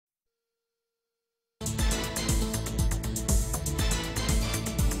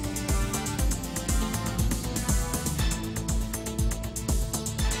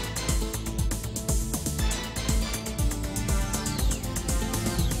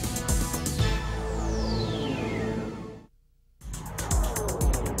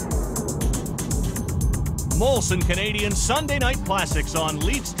Molson Canadiens Sunday Night Classics on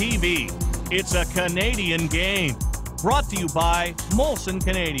Leafs TV. It's a Canadian game. Brought to you by Molson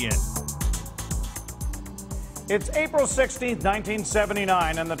Canadiens. It's April 16th,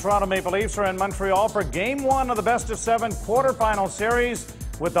 1979, and the Toronto Maple Leafs are in Montreal for Game 1 of the best-of-7 quarterfinal series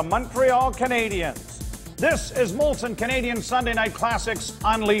with the Montreal Canadiens. This is Molson Canadiens Sunday Night Classics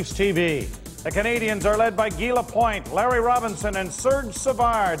on Leafs TV. The Canadiens are led by Guy Lapointe, Larry Robinson, and Serge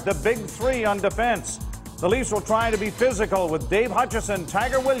Savard, the big three on defense. The Leafs will try to be physical with Dave Hutchison,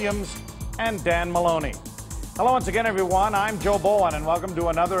 Tiger Williams, and Dan Maloney. Hello once again, everyone. I'm Joe Bowen, and welcome to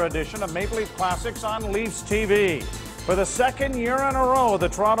another edition of Maple Leaf Classics on Leafs TV. For the second year in a row, the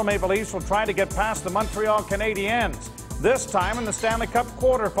Toronto Maple Leafs will try to get past the Montreal Canadiens, this time in the Stanley Cup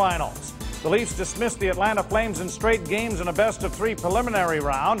quarterfinals. The Leafs dismissed the Atlanta Flames in straight games in a best-of-3 preliminary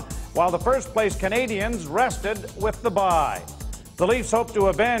round, while the first-place Canadiens rested with the bye. The Leafs hope to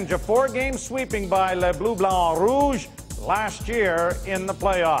avenge a 4-game sweeping by Les Bleu Blanc Rouge last year in the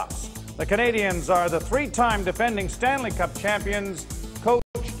playoffs. The Canadiens are the 3-time defending Stanley Cup champions,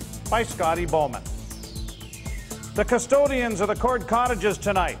 coached by Scotty Bowman. The custodians of the Cord Cottages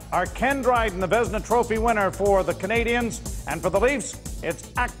tonight are Ken Dryden, the Vezina Trophy winner for the Canadiens, and for the Leafs,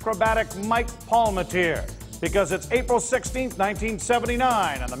 it's acrobatic Mike Palmateer, because it's April 16th,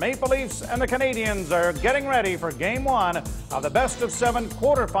 1979, and the Maple Leafs and the Canadiens are getting ready for Game 1 of the best-of-7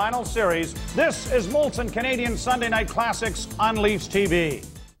 quarterfinal series. This is Molson Canadiens Sunday Night Classics on Leafs TV.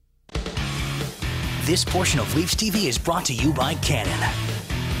 This portion of Leafs TV is brought to you by Canon.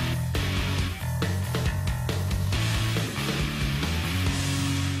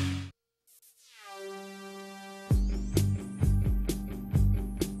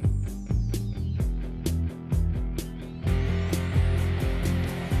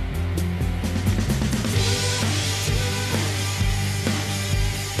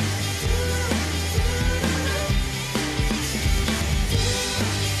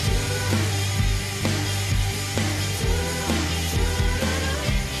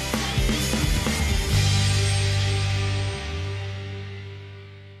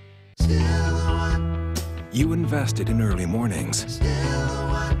 You invested in early mornings.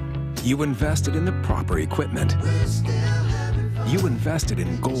 You invested in the proper equipment. You invested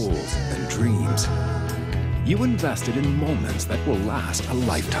in goals and dreams. You invested in moments that will last a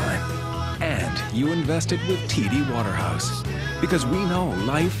lifetime. And you invested with TD Waterhouse. Because we know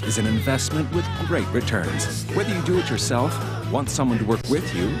life is an investment with great returns. Whether you do it yourself, want someone to work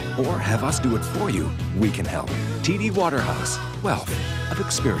with you, or have us do it for you, we can help. TD Waterhouse, wealth of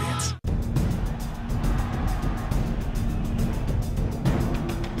experience.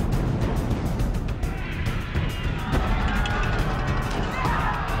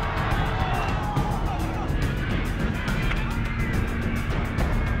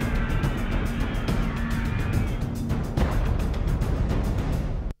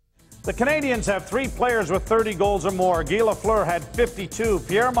 The Canadiens have 3 players with 30 goals or more. Guy Lafleur had 52,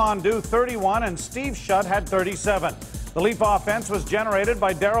 Pierre Mondu 31, and Steve Shutt had 37. The Leaf offense was generated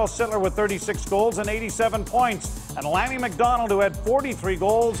by Darryl Sittler with 36 goals and 87 points, and Lanny McDonald, who had 43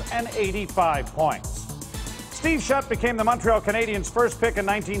 goals and 85 points. Steve Shutt became the Montreal Canadiens' first pick in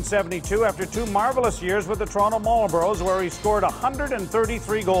 1972 after 2 marvelous years with the Toronto Marlboros, where he scored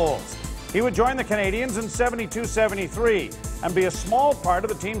 133 goals. He would join the Canadiens in 72-73 and be a small part of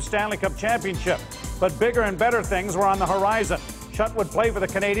the team's Stanley Cup championship. But bigger and better things were on the horizon. Shutt would play for the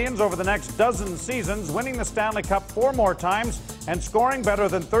Canadiens over the next dozen seasons, winning the Stanley Cup 4 more times and scoring better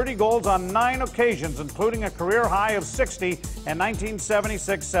than 30 goals on 9 occasions, including a career high of 60 in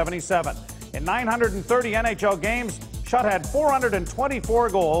 1976-77. In 930 NHL games, Shutt had 424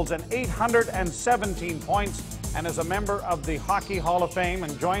 goals and 817 points, and is a member of the Hockey Hall of Fame,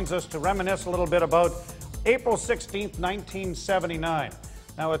 and joins us to reminisce a little bit about April 16th, 1979.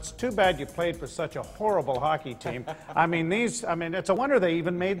 Now, it's too bad you played for such a horrible hockey team. It's a wonder they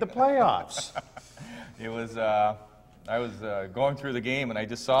even made the playoffs. It was, I was going through the game, and I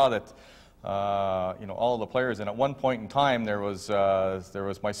just saw that, all of the players, and at one point in time, there was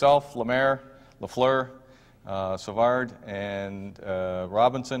myself, Lemaire, Lafleur, Savard, and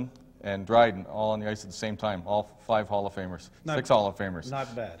Robinson, and Dryden all on the ice at the same time, all 5 Hall of Famers, 6 Hall of Famers.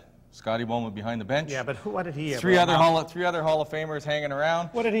 Not bad. Scotty Bowman behind the bench. Yeah, but what did he ever three other Hall of Famers hanging around.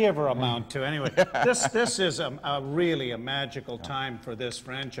 What did he ever amount to? Anyway, this is really a magical time for this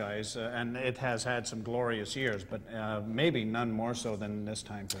franchise, and it has had some glorious years, but maybe none more so than this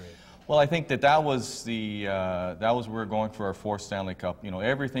time period. Well, I think that was we were going for our 4th Stanley Cup.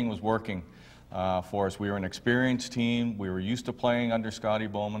 Everything was working for us. We were an experienced team. We were used to playing under Scotty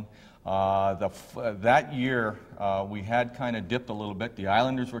Bowman. That year, we had kind of dipped a little bit. The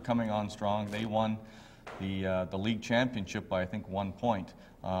Islanders were coming on strong. They won the league championship by, I think, 1 point.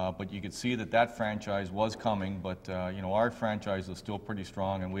 But you could see that that franchise was coming, but you know, our franchise was still pretty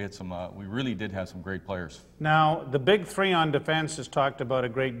strong, and we had some. We really did have some great players. Now, the big three on defense is talked about a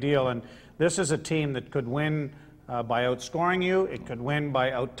great deal, and this is a team that could win by outscoring you. It could win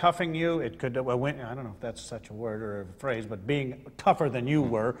by out-toughing you. It could win. I don't know if that's such a word or a phrase, but being tougher than you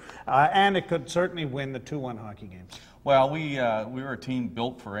were, and it could certainly win the 2-1 hockey games. Well, we were a team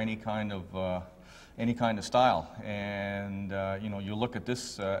built for any kind of style, and you know, you look at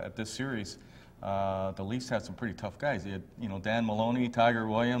this series. The Leafs had some pretty tough guys. They had, you know, Dan Maloney, Tiger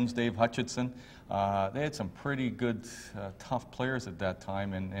Williams, Dave Hutchinson. They had some pretty good, tough players at that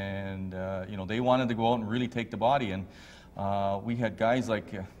time, and you know, they wanted to go out and really take the body. And we had guys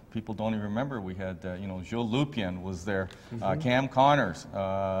like people don't even remember. We had you know, Gilles Lupien was there, Cam Connors,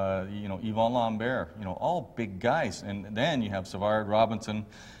 you know, Yvon Lambert. You know, all big guys. And then you have Savard, Robinson,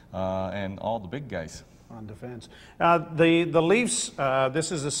 and all the big guys on defense. The Leafs,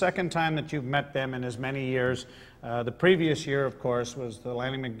 this is the second time that you've met them in as many years. The previous year, of course, was the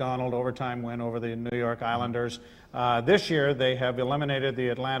Lanny McDonald overtime win over the New York Islanders. This year, they have eliminated the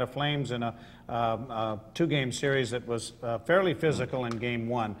Atlanta Flames in a two-game series that was fairly physical in Game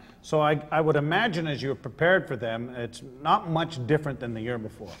 1. So I would imagine as you're prepared for them, it's not much different than the year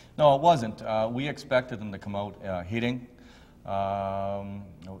before. No, it wasn't. We expected them to come out hitting.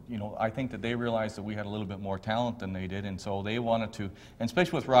 You know, I think that they realized that we had a little bit more talent than they did, and so they wanted to, and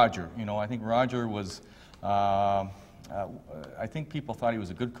especially with Roger. You know, I think Roger was, I think people thought he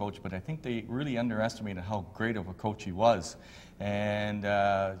was a good coach, but I think they really underestimated how great of a coach he was. And,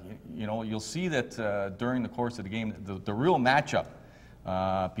 you know, you'll see that during the course of the game, the real matchup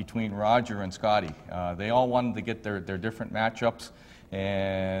between Roger and Scotty, they all wanted to get their different matchups.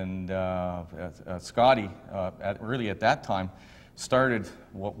 And Scotty, really at that time, started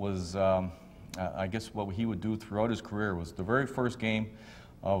what was, I guess, what he would do throughout his career was the very first game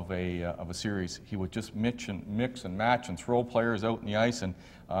of a series, he would just mix and match and throw players out in the ice. And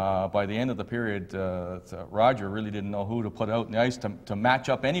by the end of the period, Roger really didn't know who to put out in the ice to match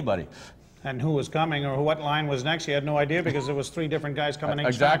up anybody. And who was coming or what line was next, he had no idea because there was three different guys coming in.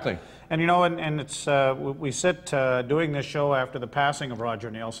 Exactly. And you know, and it's we sit doing this show after the passing of Roger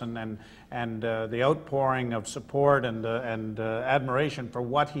Nielsen and the outpouring of support and admiration for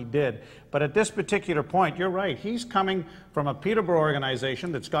what he did. But at this particular point, you're right. He's coming from a Peterborough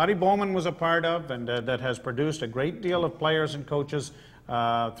organization that Scotty Bowman was a part of, and that has produced a great deal of players and coaches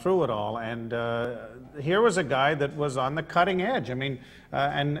through it all. And here was a guy that was on the cutting edge. I mean,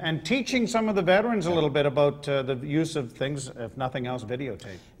 and teaching some of the veterans a little bit about the use of things, if nothing else,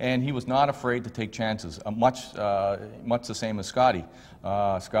 videotape. And he was not afraid to take chances, much the same as Scotty.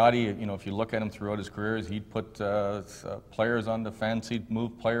 Scotty, you know, if you look at him throughout his careers, he'd put players on defense, he'd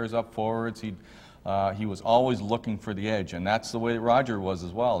move players up forwards, he was always looking for the edge, and that's the way Roger was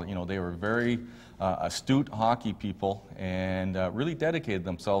as well. You know, they were very astute hockey people and really dedicated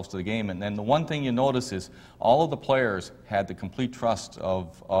themselves to the game. And then the one thing you notice is all of the players had the complete trust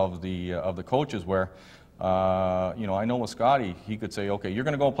of the coaches. Where you know, I know with Scotty, he could say, "Okay, you're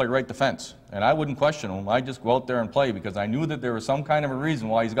going to go play right defense," and I wouldn't question him. I'd just go out there and play because I knew that there was some kind of a reason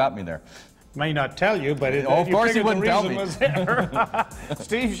why he's got me there. May not tell you, but of course he wouldn't tell me.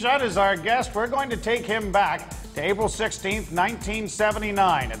 Steve Shutt is our guest. We're going to take him back to April 16th,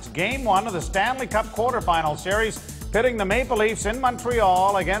 1979. It's Game 1 of the Stanley Cup quarterfinal series, pitting the Maple Leafs in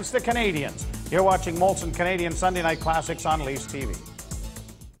Montreal against the Canadiens. You're watching Molson Canadian Sunday Night Classics on Leafs TV.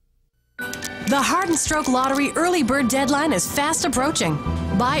 The Heart and Stroke Lottery early bird deadline is fast approaching.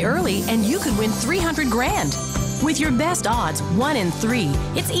 Buy early and you could win $300 grand. With your best odds, 1 in 3,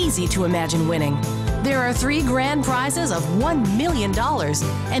 it's easy to imagine winning. There are 3 grand prizes of $1 million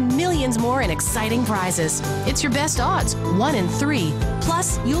and millions more in exciting prizes. It's your best odds, 1 in 3.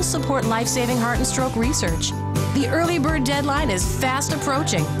 Plus, you'll support life-saving heart and stroke research. The early bird deadline is fast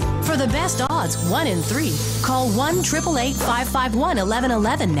approaching. For the best odds, 1 in 3, call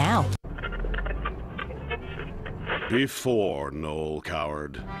 1-888-551-1111 now. Before Noel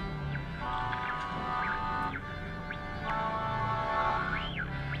Coward.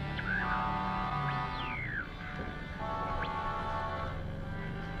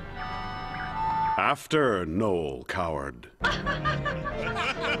 After Noel Coward.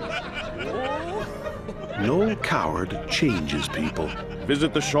 Noel Coward changes people.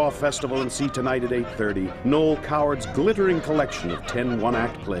 Visit the Shaw Festival and see tonight at 8:30 Noel Coward's glittering collection of 10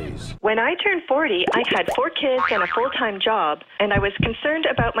 one-act plays. When I turned 40, I had 4 kids and a full-time job, and I was concerned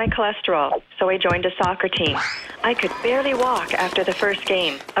about my cholesterol, so I joined a soccer team. I could barely walk after the first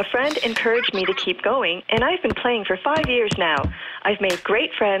game. A friend encouraged me to keep going, and I've been playing for 5 years now. I've made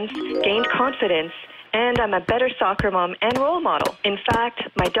great friends, gained confidence, And I'm a better soccer mom and role model. In fact,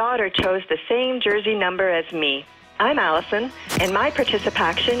 my daughter chose the same jersey number as me. I'm Allison, and my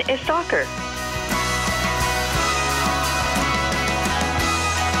participation is soccer.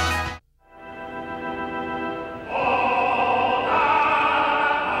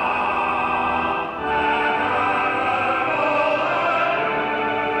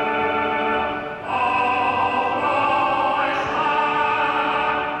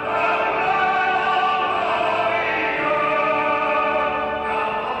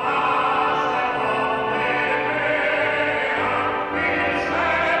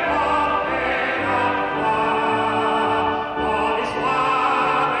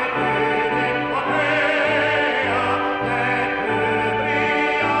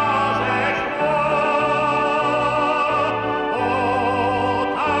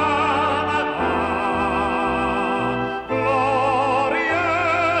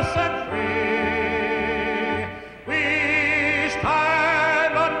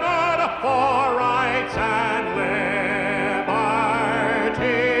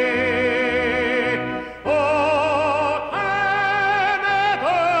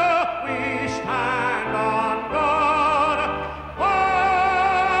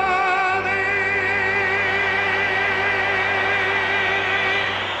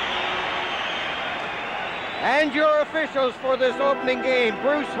 And your officials for this opening game: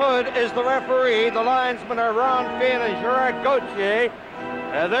 Bruce Hood is the referee. The linesmen are Ron Finn and Gerard Gauthier.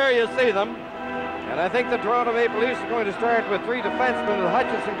 There you see them. And I think the Toronto Maple Leafs are going to start with three defensemen, with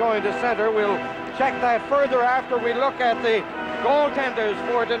Hutchison going to center. We'll check that further after we look at the goaltenders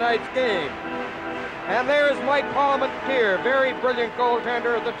for tonight's game. And there's Mike Palmentier, very brilliant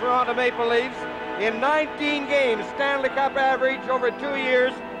goaltender of the Toronto Maple Leafs. In 19 games, Stanley Cup average over 2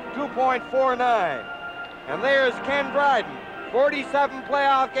 years, 2.49. And there's Ken Dryden, 47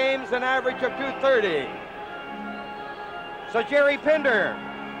 playoff games, an average of 230. So Jerry Pinder,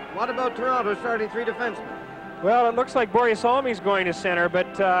 what about Toronto starting three defensemen? Well, it looks like Boris Almy's going to center,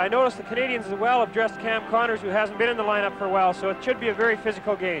 but I noticed the Canadiens as well have dressed Cam Connors, who hasn't been in the lineup for a while, so it should be a very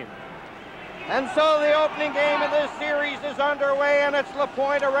physical game. And so the opening game of this series is underway, and it's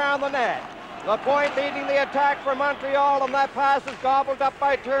Lapointe around the net. Lapointe leading the attack for Montreal, and that pass is gobbled up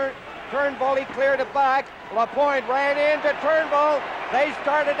by Turnbull. He cleared it back. Lapointe ran into Turnbull. They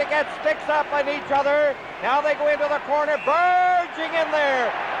started to get sticks up on each other. Now they go into the corner. Burging in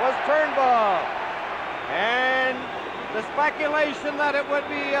there was Turnbull. And the speculation that it would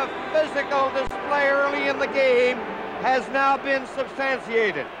be a physical display early in the game has now been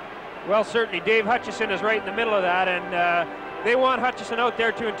substantiated. Well, certainly Dave Hutchison is right in the middle of that, and they want Hutchison out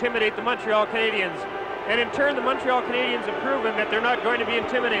there to intimidate the Montreal Canadiens. And in turn, the Montreal Canadiens have proven that they're not going to be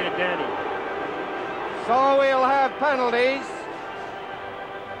intimidated, Danny. So we'll have penalties.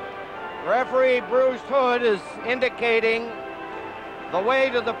 Referee Bruce Hood is indicating the way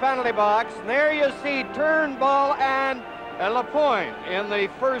to the penalty box. And there you see Turnbull and Lapointe in the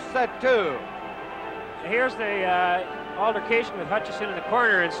first set two. Here's the altercation with Hutchison in the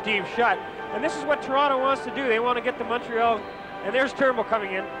corner and Steve Shutt. And this is what Toronto wants to do. They want to get the Montreal, and there's Turnbull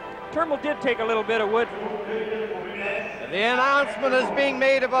coming in. Turnbull did take a little bit of wood. The announcement is being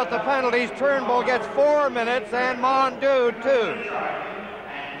made about the penalties. Turnbull gets 4 minutes and Mondew 2.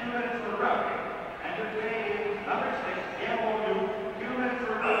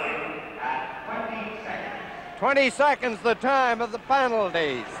 20 seconds the time of the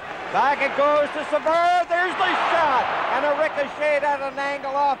penalties. Back it goes to Savard. There's the shot. And a ricochet at an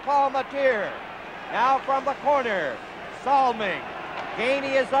angle off Palmentier. Now from the corner, Salming.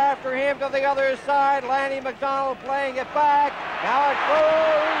 Gainey is after him to the other side. Lanny McDonald playing it back. Now it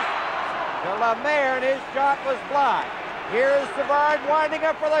goes to Lemaire, and his shot was blocked. Here's Savard winding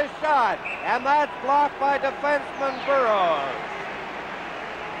up for the shot, and that's blocked by defenseman Burroughs.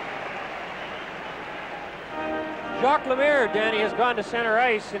 Jacques Lemaire, Danny, has gone to center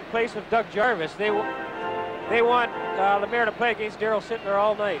ice in place of Doug Jarvis. They want Lemaire to play against Darryl Sittler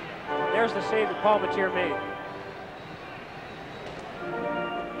all night. There's the save that Palmentier made.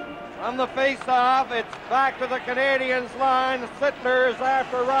 On the face-off, it's back to the Canadiens line. Sittler is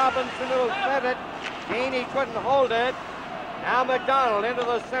after Robinson, who fed it. Gainey couldn't hold it. Now McDonald into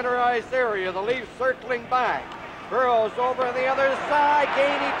the center ice area. The Leafs circling back. Burroughs over on the other side.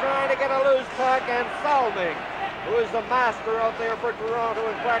 Gainey trying to get a loose puck, and Salming, who is the master out there for Toronto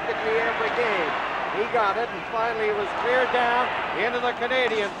in practically every game. He got it, and finally it was cleared down into the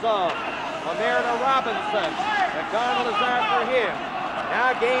Canadian zone. Lemaire to Robinson. McDonald is after him.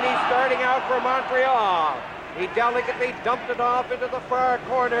 Now Gainey starting out for Montreal. He delicately dumped it off into the far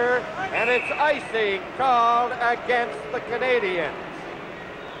corner, and it's icing called against the Canadiens.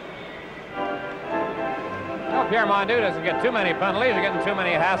 Well, Pierre Mondu doesn't get too many penalties. They're getting too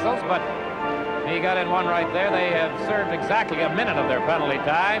many hassles, but he got in one right there. They have served exactly a minute of their penalty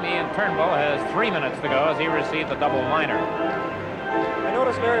time. Ian Turnbull has 3 minutes to go as he received the double minor. I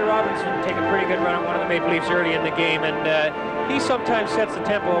noticed Larry Robinson take a pretty good run at one of the Maple Leafs early in the game, and he sometimes sets the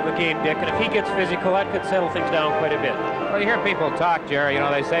tempo of the game, Dick, and if he gets physical, that could settle things down quite a bit. Well, you hear people talk, Jerry, you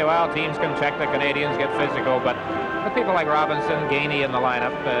know, they say, well, teams can check the Canadiens, get physical, but with people like Robinson, Gainey in the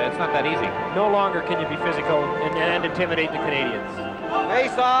lineup, it's not that easy. No longer can you be physical and intimidate the Canadiens.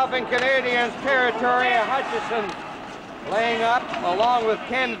 Face off in Canadiens territory. Hutchison laying up along with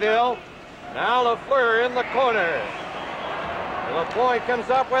Kenville. Now Lafleur in the corner. LaPointe comes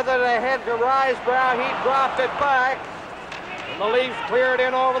up with it ahead to Risebrow. He dropped it back. And the Leafs cleared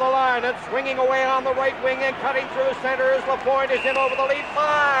in over the line. It's swinging away on the right wing and cutting through center as LaPointe is in over the Leaf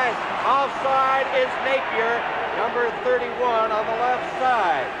line. Offside is Napier, number 31 on the left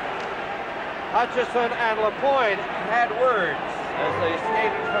side. Hutchison and LaPointe had words as they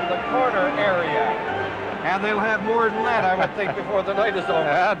skated from the corner area. And they'll have more than that, I would think, before the night is over.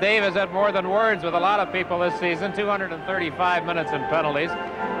 Well, Dave has had more than words with a lot of people this season. 235 minutes in penalties.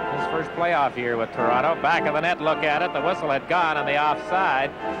 His first playoff year with Toronto. Back of the net, look at it. The whistle had gone on the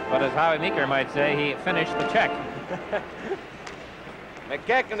offside. But as Howie Meeker might say, he finished the check.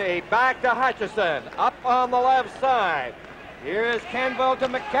 McKechnie back to Hutchison. Up on the left side. Here is Kenville to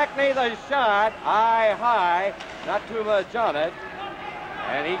McKechnie. The shot. High. Not too much on it.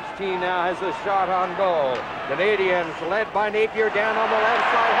 And each team now has a shot on goal. Canadiens led by Napier down on the left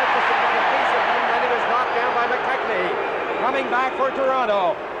side. Hutchison got a piece of him, then he was knocked down by McKechnie. Coming back for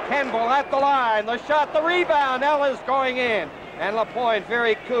Toronto. Kenville at the line. The shot, the rebound. Ellis going in. And LaPointe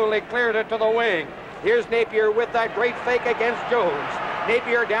very coolly cleared it to the wing. Here's Napier with that great fake against Jones.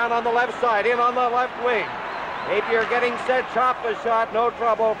 Napier down on the left side, in on the left wing. Napier getting set, chopped the shot. No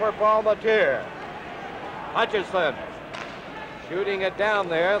trouble for Paul Matier. Hutchison shooting it down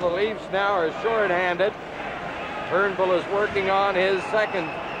there. The Leafs now are short-handed. Turnbull is working on his second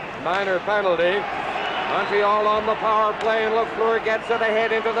minor penalty. Montreal on the power play, and Lafleur gets it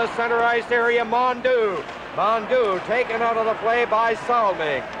ahead into the center ice area. Mondu taken out of the play by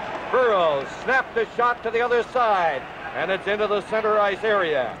Salming. Burrows snapped a shot to the other side, and it's into the center ice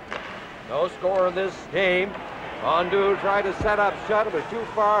area. No score in this game. Mondu tried to set up shot. It was too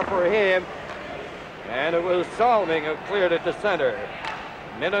far for him. And it was Salming who cleared it to center.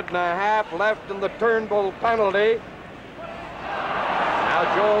 Minute and a half left in the Turnbull penalty. Now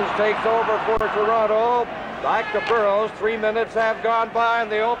Jones takes over for Toronto. Back to Burrows. 3 minutes have gone by in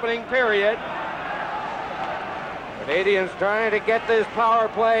the opening period. Canadiens trying to get this power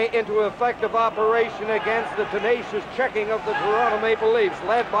play into effective operation against the tenacious checking of the Toronto Maple Leafs,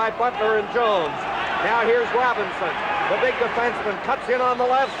 led by Butler and Jones. Now here's Robinson. The big defenseman cuts in on the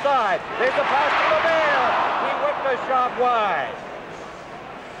left side. There's a pass to LaBelle. He whipped a shot wide.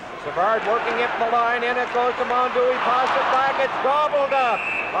 Savard working it the line. In it goes to Mondu. He passes it back. It's gobbled up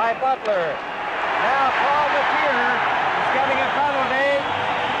by Butler. Now Paul Matier is getting a penalty.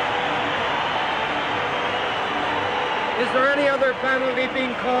 Is there any other penalty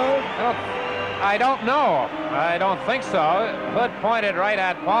being called? I don't know. I don't think so. Hood pointed right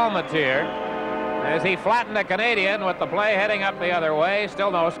at Paul Matier as he flattened the Canadian with the play heading up the other way. Still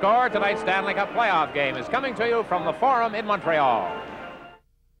no score. Tonight's Stanley Cup playoff game is coming to you from the Forum in Montreal.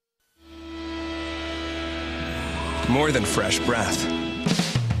 More than fresh breath.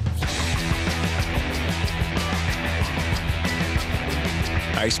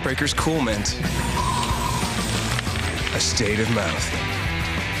 Icebreaker's Cool Mint. A state of mouth.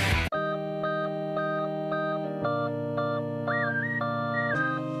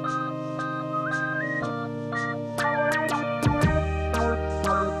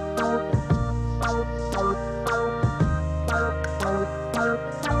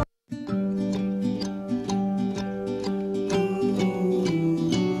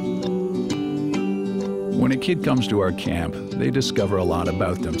 When a kid comes to our camp, they discover a lot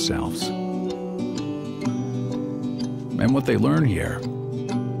about themselves. And what they learn here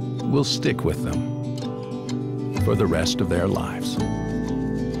will stick with them for the rest of their lives.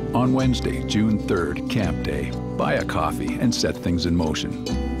 On Wednesday, June 3rd, Camp Day, buy a coffee and set things in motion.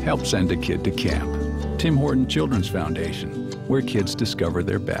 Help send a kid to camp. Tim Horton Children's Foundation, where kids discover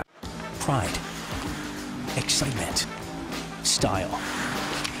their best. Pride, excitement, style.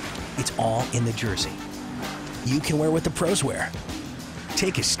 It's all in the jersey. You can wear what the pros wear.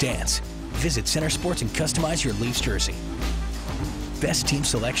 Take a stance. Visit Center Sports and customize your Leafs jersey. Best team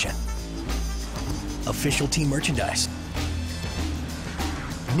selection. Official team merchandise.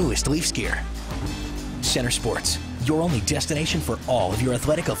 Newest Leafs gear. Center Sports. your only destination for all of your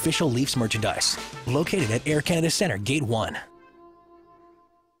athletic official Leafs merchandise. Located at Air Canada Centre, Gate 1.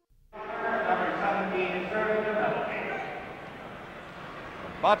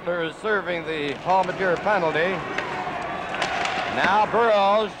 Butler is serving the Palmateer penalty. Now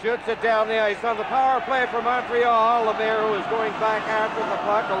Burroughs shoots it down the ice on the power play for Montreal. Lemaire, who is going back after the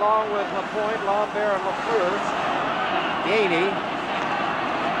puck, along with Lapointe, Lambert, and Lafleur. Gainey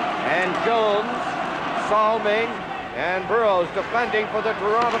and Jones, Salming, and Burroughs defending for the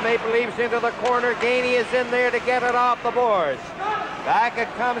Toronto Maple Leafs into the corner. Gainey is in there to get it off the boards. Back it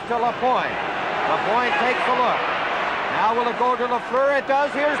comes to Lapointe. Lapointe takes a look. Now will it go to Lafleur? It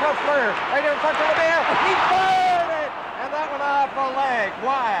does. Here's Lafleur. Right in front of Lemaire. He fired it! And that went off the leg.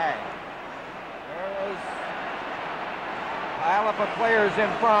 Why? There is a pile up of players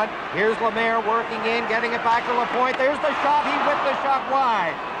in front. Here's Lemaire working in, getting it back to Lapointe. There's the shot. He whipped the shot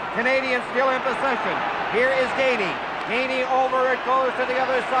wide. Canadians still in possession. Here is Gainey. Gainey over. It goes to the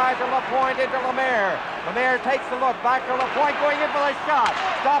other side to Lapointe into Lemaire. Lemaire takes a look. Back to Lapointe going in for the shot.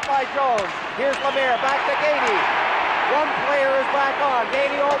 Stopped by Jones. Here's Lemaire. Back to Gainey. One player is back on.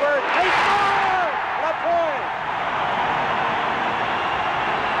 Gainey over. They score! Lapointe!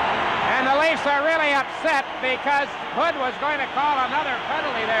 And the Leafs are really upset because Hood was going to call another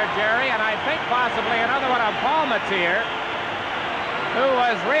penalty there, Jerry, and I think possibly another one on Palmateer, who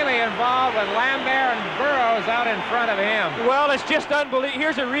was really involved with Lambert and Burroughs out in front of him. Well, it's just unbelievable.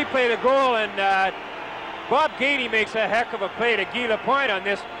 Here's a replay of the goal, and Bob Gainey makes a heck of a play to Guy Lapointe on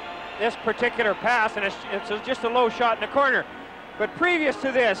this particular pass, and it's just a low shot in the corner. But previous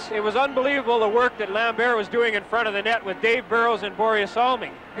to this, it was unbelievable the work that Lambert was doing in front of the net with Dave Burroughs and Boreas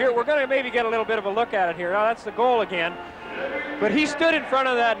Salming. Here, we're going to maybe get a little bit of a look at it here. Now, that's the goal again. But he stood in front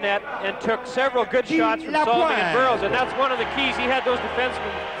of that net and took several good shots from Salming and Burroughs, and that's one of the keys. He had those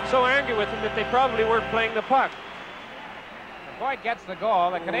defensemen so angry with him that they probably weren't playing the puck. Boyd gets the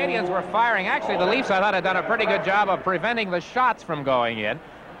goal. The Canadians were firing. Actually, the Leafs, I thought, had done a pretty good job of preventing the shots from going in.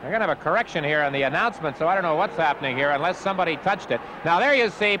 They're going to have a correction here on the announcement, so I don't know what's happening here unless somebody touched it. Now, there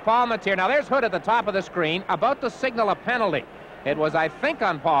you see Palmateer. Now, there's Hood at the top of the screen about to signal a penalty. It was, I think,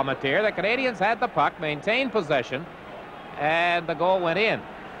 on Palmateer. The Canadians had the puck, maintained possession, and the goal went in.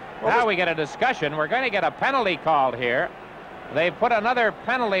 Now we get a discussion. We're going to get a penalty called here. They've put another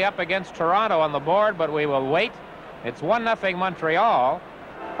penalty up against Toronto on the board, but we will wait. It's 1-0 Montreal.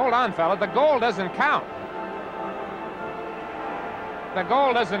 Hold on, fella. The goal doesn't count. The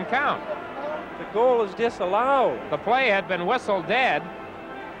goal doesn't count. The goal is disallowed. The play had been whistled dead.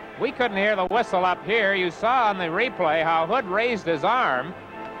 We couldn't hear the whistle up here. You saw on the replay how Hood raised his arm.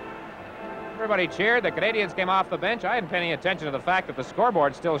 Everybody cheered. The Canadians came off the bench. I hadn't paid any attention to the fact that the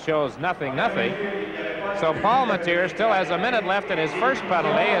scoreboard still shows 0-0. So Palmateer still has a minute left in his first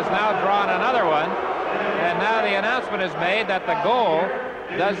penalty, has now drawn another one. And now the announcement is made that the goal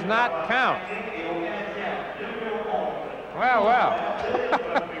does not count. Well, well.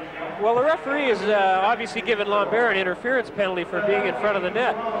 Well, the referee has obviously given Lambert an interference penalty for being in front of the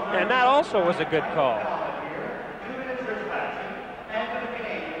net, and that also was a good call.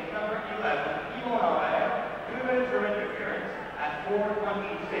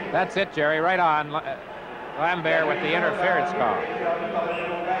 That's it, Jerry, right on. Lambert with the interference call.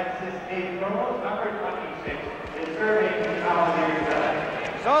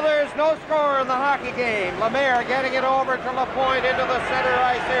 So there's no score in the hockey game. Lemaire getting it over to Lapointe into the center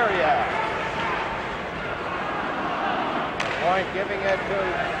ice area. Lapointe giving it to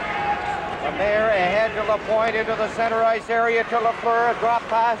Lemaire, ahead to Lapointe into the center ice area to Lafleur. A drop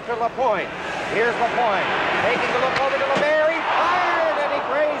pass to Lapointe. Here's Lapointe taking a look over to Lemaire. He fired and he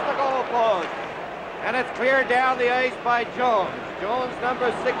grazed the goal post. And it's cleared down the ice by Jones. Jones, number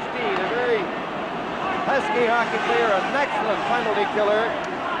 16, a very pesky hockey player, an excellent penalty killer.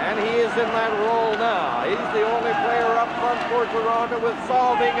 And he is in that role now. He's the only player up front for Toronto with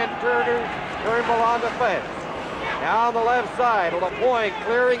Salming and Turnbull on defense. Now on the left side, Lapointe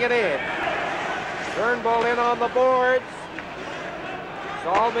clearing it in. Turnbull in on the boards.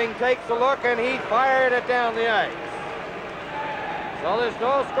 Salming takes a look and he fired it down the ice. So there's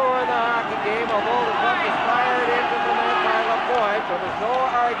no score in the hockey game, although the puck is fired into the net by Lapointe. So there's no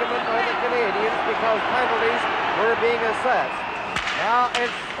argument by the Canadians because penalties were being assessed. Now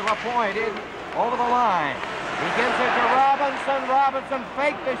it's Lapointe in over the line. He gives it to Robinson. Robinson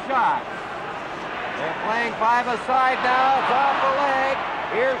faked the shot. They're playing five-a-side now. It's off the leg.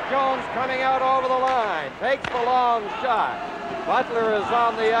 Here's Jones coming out over the line. Takes the long shot. Butler is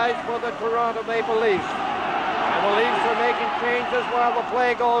on the ice for the Toronto Maple Leafs. And the Leafs are making changes while the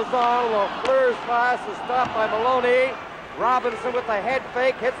play goes on. Lafleur's pass is stopped by Maloney. Robinson with the head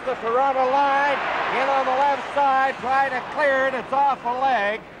fake, hits the Toronto line, in on the left side, trying to clear it, it's off a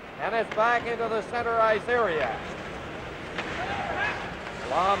leg, and it's back into the center ice area.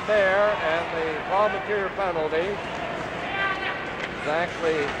 Lambert and the Palmatier penalty.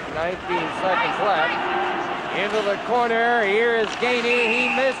 Exactly 19 seconds left. Into the corner, here is Gainey,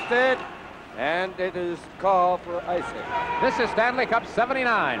 he missed it, and it is called for icing. This is Stanley Cup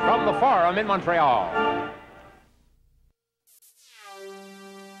 79 from the Forum in Montreal.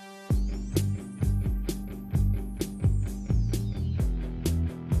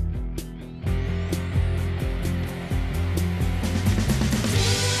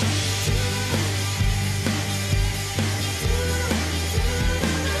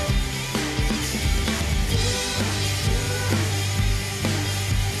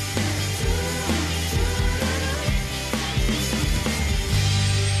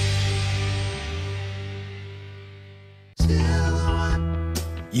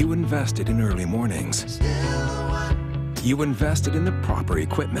 You invested in early mornings. You invested in the proper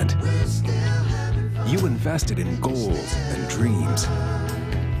equipment. You invested in goals and dreams.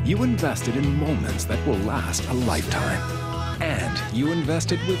 You invested in moments that will last a lifetime. And you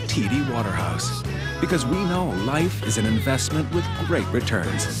invested with TD Waterhouse. Because we know life is an investment with great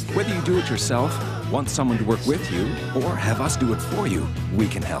returns. Whether you do it yourself, want someone to work with you, or have us do it for you, we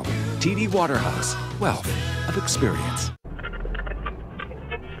can help. TD Waterhouse, wealth of experience.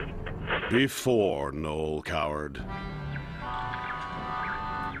 Before Noel Coward.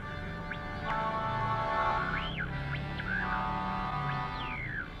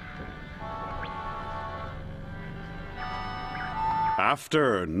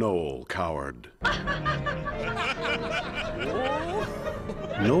 After Noel Coward.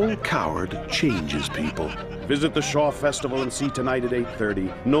 Noel Coward changes people. Visit the Shaw Festival and see tonight at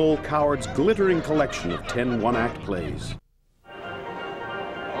 8:30 Noel Coward's glittering collection of 10 one-act plays.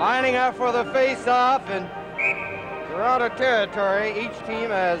 Lining up for the face-off in Toronto territory. Each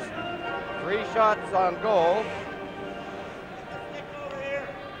team has 3 shots on goal.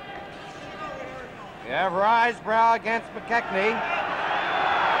 You have Risebrow against McKechnie.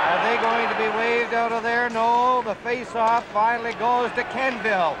 Are they going to be waved out of there? No, the face-off finally goes to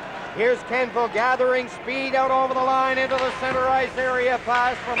Kenville. Here's Kenville gathering speed out over the line into the center ice area.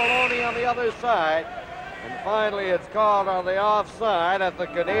 Pass from Maloney on the other side. And finally, it's called on the offside at the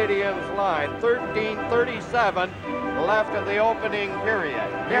Canadiens line. 13:37 left of the opening period.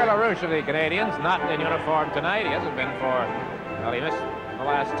 Pierre LaRouche of the Canadiens, not in uniform tonight. He hasn't been for, well, he missed the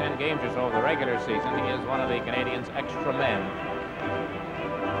last 10 games or so of the regular season. He is one of the Canadiens' extra men.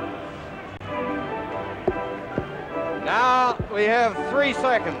 Now we have 3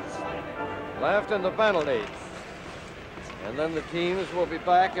 seconds left in the penalties. And then the teams will be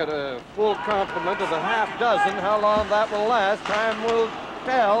back at a full complement of a half dozen. How long that will last, time will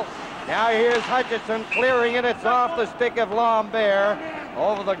tell. Now here's Hutchinson clearing it. It's off the stick of Lambert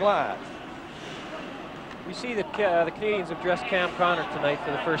over the glass. We see that the Canadiens have dressed Cam Connor tonight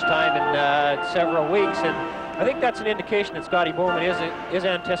for the first time in several weeks, and I think that's an indication that Scotty Bowman is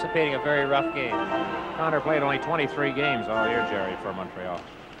anticipating a very rough game. Connor played only 23 games all year, Jerry, for Montreal.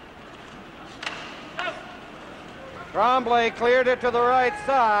 Tremblay cleared it to the right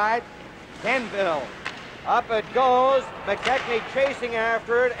side. Kenville. Up it goes. McKechnie chasing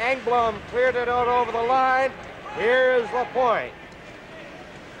after it. Engblom cleared it out over the line. Here's Lapointe.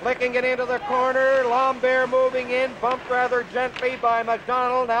 Flicking it into the corner. Lambert moving in. Bumped rather gently by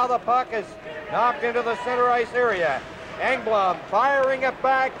McDonald. Now the puck is knocked into the center ice area. Engblom firing it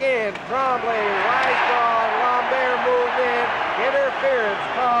back in. Tremblay, Risebrow, Lambert move in. Interference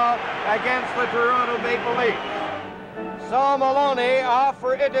call against the Toronto Maple Leafs. Saul Maloney off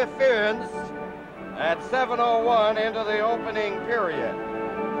for interference at 7:01 into the opening period.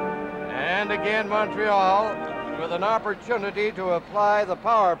 And again, Montreal with an opportunity to apply the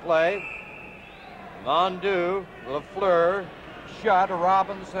power play. Mondu, Lafleur, Shutt,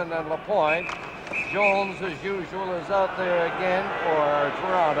 Robinson, and Lapointe. Jones, as usual, is out there again for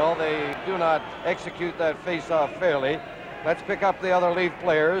Toronto. They do not execute that face-off fairly. Let's pick up the other Leaf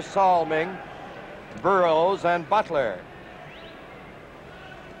players, Salming, Burroughs, and Butler.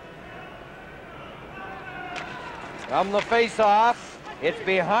 From the face-off, it's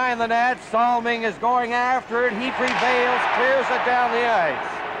behind the net. Salming is going after it. He prevails, clears it down the ice.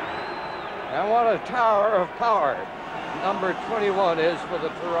 And what a tower of power number 21 is for the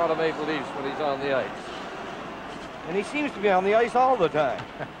Toronto Maple Leafs when he's on the ice. And he seems to be on the ice all the time.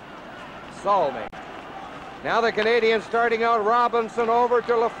 Salming. Now the Canadiens starting out. Robinson over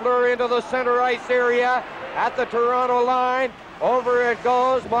to Lafleur into the center ice area at the Toronto line. Over it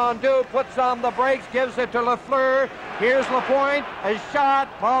goes. Mondeau puts on the brakes, gives it to Lafleur. Here's Lapointe. A shot.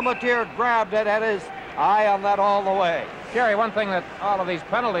 Palmetier grabbed it, had his eye on that all the way. Jerry, one thing that all of these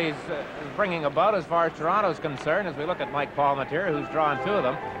penalties is bringing about as far as Toronto's concerned, as we look at Mike Palmetier, who's drawn 2 of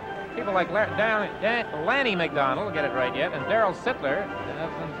them, people like Lanny McDonald, get it right yet, and Darryl Sittler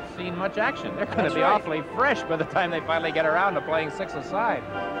haven't seen much action. They're going to be awfully fresh by the time they finally get around to playing 6-a-side.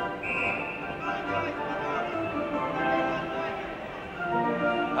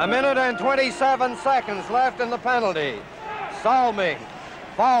 A minute and 27 seconds left in the penalty. Salming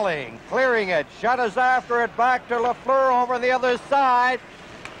falling, clearing it. Shot is after it, back to Lafleur over the other side.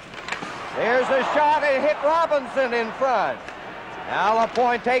 There's a shot. It hit Robinson in front. Now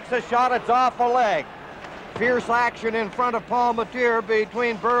Lapointe takes a shot. It's off the leg. Fierce action in front of Palmetier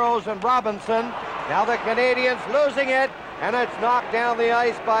between Burroughs and Robinson. Now the Canadiens losing it, and it's knocked down the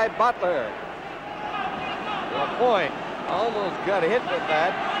ice by Butler. Lapointe almost got hit with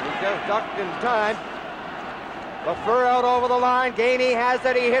that. He just ducked in time. Lafleur out over the line. Gainey has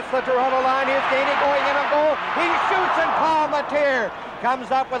it. He hits the Toronto line. Here's Gainey going in a goal. He shoots, and Palmetier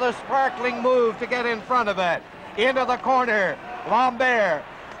comes up with a sparkling move to get in front of it. Into the corner. Lambert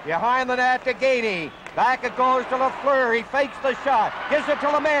behind the net to Gainey. Back it goes to Lafleur. He fakes the shot. Gives it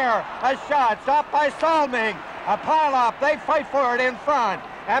to Lemaire. A shot stopped by Salming. A pile-up. They fight for it in front.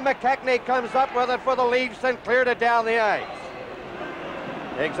 And McKechnie comes up with it for the Leafs and cleared it down the ice.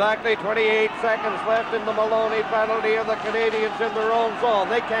 Exactly 28 seconds left in the Maloney penalty, of the Canadiens in their own zone.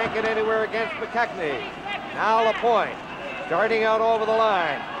 They can't get anywhere against McKechnie. Now Lapointe starting out over the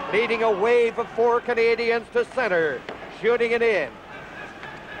line, leading a wave of 4 Canadiens to center, shooting it in.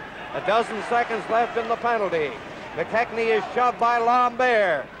 A dozen seconds left in the penalty. McKechnie is shoved by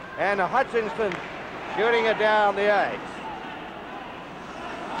Lambert, and Hutchinson shooting it down the ice.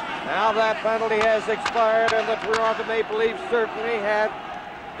 Now that penalty has expired, and the Toronto Maple Leafs certainly have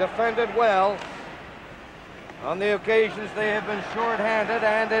defended well. On the occasions they have been short-handed,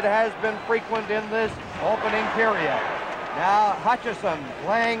 and it has been frequent in this opening period. Now Hutchison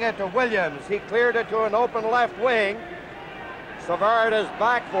laying it to Williams. He cleared it to an open left wing. Savard is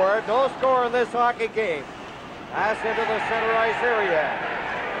back for it. No score in this hockey game. Pass into the center ice area.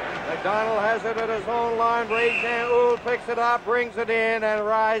 McDonald has it at his own line. Rajan picks it up, brings it in, and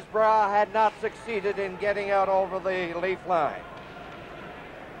Riseborough had not succeeded in getting out over the Leaf line.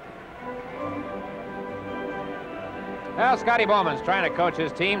 Well, Scotty Bowman's trying to coach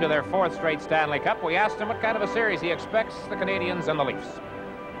his team to their 4th straight Stanley Cup. We asked him what kind of a series he expects the Canadiens and the Leafs.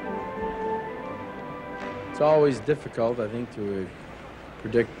 It's always difficult, I think, to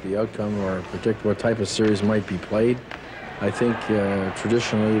predict the outcome or predict what type of series might be played. I think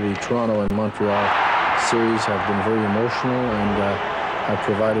traditionally the Toronto and Montreal series have been very emotional and have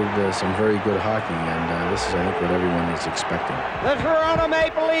provided some very good hockey, and this is, I think, what everyone is expecting. The Toronto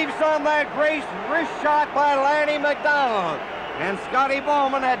Maple Leafs on that great wrist shot by Lanny McDonald. And Scotty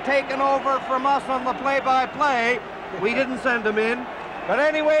Bowman had taken over from us on the play-by-play. We didn't send him in. But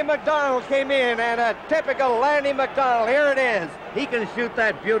anyway, McDonald came in, and a typical Lanny McDonald. Here it is. He can shoot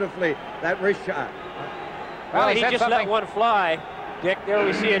that beautifully, that wrist shot. Well, he just let one fly. Dick, there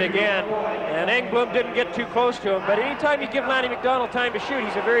we see it again. And Engblom didn't get too close to him, but anytime you give Lanny McDonald time to shoot,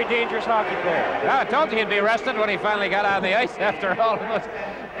 he's a very dangerous hockey player. Well, I told you he'd be arrested when he finally got on the ice after all of those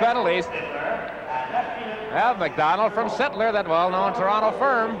penalties. Well, McDonald from Sittler, that well-known Toronto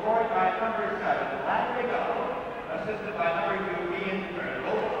firm. Assisted by number 2, Ian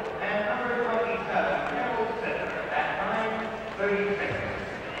Turnbull, and number 27, Campbell Sittler at 9:36.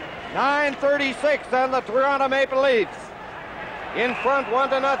 9:36 on the Toronto Maple Leafs. In front,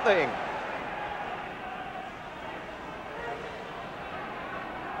 1-0.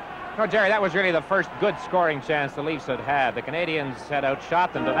 No, Jerry, that was really the first good scoring chance the Leafs had had. The Canadiens had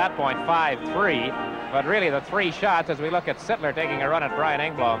outshot them to that point 5-3, but really the 3 shots, as we look at Sittler taking a run at Brian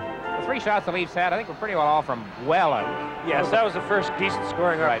Engblom, the 3 shots the Leafs had, I think, were pretty well all from well out. Yes, that was the first decent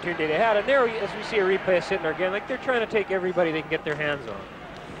scoring opportunity they had. And there, as we see a replay of Sittler again, like they're trying to take everybody they can get their hands on.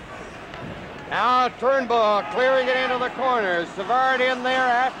 Now Turnbull clearing it into the corner. Savard in there.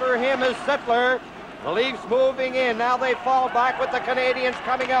 After him is Sittler. The Leafs moving in. Now they fall back with the Canadiens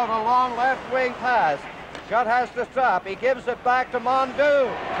coming out. A long left wing pass. Shutt has to stop. He gives it back to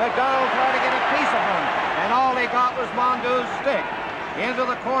Mondeau. McDonald trying to get a piece of him. And all he got was Mondeau's stick. Into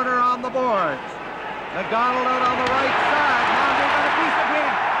the corner on the boards. McDonald out on the right side. Mondeau got a piece of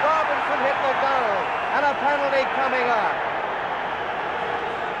him. Robinson hit McDonald. And a penalty coming up.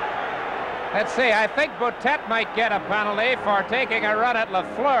 Let's see, I think Boutet might get a penalty for taking a run at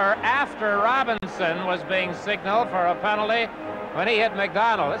Lafleur after Robinson was being signaled for a penalty when he hit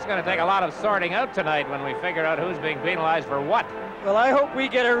McDonald. It's going to take a lot of sorting out tonight when we figure out who's being penalized for what. Well, I hope we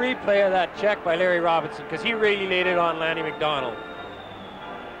get a replay of that check by Larry Robinson, because he really laid it on Lanny McDonald.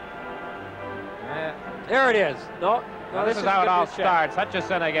 There it is. No, this is how it all starts.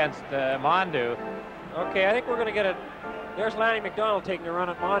 Hutchison against Mondu. Okay, I think we're going to get it. There's Lanny McDonald taking a run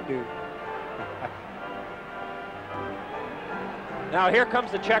at Mondu. Now here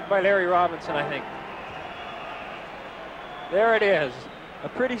comes the check by Larry Robinson, I think. There it is. A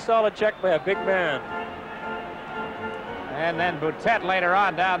pretty solid check by a big man. And then Boutet later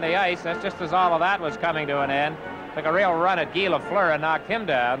on down the ice. That's just as all of that was coming to an end. Took a real run at Guy Lafleur and knocked him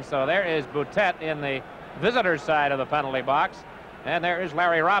down. So there is Boutet in the visitor's side of the penalty box. And there is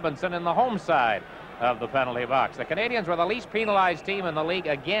Larry Robinson in the home side of the penalty box. The Canadiens were the least penalized team in the league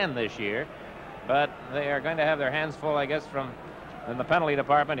again this year. But they are going to have their hands full, I guess, in the penalty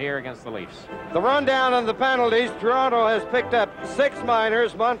department here against the Leafs. The rundown on the penalties, Toronto has picked up 6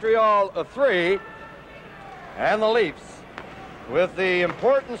 minors, Montreal 3, and the Leafs with the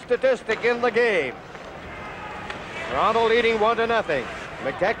important statistic in the game. Toronto leading 1-0.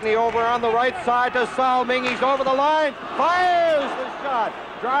 McKechnie over on the right side to Salming. He's over the line, fires the shot.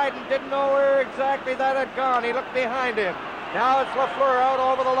 Dryden didn't know where exactly that had gone. He looked behind him. Now it's Lafleur out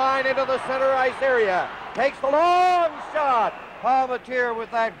over the line into the center ice area. Takes the long shot. Palmatier with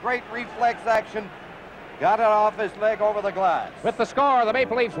that great reflex action. Got it off his leg over the glass. With the score, the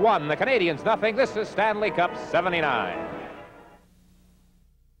Maple Leafs 1, the Canadiens nothing. This is Stanley Cup 79.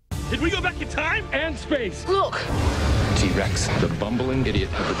 Did we go back in time and space? Look! T-Rex, the bumbling idiot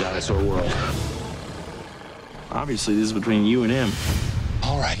of the dinosaur world. Obviously, this is between you and him.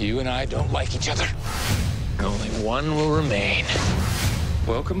 All right, you and I don't like each other. Only one will remain.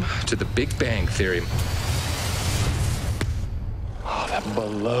 Welcome to the Big Bang Theory. Oh, that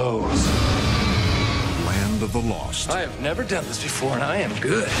blows. Land of the Lost. I have never done this before, and I am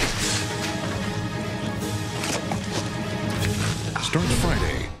good. Starts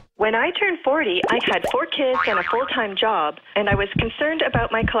Friday. When I turned 40, I had 4 kids and a full-time job, and I was concerned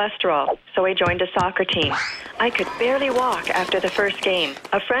about my cholesterol, so I joined a soccer team. I could barely walk after the first game.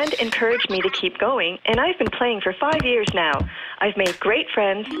 A friend encouraged me to keep going, and I've been playing for 5 years now. I've made great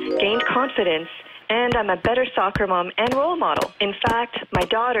friends, gained confidence, and I'm a better soccer mom and role model. In fact, my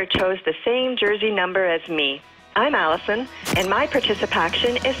daughter chose the same jersey number as me. I'm Allison, and my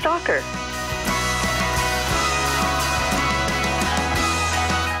participation is soccer.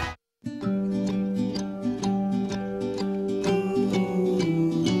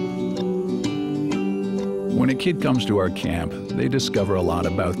 When a kid comes to our camp, they discover a lot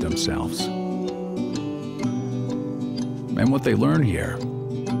about themselves. And what they learn here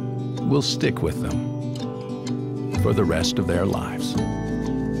will stick with them for the rest of their lives.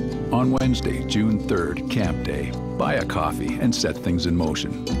 On Wednesday, June 3rd, Camp Day, buy a coffee and set things in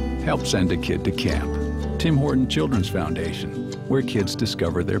motion. Help send a kid to camp. Tim Horton Children's Foundation, where kids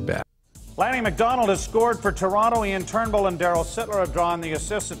discover their best. Lanny McDonald has scored for Toronto. Ian Turnbull and Daryl Sittler have drawn the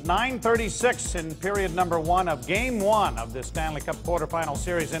assists at 9:36 in period number 1 of Game 1 of the Stanley Cup quarterfinal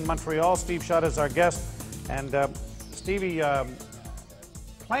series in Montreal. Steve Shutt is our guest. And Stevie,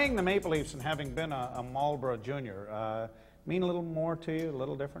 playing the Maple Leafs and having been a Marlborough junior, mean a little more to you, a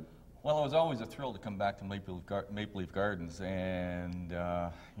little different? Well, it was always a thrill to come back to Maple Leaf Gardens and,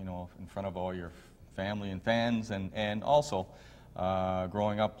 you know, in front of all your family and fans, and also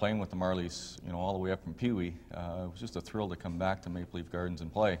growing up playing with the Marlies, you know, all the way up from Pee Wee, it was just a thrill to come back to Maple Leaf Gardens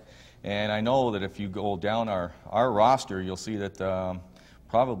and play. And I know that if you go down our roster, you'll see that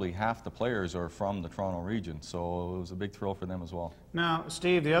probably half the players are from the Toronto region, so it was a big thrill for them as well. Now,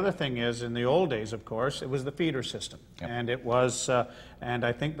 Steve, the other thing is, in the old days, of course, it was the feeder system. Yep. And it was, and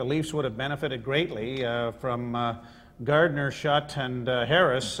I think the Leafs would have benefited greatly from Gardner, Shutt, and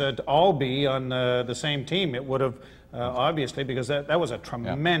Harris to all be on the same team. It would have, obviously, because that was a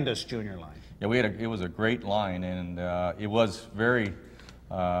tremendous junior line. Yeah, it was a great line, and it was very,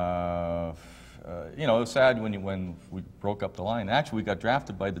 you know, it was sad when we broke up the line. Actually, we got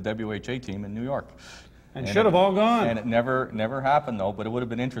drafted by the WHA team in New York. And should have all gone. And it never happened, though, but it would have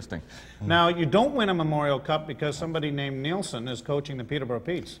been interesting. Now, you don't win a Memorial Cup because somebody named Nielsen is coaching the Peterborough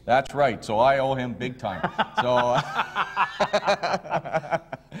Petes. That's right, so I owe him big time. So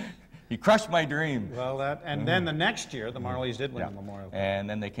he crushed my dream. Well, then the next year, the Marlies did win the Memorial Cup. And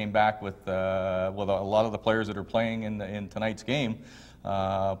then they came back with a lot of the players that are playing in tonight's game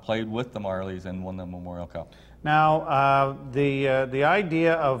played with the Marlies and won the Memorial Cup. Now, the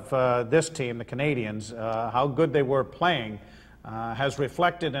idea of this team, the Canadiens, how good they were playing, has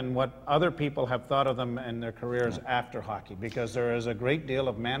reflected in what other people have thought of them in their careers after hockey, because there is a great deal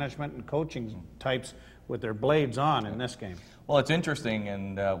of management and coaching types with their blades on in this game. Well, it's interesting,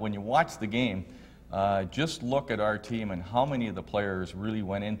 and when you watch the game, just look at our team and how many of the players really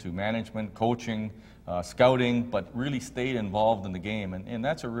went into management, coaching, scouting, but really stayed involved in the game. And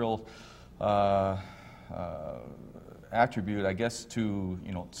that's a real attribute, I guess, to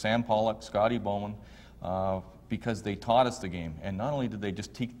Sam Pollock, Scotty Bowman, because they taught us the game. And not only did they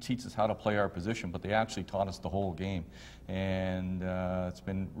just teach us how to play our position, but they actually taught us the whole game. And it's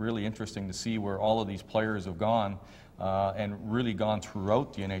been really interesting to see where all of these players have gone and really gone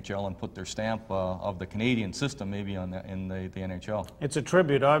throughout the NHL and put their stamp of the Canadian system maybe on in the NHL. It's a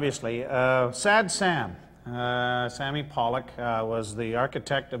tribute, obviously. Sad Sam, Sammy Pollock, was the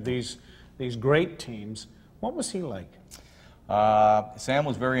architect of these great teams. What was he like? Sam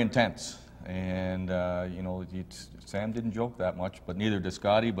was very intense, and Sam didn't joke that much, but neither did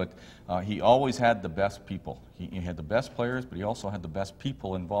Scotty. But he always had the best people. He had the best players, but he also had the best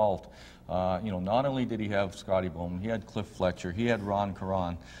people involved. Not only did he have Scotty Bowman, he had Cliff Fletcher, he had Ron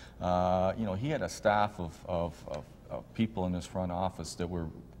Caron. He had a staff of people in his front office that were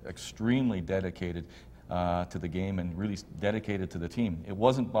extremely dedicated to the game and really dedicated to the team. It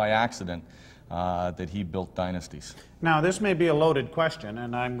wasn't by accident that he built dynasties. Now, this may be a loaded question,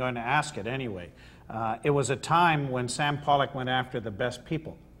 and I'm going to ask it anyway. It was a time when Sam Pollock went after the best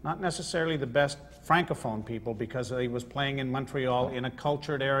people, not necessarily the best Francophone people, because he was playing in Montreal in a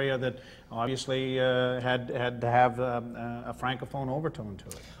cultured area that obviously had to have a Francophone overtone to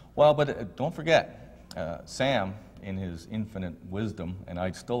it. Well, but don't forget, Sam, in his infinite wisdom, and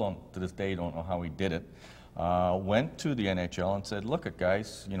I still don't, to this day, don't know how he did it, went to the NHL and said, look,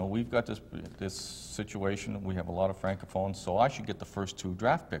 guys, we've got this situation, we have a lot of Francophones, so I should get the first 2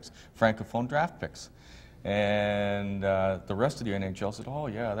 draft picks, Francophone draft picks. And the rest of the NHL said, oh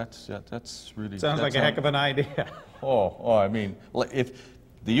yeah, that's really... Sounds like a heck of an idea. I mean, if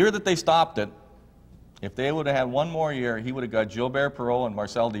the year that they stopped it, if they would have had one more year, he would have got Gilbert Perreault and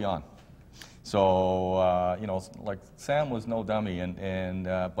Marcel Dion. So, like Sam was no dummy,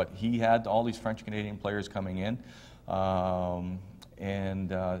 but he had all these French-Canadian players coming in, there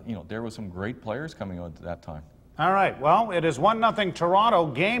were some great players coming out at that time. All right, well, it is 1-0 Toronto,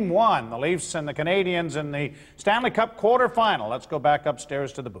 Game 1. The Leafs and the Canadiens in the Stanley Cup quarterfinal. Let's go back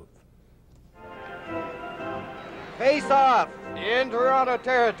upstairs to the booth. Face-off in Toronto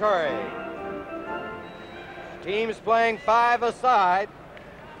territory. Teams playing 5 aside.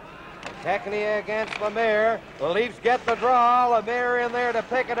 McKechnie against Lemaire. The Leafs get the draw. Lemaire in there to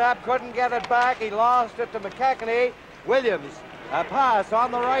pick it up. Couldn't get it back. He lost it to McKechnie. Williams, a pass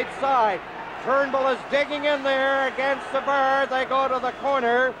on the right side. Turnbull is digging in there against the bar. They go to the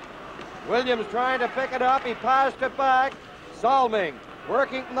corner. Williams trying to pick it up. He passed it back. Salming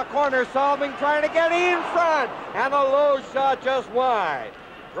working in the corner. Salming trying to get in front. And a low shot just wide.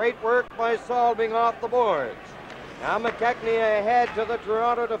 Great work by Salming off the boards. Now McKechnie ahead to the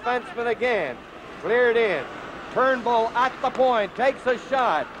Toronto defenseman again. Cleared in. Turnbull at the point. Takes a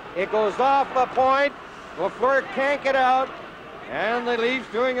shot. It goes off the point. Lafleur can't get out. And the Leafs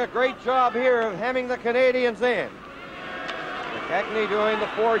doing a great job here of hemming the Canadiens in. McKechnie doing the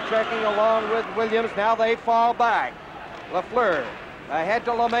forechecking along with Williams. Now they fall back. Lafleur ahead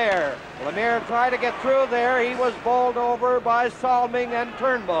to Lemaire. Lemaire tried to get through there. He was bowled over by Salming and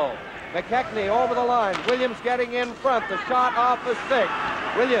Turnbull. McKechnie over the line. Williams getting in front. The shot off the stick.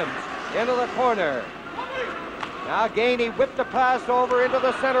 Williams into the corner. Now Gainey whipped the pass over into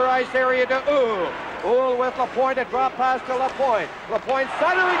the center ice area to Uhl. Uhl with Lapointe. A drop pass to Lapointe. Lapointe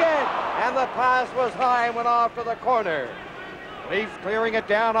centering it. And the pass was high and went off to the corner. Leafs clearing it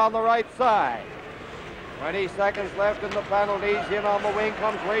down on the right side. 20 seconds left in the penalties. In on the wing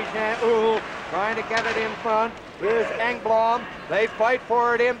comes Régent Uhl trying to get it in front. Here's Engblom. They fight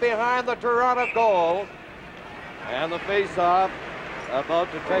for it in behind the Toronto goal. And the face-off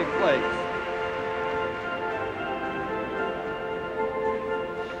about to take place.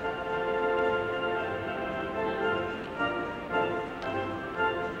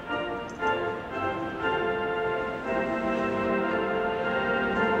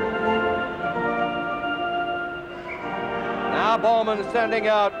 Now Bowman sending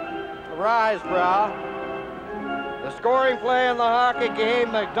out Risebrough. The scoring play in the hockey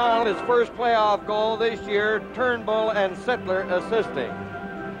game, McDonald, his first playoff goal this year, Turnbull and Sittler assisting.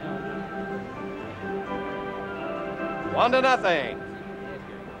 1-0.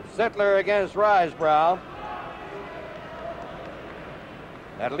 Sittler against Risebrough.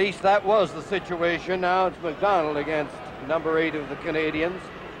 At least that was the situation. Now it's McDonald against number 8 of the Canadiens.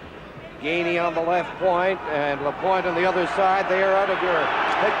 Gainey on the left point and LaPointe on the other side. They are out of your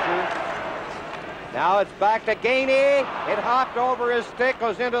picture. Now it's back to Gainey. It hopped over his stick,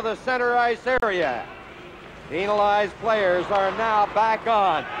 goes into the center ice area. Penalized players are now back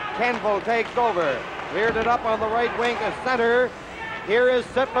on. Kenville takes over. Cleared it up on the right wing to center. Here is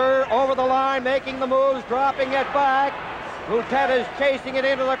Sittler over the line, making the moves, dropping it back. Boutet is chasing it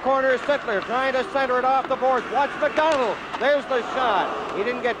into the corner. Sittler trying to center it off the boards. Watch McDonald. There's the shot. He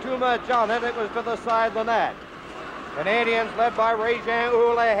didn't get too much on it. It was to the side of the net. Canadians led by Réjean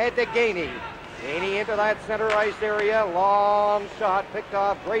Houle ahead to Gainey. Gainey into that center ice area. Long shot picked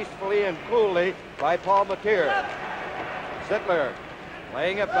off gracefully and coolly by Paul Matier. Sittler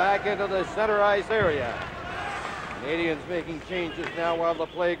laying it back into the center ice area. Canadians making changes now while the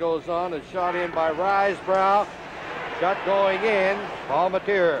play goes on. A shot in by Risebrough. Shot going in. Paul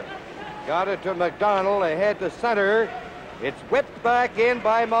Matier got it to McDonald ahead to center. It's whipped back in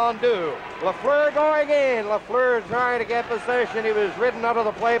by Mondeau. Lafleur going in. Lafleur trying to get possession. He was ridden out of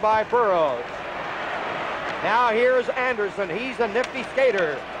the play by Burroughs. Now here's Anderson. He's a nifty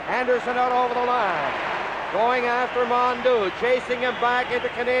skater. Anderson out over the line. Going after Mondeau. Chasing him back into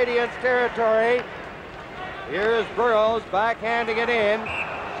Canadiens territory. Here's Burroughs backhanding it in.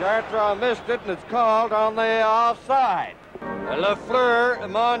 Chartrand missed it, and it's called on the offside. Lafleur,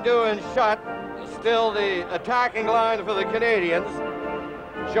 Mondeau, and Schutt still the attacking line for the Canadiens.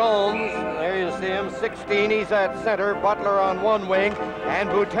 Jones, there you see him, 16, he's at center. Butler on one wing, and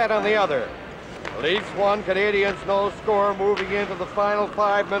Boutet on the other. Leafs 1, Canadiens no score, moving into the final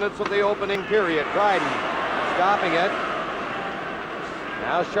 5 minutes of the opening period. Dryden stopping it.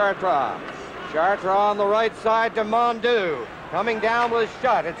 Now Chartrand. Chartrand on the right side to Mondeau. Coming down with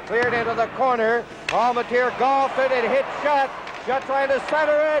Schutt. It's cleared into the corner. Paul Matier golfed it. It hit Schutt. Schutt trying to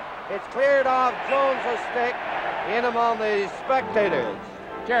center it. It's cleared off Jones' stick. In among the spectators.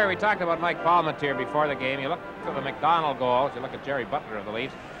 Jerry, we talked about Mike Palmateer before the game. You look at the McDonald goals. You look at Jerry Butler of the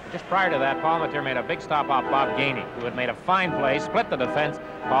Leafs. Just prior to that, Palmateer made a big stop off Bob Gainey, who had made a fine play, split the defense.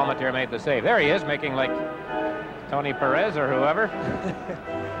 Palmateer made the save. There he is, making like Tony Perez or whoever.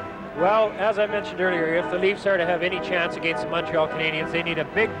 Well, as I mentioned earlier, if the Leafs are to have any chance against the Montreal Canadiens, they need a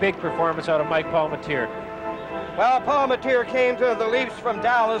big, big performance out of Mike Palmateer. Well, Palmateer came to the Leafs from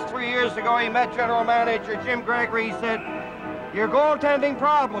Dallas 3 years ago. He met General Manager Jim Gregory. He said, "Your goaltending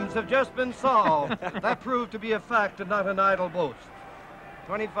problems have just been solved." That proved to be a fact and not an idle boast.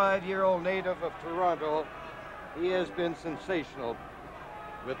 25-year-old native of Toronto, he has been sensational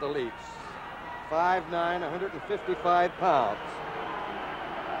with the Leafs. 5'9", 155 pounds.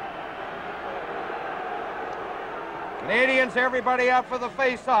 Canadians, everybody up for the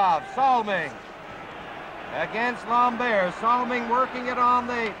face-off. Salming against Lambert. Salming working it on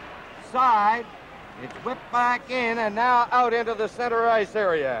the side. It's whipped back in and now out into the center ice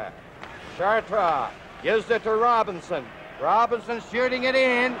area. Chartrand gives it to Robinson. Robinson shooting it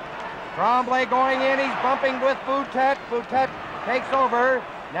in. Tremblay going in. He's bumping with Boutet. Boutet takes over.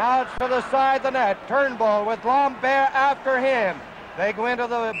 Now it's to the side of the net. Turnbull with Lambert after him. They go into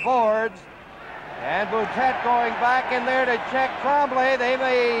the boards. And Boutet going back in there to check Tremblay. They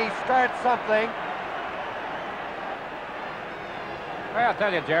may start something. Well, I'll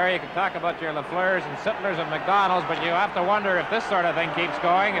tell you, Jerry, you can talk about your Lafleurs and Sittlers and McDonalds, but you have to wonder if this sort of thing keeps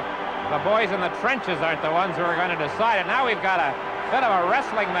going, if the boys in the trenches aren't the ones who are going to decide it. Now we've got a bit of a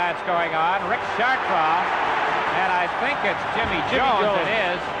wrestling match going on. Rick Chartrand, and I think it's Jimmy Jones. It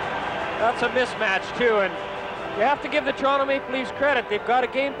is. That's a mismatch, too, and you have to give the Toronto Maple Leafs credit. They've got a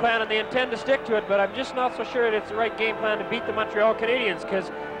game plan and they intend to stick to it, but I'm just not so sure that it's the right game plan to beat the Montreal Canadiens,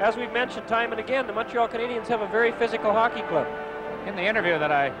 because as we've mentioned time and again, the Montreal Canadiens have a very physical hockey club. In the interview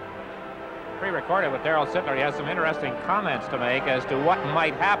that I pre-recorded with Darryl Sittler, he has some interesting comments to make as to what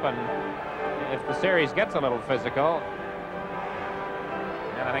might happen if the series gets a little physical.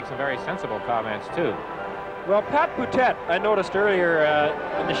 And I think some very sensible comments, too. Well, Pat Boutet, I noticed earlier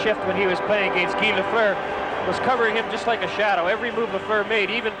in the shift when he was playing against Guy Lafleur, was covering him just like a shadow. Every move Lafleur made,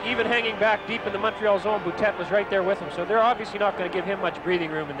 even hanging back deep in the Montreal zone, Boutet was right there with him. So they're obviously not going to give him much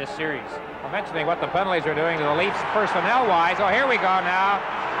breathing room in this series. Well, mentioning what the penalties are doing to the Leafs personnel-wise. Oh, here we go now.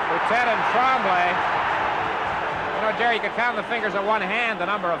 Boutet and Tremblay. You know, Jerry, you could count on the fingers of one hand the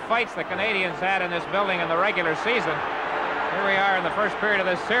number of fights the Canadians had in this building in the regular season. Here we are in the first period of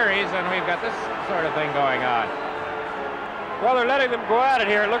this series, and we've got this sort of thing going on. Well, they're letting them go at it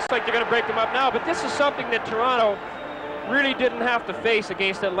here. It looks like they're going to break them up now, but this is something that Toronto really didn't have to face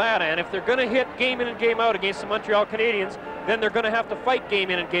against Atlanta, and if they're going to hit game in and game out against the Montreal Canadiens, then they're going to have to fight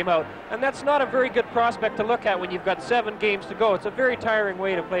game in and game out, and that's not a very good prospect to look at when you've got 7 games to go. It's a very tiring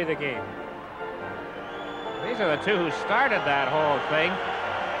way to play the game. These are the two who started that whole thing.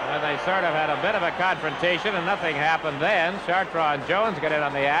 And they sort of had a bit of a confrontation, and nothing happened then. Chartrand and Jones got in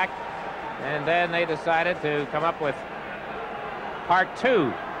on the act, and then they decided to come up with part 2.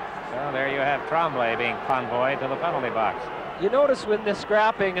 So there you have Tremblay being convoyed to the penalty box. You notice when the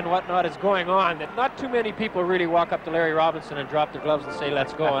scrapping and whatnot is going on that not too many people really walk up to Larry Robinson and drop their gloves and say,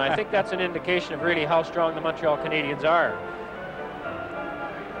 let's go. And I think that's an indication of really how strong the Montreal Canadiens are.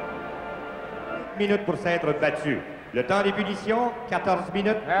 Minutes pour s'être battu. Le temps des punitions, 14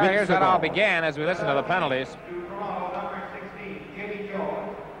 minutes. Well, here's how it all began as we listen to the penalties. Number 16, Jimmy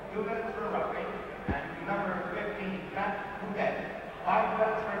Jones, 2 minutes for roughing, and number 15, Matt Boudet, 5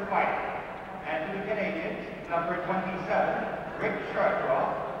 minutes for fighting. And to the Canadians, number 27, Rick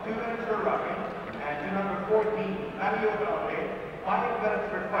Chartrand, 2 minutes for roughing, and to number 14, Mario Blanche, 5 minutes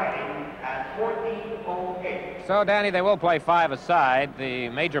for fighting, and 14:08. So, Danny, they will play 5 aside. The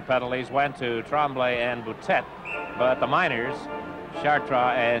major penalties went to Tremblay and Boutet, but the minors,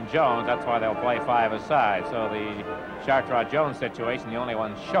 Chartrand and Jones, that's why they'll play 5 aside. So the Chartrand-Jones situation, the only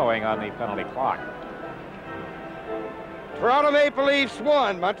one showing on the penalty clock. Toronto Maple Leafs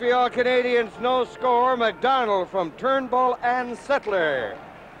 1, Montreal Canadiens no score. McDonald from Turnbull and Settler.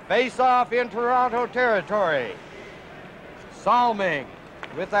 Face-off in Toronto territory. Salming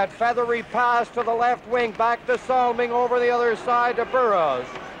with that feathery pass to the left wing, back to Salming over the other side to Burroughs.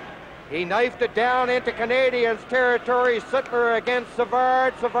 He knifed it down into Canadiens territory. Sittler against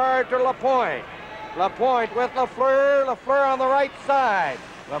Savard, Savard to Lapointe. Lapointe with Lafleur, Lafleur on the right side.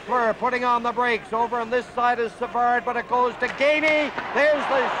 Lafleur putting on the brakes. Over on this side is Savard, but it goes to Gainey. There's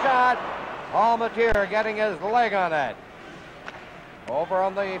the shot. Palmatier getting his leg on it. Over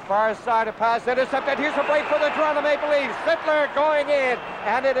on the far side, a pass intercepted. Here's a break for the Toronto Maple Leafs. Sittler going in,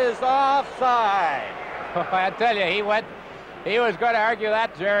 and it is offside. I tell you, he was going to argue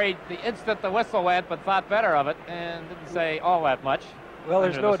that, Jerry, the instant the whistle went, but thought better of it and didn't say all that much. Well,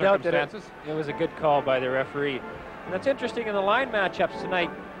 there's no doubt that it was a good call by the referee. And that's interesting in the line matchups tonight.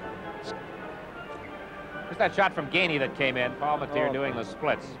 Just that shot from Gainey that came in. Palmatier doing the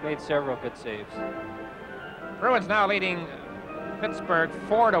splits. He's made several good saves. Bruins now leading Pittsburgh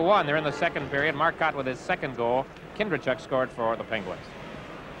 4-1. They're in the second period. Marcotte with his second goal. Kindrachuk scored for the Penguins.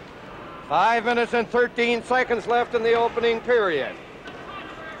 5 minutes and 13 seconds left in the opening period.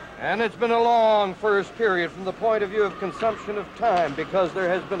 And it's been a long first period from the point of view of consumption of time, because there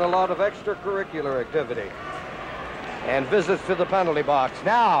has been a lot of extracurricular activity and visits to the penalty box.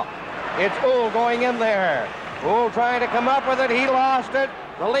 Now, it's Uhl going in there. Uhl trying to come up with it. He lost it.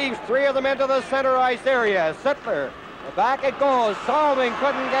 The Leafs, 3 of them into the center ice area. Sittler, back it goes. Salming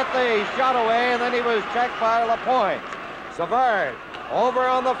couldn't get the shot away, and then he was checked by Lapointe. Savard over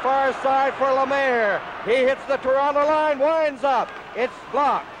on the far side for Lemaire. He hits the Toronto line, winds up. It's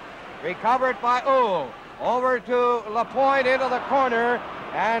blocked. Recovered by Uhl. Over to Lapointe into the corner,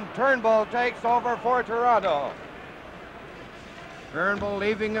 and Turnbull takes over for Toronto. Turnbull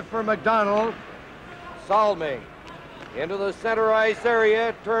leaving it for McDonald. Salming into the center ice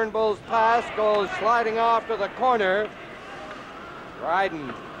area. Turnbull's pass goes sliding off to the corner.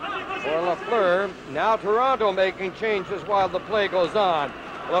 Dryden for Lafleur. Now Toronto making changes while the play goes on.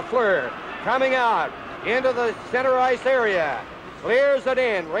 Lafleur coming out into the center ice area. Clears it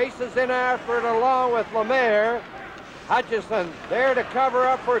in, races in after it along with Lemaire. Hutchison there to cover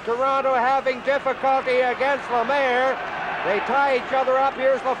up for Toronto, having difficulty against Lemaire. They tie each other up.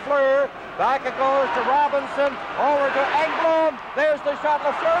 Here's Lafleur. Back it goes to Robinson. Over to Engblom. There's the shot.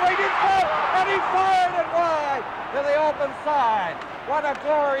 Lafleur reaching out, and he fired it wide to the open side. What a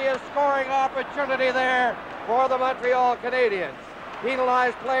glorious scoring opportunity there for the Montreal Canadiens.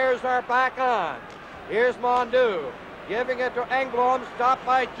 Penalized players are back on. Here's Mondeau giving it to Engblom, stopped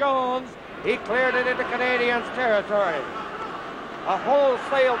by Jones. He cleared it into Canadiens territory. A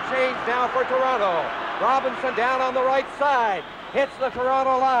wholesale change now for Toronto. Robinson down on the right side, hits the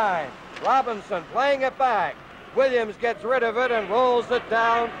Toronto line. Robinson playing it back. Williams gets rid of it and rolls it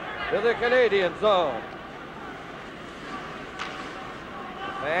down to the Canadian zone.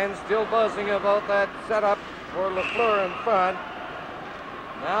 Fans still buzzing about that setup for Lafleur in front.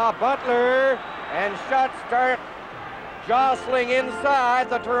 Now Butler, and shots start jostling inside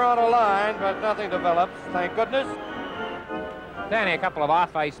the Toronto line, but nothing develops, thank goodness. Danny, a couple of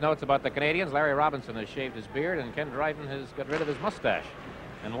off-ice notes about the Canadiens. Larry Robinson has shaved his beard, and Ken Dryden has got rid of his mustache.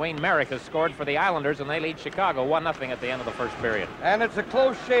 And Wayne Merrick has scored for the Islanders, and they lead Chicago 1-0 at the end of the first period. And it's a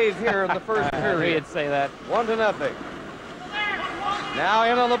close shave here in the first period. You'd say that. 1-0. Now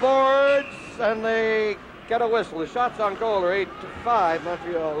in on the boards, and they get a whistle. The shots on goal are 8-5,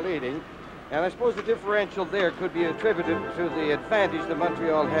 Montreal leading. And I suppose the differential there could be attributed to the advantage that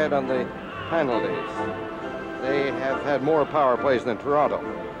Montreal had on the penalties. they have had more power plays than Toronto.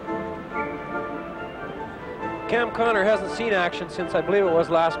 Cam Connor hasn't seen action since I believe it was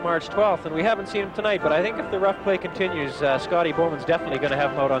last March 12th, and we haven't seen him tonight, but I think if the rough play continues, Scotty Bowman's definitely going to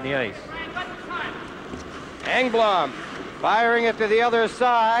have him out on the ice. Engblom firing it to the other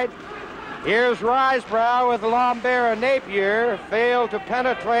side. Here's Risebrough with Lambert and Napier. Failed to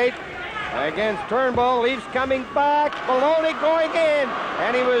penetrate against Turnbull. Leafs coming back. Maloney going in.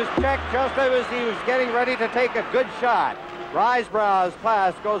 And he was checked just as he was getting ready to take a good shot. Risebrough's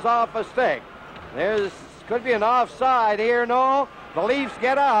pass goes off a stick. Could be an offside here. No. The Leafs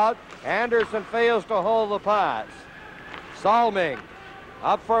get out. Anderson fails to hold the pass. Salming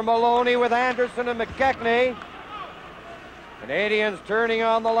up for Maloney with Anderson and McKechnie. Canadians turning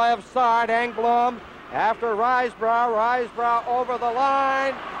on the left side. Engblom after Risebrough. Risebrough over the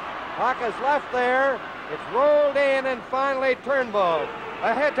line. Puck is left there. It's rolled in, and finally Turnbull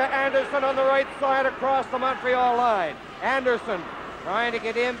ahead to Anderson on the right side across the Montreal line. Anderson trying to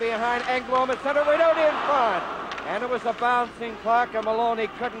get in behind Engblom and center right out in front. And it was a bouncing puck, and Maloney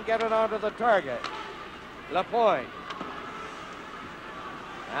couldn't get it onto the target. Lapointe.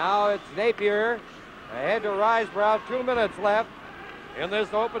 Now it's Napier ahead to Risebrough. 2 minutes left in this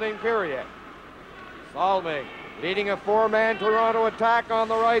opening period. Salming leading a four-man Toronto attack on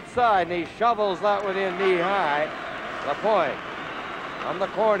the right side, and he shovels that one in knee-high. Lapointe from the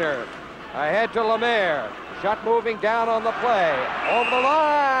corner ahead to Lemaire. Shot moving down on the play. Over the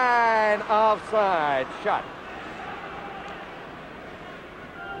line. Offside. Shot.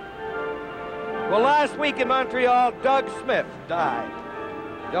 Well, last week in Montreal, Doug Smith died.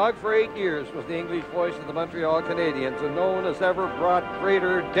 Doug, for 8 years, was the English voice of the Montreal Canadiens, and no one has ever brought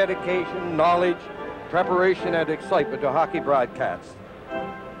greater dedication, knowledge, preparation, and excitement to hockey broadcasts.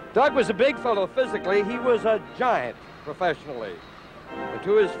 Doug was a big fellow physically. He was a giant professionally. And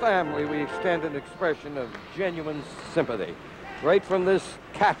to his family, we extend an expression of genuine sympathy. Right from this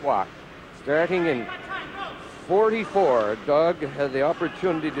catwalk, starting in '44, Doug had the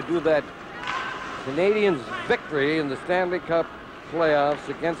opportunity to do that Canadiens' victory in the Stanley Cup playoffs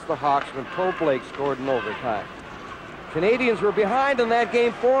against the Hawks when Toe Blake scored in overtime. Canadians were behind in that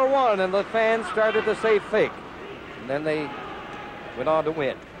game 4-1, and the fans started to say fake. And then they went on to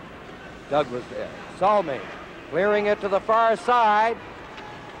win. Doug was there. Salming clearing it to the far side.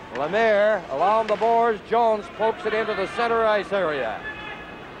 Lemaire along the boards. Jones pokes it into the center ice area.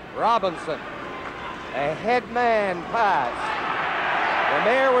 Robinson, a head man pass.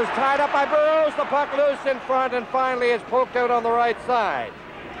 Lemaire was tied up by Burroughs. The puck loose in front, and finally it's poked out on the right side.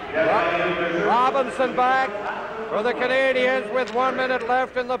 Robinson back for the Canadiens with 1 minute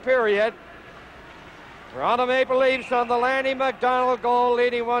left in the period. Toronto Maple Leafs on the Lanny McDonald goal,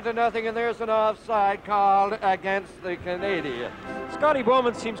 leading 1-0, and there's an offside called against the Canadiens. Scotty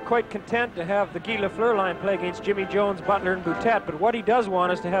Bowman seems quite content to have the Guy Lafleur line play against Jimmy Jones, Butler, and Boutet, but what he does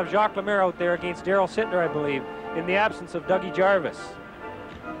want is to have Jacques Lemaire out there against Daryl Sittner, I believe, in the absence of Dougie Jarvis.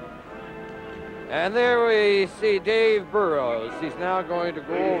 And there we see Dave Burroughs. He's now going to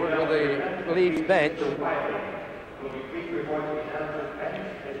go over to the Leafs bench.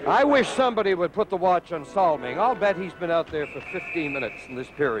 I wish somebody would put the watch on Salming. I'll bet he's been out there for 15 minutes in this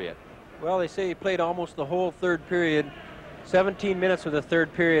period. Well, they say he played almost the whole third period. 17 minutes of the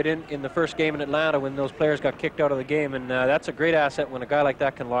third period in the first game in Atlanta when those players got kicked out of the game, and that's a great asset when a guy like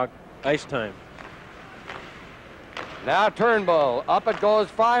that can log ice time. Now Turnbull. Up it goes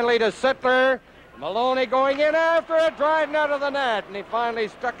finally to Sittler. Maloney going in after it, driving out of the net, and he finally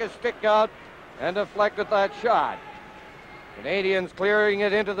stuck his stick out and deflected that shot. Canadians clearing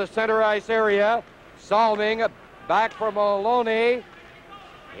it into the center ice area. Salming back for Maloney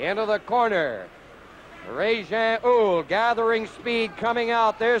into the corner. Régin Houle gathering speed coming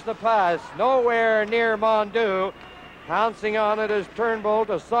out. There's the pass. Nowhere near Mondeau. Pouncing on it is Turnbull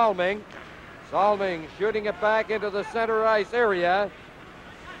to Salming. Salming shooting it back into the center ice area.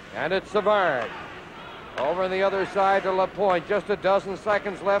 And it's Savard. Over on the other side to Lapointe. Just a dozen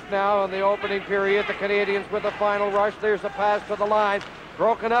seconds left now in the opening period. The Canadians with the final rush. There's a pass to the line.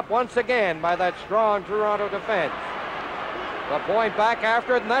 Broken up once again by that strong Toronto defense. Lapointe back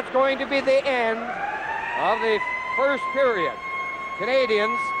after it, and that's going to be the end of the first period.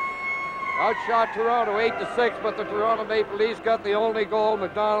 Canadians outshot Toronto 8-6, but the Toronto Maple Leafs got the only goal.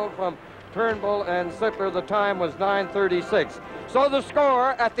 McDonald from Turnbull and Sittler. The time was 9:36. So the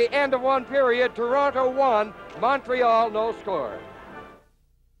score at the end of one period, Toronto 1, Montreal no score.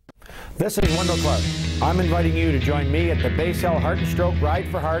 This is Wendell Clark. I'm inviting you to join me at the Baysell Heart and Stroke Ride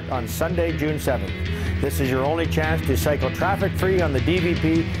for Heart on Sunday, June 7th. This is your only chance to cycle traffic-free on the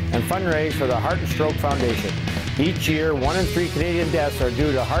DVP and fundraise for the Heart and Stroke Foundation. Each year, 1 in 3 Canadian deaths are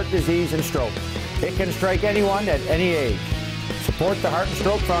due to heart disease and stroke. It can strike anyone at any age. Support the Heart and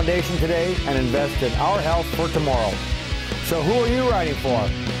Stroke Foundation today and invest in our health for tomorrow. So who are you riding for?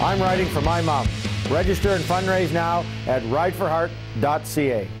 I'm riding for my mom. Register and fundraise now at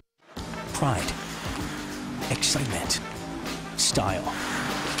rideforheart.ca. Pride, excitement, style.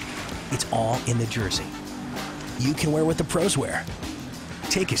 It's all in the jersey. You can wear what the pros wear.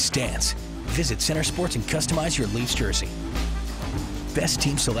 Take a stance. Visit Center Sports and customize your Leafs jersey. Best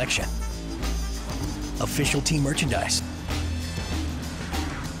team selection. Official team merchandise.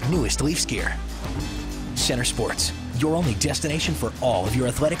 Newest Leafs gear. Center Sports, your only destination for all of your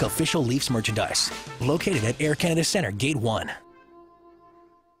athletic official Leafs merchandise. Located at Air Canada Centre, Gate 1.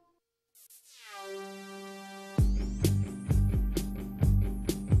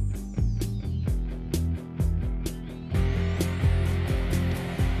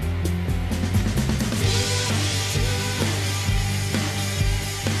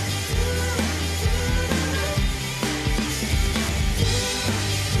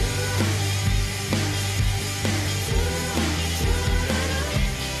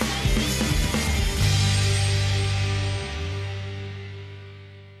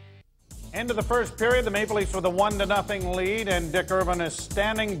 Into the first period, the Maple Leafs with a 1-0 lead, and Dick Irvin is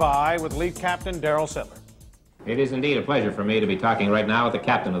standing by with Leaf captain Daryl Sittler. It is indeed a pleasure for me to be talking right now with the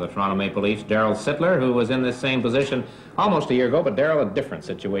captain of the Toronto Maple Leafs, Daryl Sittler, who was in this same position almost a year ago. But Daryl, a different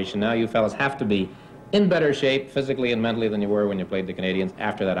situation now. You fellas have to be in better shape physically and mentally than you were when you played the Canadiens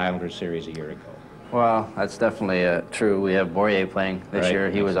after that Islanders series a year ago. Well, that's definitely true. We have Bourrier playing this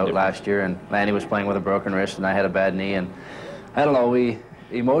year. He was out last year, and Lanny was playing with a broken wrist, and I had a bad knee. And I don't know,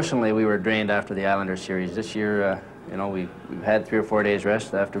 emotionally, we were drained after the Islanders series. This year, you know, we've had 3 or 4 days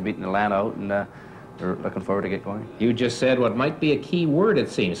rest after beating Atlanta out, and we're looking forward to get going. You just said what might be a key word, it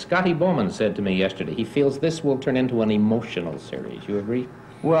seems. Scotty Bowman said to me yesterday, he feels this will turn into an emotional series. You agree?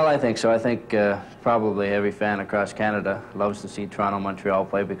 Well, I think so. I think probably every fan across Canada loves to see Toronto-Montreal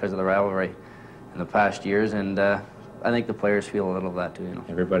play because of the rivalry in the past years, and I think the players feel a little of that too, you know.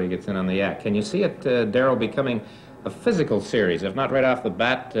 Everybody gets in on the act. Can you see it, Daryl, becoming a physical series, if not right off the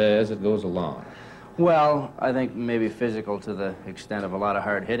bat, as it goes along? Well, I think maybe physical to the extent of a lot of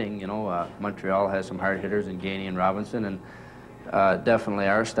hard hitting. You know, Montreal has some hard hitters in Gainey and Robinson, and definitely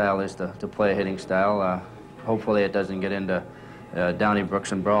our style is to play a hitting style. Hopefully it doesn't get into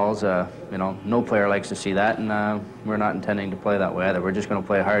Donnybrook's and brawls. You know, no player likes to see that, and we're not intending to play that way either. We're just going to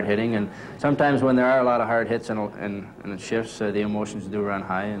play hard hitting, and sometimes when there are a lot of hard hits and shifts, the emotions do run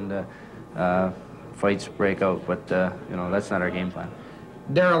high, and fights break out, but you know, that's not our game plan.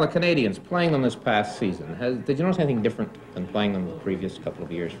 Daryl, the Canadiens, playing them this past season, did you notice anything different than playing them the previous couple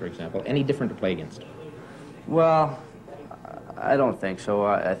of years, for example? Any different to play against? Well, I don't think so.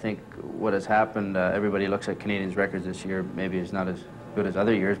 I think what has happened, everybody looks at Canadiens' records this year, maybe it's not as good as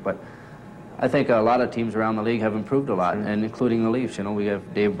other years, but I think a lot of teams around the league have improved a lot, and including the Leafs. You know, we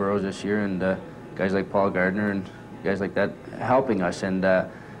have Dave Burrows this year, and guys like Paul Gardner and guys like that helping us, and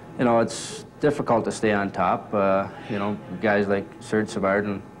you know, it's difficult to stay on top. You know, guys like Serge Savard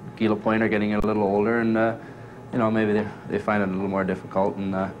and Guy Lapointe are getting a little older, and you know, maybe they find it a little more difficult.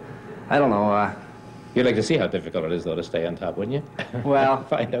 And I don't know. You'd like to see how difficult it is, though, to stay on top, wouldn't you? Well,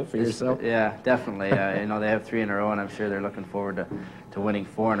 find out for yourself. Yeah, definitely. You know, they have 3 in a row, and I'm sure they're looking forward to winning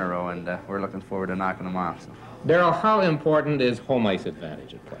 4 in a row, and we're looking forward to knocking them off. So. Daryl, how important is home ice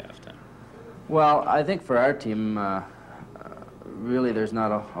advantage at playoff time? Well, I think for our team, really there's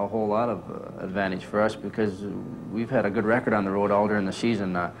not a whole lot of advantage for us because we've had a good record on the road all during the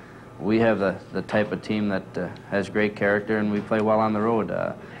season. We have the type of team that has great character, and we play well on the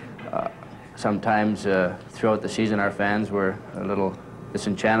road. Sometimes throughout the season our fans were a little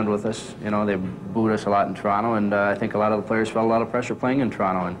disenchanted with us. You know, they booed us a lot in Toronto, and I think a lot of the players felt a lot of pressure playing in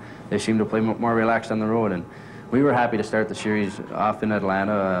Toronto, and they seemed to play more relaxed on the road. And we were happy to start the series off in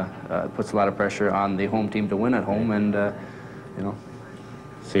Atlanta. It puts a lot of pressure on the home team to win at home, and you know.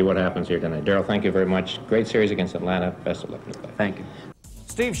 See what happens here tonight. Daryl, thank you very much. Great series against Atlanta. Best of luck in the play. Thank you.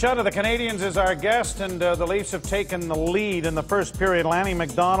 Steve Shutt of the Canadiens is our guest, and the Leafs have taken the lead in the first period. Lanny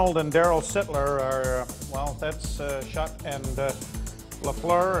McDonald and Daryl Sittler are, well, that's Shutt and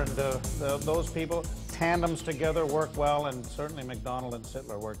Lafleur, and those people. Tandems together work well, and certainly McDonald and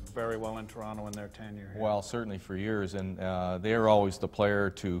Sittler worked very well in Toronto in their tenure here. Well, certainly for years, and they're always the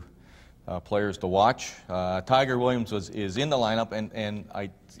players to watch. Tiger Williams is in the lineup, and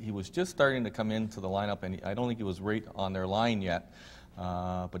he was just starting to come into the lineup, and I don't think he was right on their line yet.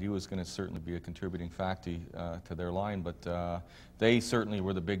 But he was going to certainly be a contributing factor to their line. But they certainly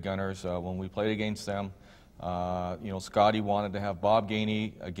were the big gunners when we played against them. You know, Scotty wanted to have Bob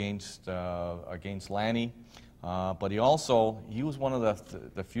Gainey against Lanny. But he was one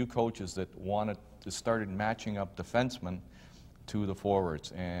of the few coaches that started matching up defensemen to the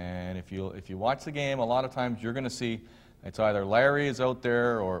forwards. And if you watch the game, a lot of times you're going to see it's either Larry is out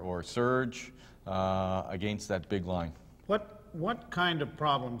there or Serge against that big line. What kind of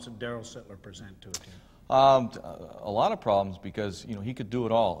problems did Darryl Sittler present to a team? A lot of problems because he could do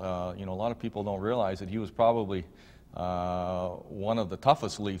it all. A lot of people don't realize that he was probably one of the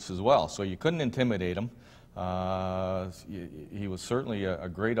toughest Leafs as well. So you couldn't intimidate him. He was certainly a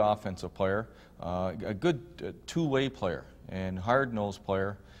great offensive player, a good two-way player and hard-nosed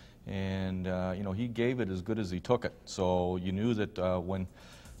player, and he gave it as good as he took it. So you knew that when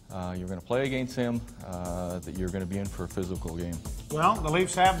you're going to play against him, that you're going to be in for a physical game. Well, the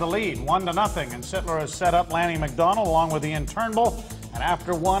Leafs have the lead, 1-0, and Sittler has set up Lanny McDonald along with Ian Turnbull, and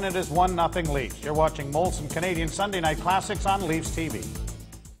after one, it is 1-0 Leafs. You're watching Molson Canadian Sunday Night Classics on Leafs TV.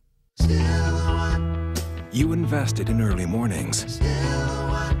 You invested in early mornings.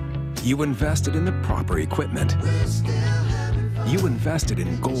 You invested in the proper equipment. You invested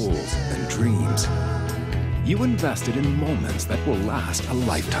in goals and dreams. You invested in moments that will last a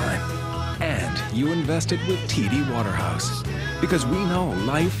lifetime. And you invested with TD Waterhouse. Because we know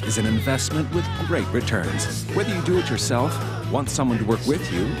life is an investment with great returns. Whether you do it yourself, want someone to work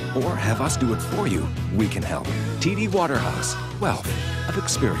with you, or have us do it for you, we can help. TD Waterhouse, wealth of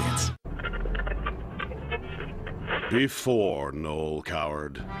experience. Before Noel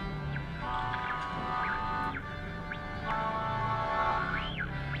Coward.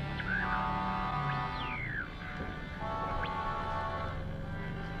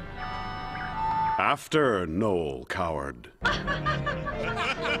 After Noel Coward.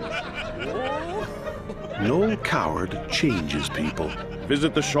 Noel Coward changes people.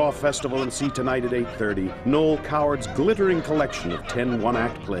 Visit the Shaw Festival and see tonight at 8:30 Noel Coward's glittering collection of 10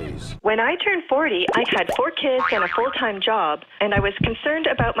 one-act plays. When I turned 40, I had 4 kids and a full-time job, and I was concerned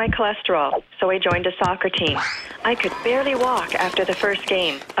about my cholesterol, so I joined a soccer team. I could barely walk after the first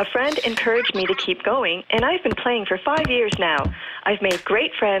game. A friend encouraged me to keep going, and I've been playing for 5 years now. I've made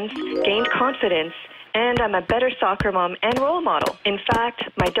great friends, gained confidence, and I'm a better soccer mom and role model. In fact,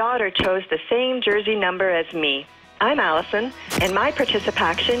 my daughter chose the same jersey number as me. I'm Allison, and my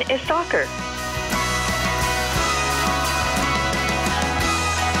participation is soccer.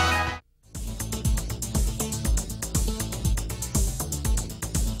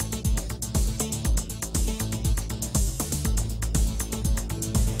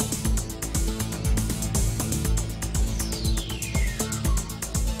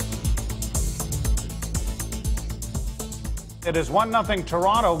 It is 1-0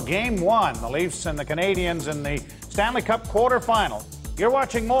 Toronto, Game 1. The Leafs and the Canadiens in the Stanley Cup quarterfinal. You're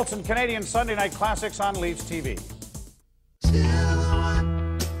watching Molson Canadian Sunday Night Classics on Leafs TV.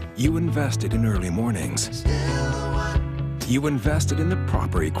 You invested in early mornings. You invested in the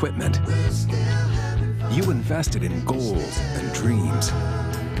proper equipment. You invested in goals and dreams.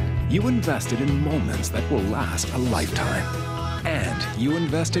 You invested in moments that will last a lifetime. And you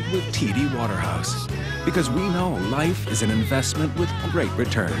invested with TD Waterhouse. Because we know life is an investment with great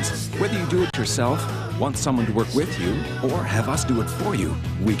returns. Whether you do it yourself, want someone to work with you, or have us do it for you,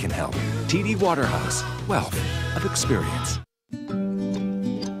 we can help. TD Waterhouse, wealth of experience.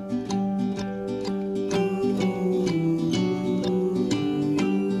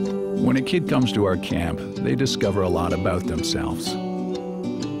 When a kid comes to our camp, they discover a lot about themselves.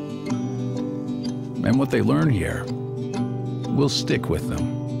 And what they learn here will stick with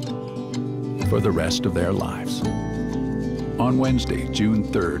them for the rest of their lives. On Wednesday, June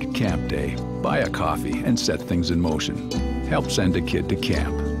 3rd, Camp Day, buy a coffee and set things in motion. Help send a kid to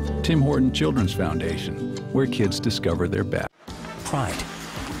camp. Tim Horton Children's Foundation, where kids discover their best. Pride,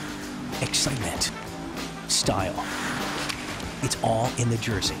 excitement, style. It's all in the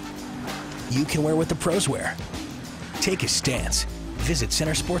jersey. You can wear what the pros wear. Take a stance. Visit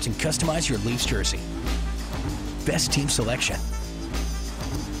Center Sports and customize your Leafs jersey. Best team selection.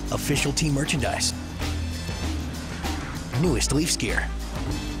 Official team merchandise. Newest Leafs gear.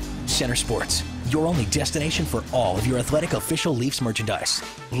 Center Sports, your only destination for all of your athletic official Leafs merchandise.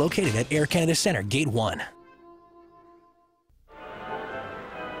 Located at Air Canada Centre, Gate 1.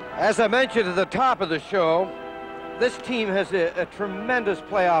 As I mentioned at the top of the show, this team has a tremendous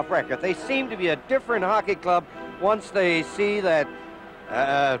playoff record. They seem to be a different hockey club once they see that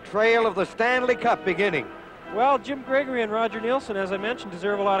trail of the Stanley Cup beginning. Well, Jim Gregory and Roger Nielsen, as I mentioned,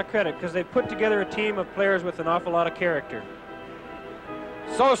 deserve a lot of credit because they put together a team of players with an awful lot of character.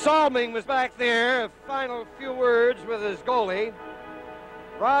 So Salming was back there, final few words with his goalie,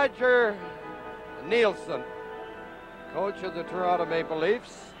 Roger Nielsen, coach of the Toronto Maple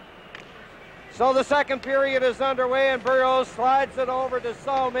Leafs. So the second period is underway, and Burroughs slides it over to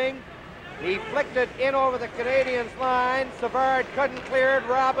Salming. He flicked it in over the Canadiens line. Savard couldn't clear it.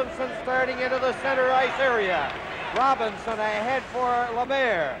 Robinson starting into the center ice area. Robinson ahead for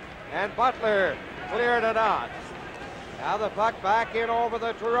Lemaire, and Butler cleared it out. Now the puck back in over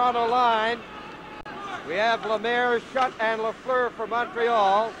the Toronto line. We have Lemaire, Schutt, and Lafleur for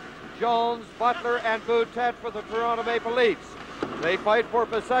Montreal. Jones, Butler, and Boutet for the Toronto Maple Leafs. They fight for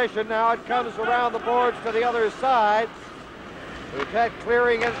possession. Now it comes around the boards to the other side. Boutet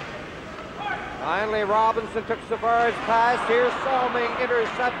clearing it. Finally, Robinson took Savard's pass. Here's Salming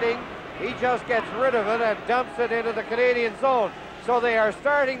intercepting. He just gets rid of it and dumps it into the Canadian zone. So they are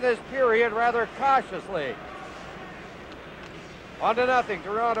starting this period rather cautiously. 1-0,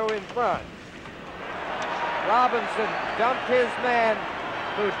 Toronto in front. Robinson dumped his man,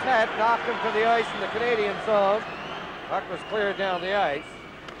 Boutet, knocked him to the ice in the Canadian zone. Puck was cleared down the ice.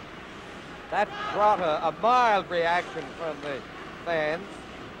 That brought a mild reaction from the fans.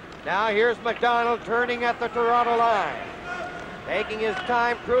 Now here's McDonald turning at the Toronto line. Taking his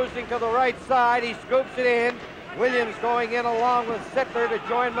time, cruising to the right side. He scoops it in. Williams going in along with Sittler to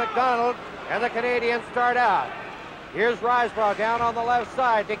join McDonald, and the Canadiens start out. Here's Risebrough down on the left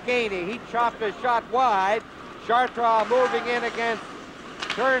side to Gainey. He chopped a shot wide. Chartrand moving in against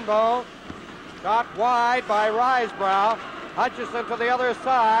Turnbull. Shot wide by Risebrough. Hutchison to the other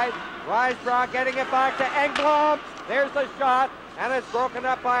side. Risebrough getting it back to Engblom. There's the shot, and it's broken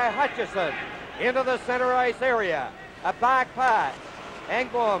up by Hutchison into the center ice area. A back pass.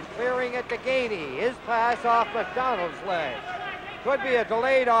 Engblom clearing it to Gainey. His pass off McDonald's leg. Could be a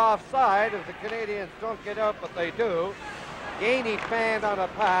delayed offside if the Canadiens don't get up, but they do. Gainey fanned on a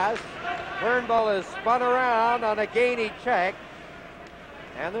pass. Turnbull is spun around on a Gainey check.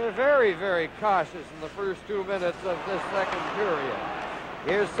 And they're very, very cautious in the first 2 minutes of this second period.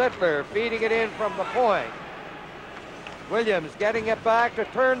 Here's Sittler feeding it in from the point. Williams getting it back to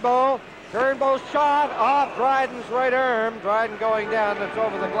Turnbull. Turnbull's shot off Dryden's right arm. Dryden going down, it's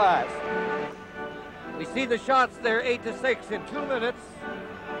over the glass. We see the shots there, 8-6 in 2 minutes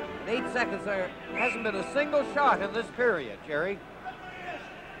and 8 seconds. There hasn't been a single shot in this period, Jerry.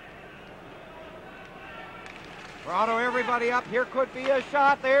 Toronto, everybody up. Here could be a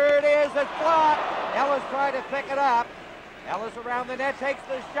shot. There it is. It's blocked. Ellis tried to pick it up. Ellis around the net takes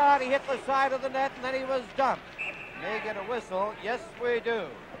the shot. He hit the side of the net, and then he was dumped. May get a whistle. Yes, we do.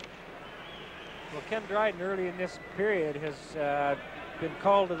 Well, Ken Dryden early in this period has been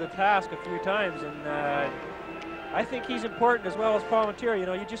called to the task a few times, and I think he's important as well as Palmentier. You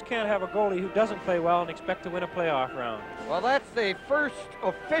know, you just can't have a goalie who doesn't play well and expect to win a playoff round. Well, that's the first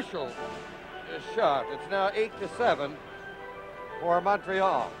official shot. It's now 8-7 for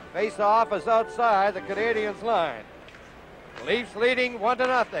Montreal. Face-off is outside the Canadiens' line. Leafs leading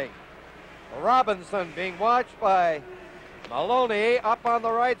 1-0. Robinson being watched by Maloney up on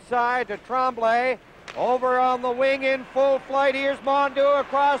the right side to Tremblay. Over on the wing in full flight. Here's Mondeau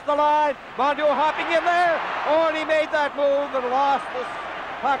across the line. Mondeau hopping in there. Oh, and he made that move and lost the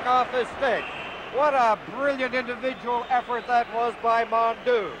puck off his stick. What a brilliant individual effort that was by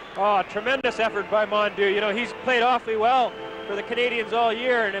Mondeau. Oh, tremendous effort by Mondeau. You know, he's played awfully well for the Canadiens all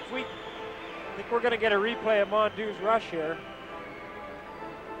year, and I think we're going to get a replay of Mondeau's rush here.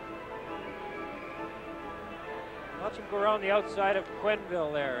 Watch him go around the outside of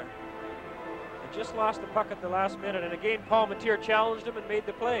Quenneville there. And just lost the puck at the last minute, and again Palmentier challenged him and made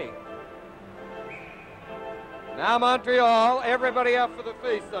the play. Now Montreal, everybody up for the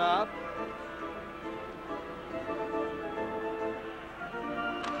face-off.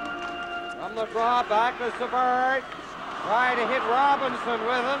 From the draw, back to Savard. Tried to hit Robinson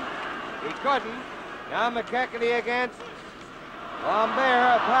with him. He couldn't. Now McKechnie against Lambert.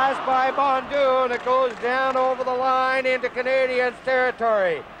 A pass by Mondeau, and it goes down over the line into Canadiens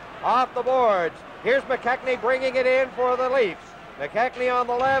territory. Off the boards. Here's McKechnie bringing it in for the Leafs. McKechnie on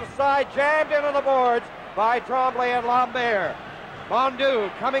the left side, jammed into the boards by Tremblay and Lambert. Mondeau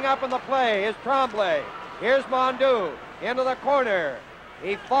coming up in the play is Tremblay. Here's Mondeau into the corner.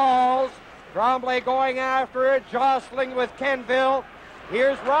 He falls. Tremblay going after it, jostling with Quenneville.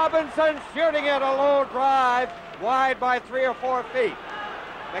 Here's Robinson shooting it, a low drive, wide by 3 or 4 feet.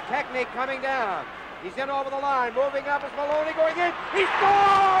 McKechnie coming down. He's in over the line, moving up as Maloney going in. He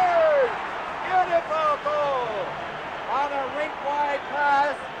scores! Beautiful goal on a rink-wide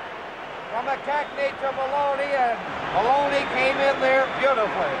pass from McKechnie to Maloney, and Maloney came in there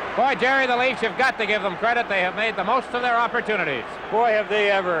beautifully. Boy, Jerry, the Leafs, you've got to give them credit. They have made the most of their opportunities. Boy, have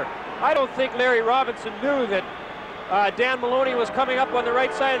they ever. I don't think Larry Robinson knew that Dan Maloney was coming up on the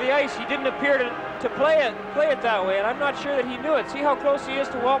right side of the ice. He didn't appear to play it that way, and I'm not sure that he knew it. See how close he is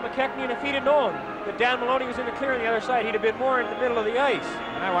to Walt McKechnie, and if he'd have known that Dan Maloney was in the clear on the other side, he'd have been more in the middle of the ice.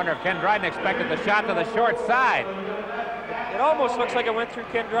 And I wonder if Ken Dryden expected the shot to the short side. It almost looks like it went through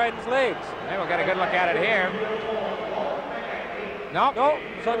Ken Dryden's legs. Hey, we'll get a good look at it here. Nope. No,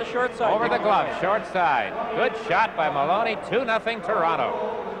 it's on the short side. Over the glove, short side. Good shot by Maloney, 2-0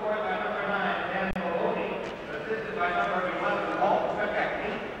 Toronto.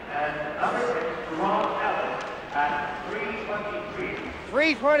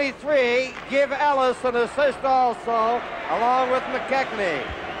 .323, give Ellis an assist also, along with McKechnie.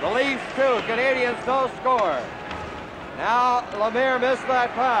 The Leafs 2, Canadiens no score. Now Lemaire missed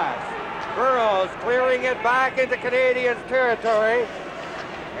that pass. Burroughs clearing it back into Canadiens territory.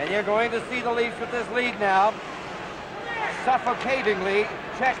 And you're going to see the Leafs with this lead now suffocatingly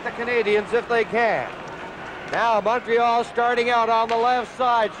check the Canadiens if they can. Now Montreal starting out on the left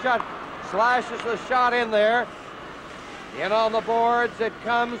side. Slashes the shot in there. In on the boards, it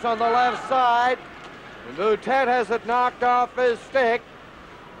comes on the left side. Boutet has it knocked off his stick.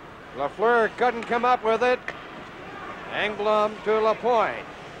 Lafleur couldn't come up with it. Engblom to Lapointe.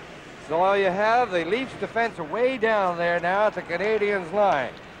 So all you have, the Leafs defense way down there now at the Canadiens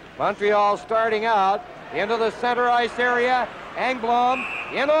line. Montreal starting out into the center ice area. Engblom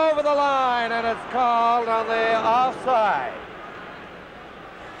in over the line, and it's called on the offside.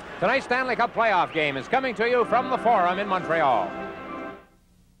 Tonight's Stanley Cup playoff game is coming to you from the Forum in Montreal.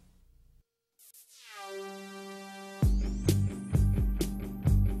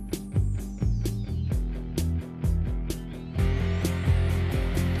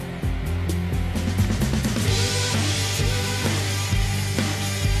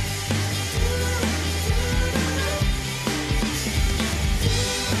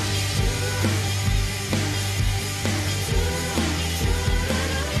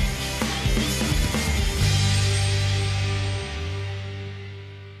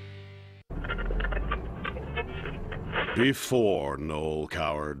 Before Noel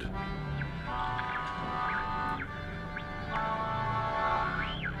Coward.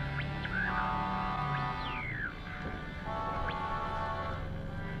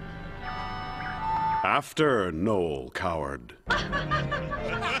 After Noel Coward.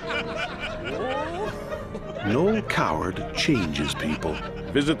 Noel Coward changes people.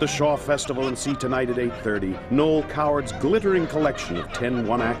 Visit the Shaw Festival and see tonight at 8:30 Noel Coward's glittering collection of 10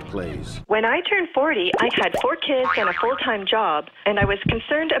 one-act plays. When I turned 40, I had 4 kids and a full-time job, and I was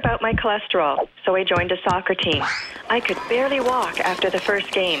concerned about my cholesterol, so I joined a soccer team. I could barely walk after the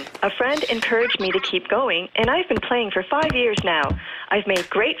first game. A friend encouraged me to keep going, and I've been playing for 5 years now. I've made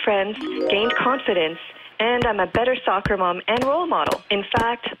great friends, gained confidence, and I'm a better soccer mom and role model. In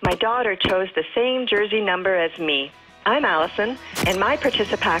fact, my daughter chose the same jersey number as me. I'm Allison, and my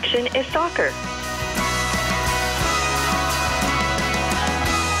participation is soccer.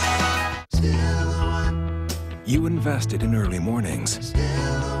 You invested in early mornings.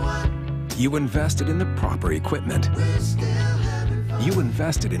 You invested in the proper equipment. You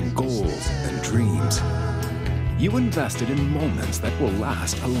invested in goals and dreams. You invested in moments that will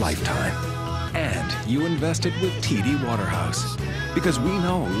last a lifetime. And you invested with TD Waterhouse. Because we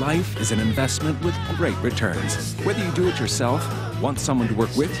know life is an investment with great returns. Whether you do it yourself, want someone to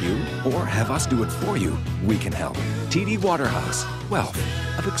work with you, or have us do it for you, we can help. TD Waterhouse, wealth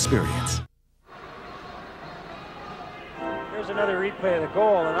of experience. Here's another replay of the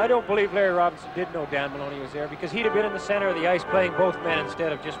goal, and I don't believe Larry Robinson did know Dan Maloney was there, because he'd have been in the center of the ice playing both men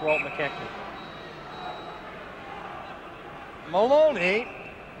instead of just Walt McKechnie. Maloney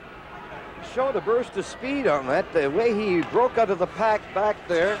showed a burst of speed on that. The way he broke out of the pack back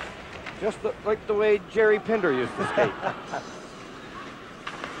there, just like the way Jerry Pinder used to skate.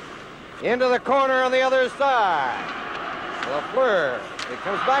 Into the corner on the other side. Lafleur. It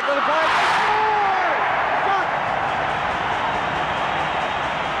comes back to the point.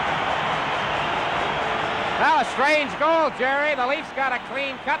 Now a strange goal, Jerry. The Leafs got a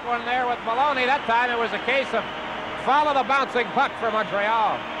clean cut one there with Maloney. That time it was a case of follow the bouncing puck for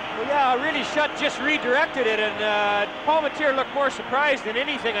Montreal. Well, yeah, really Shutt just redirected it, and Palmatier looked more surprised than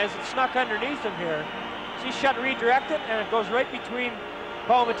anything as it snuck underneath him here. See Shutt redirect it, and it goes right between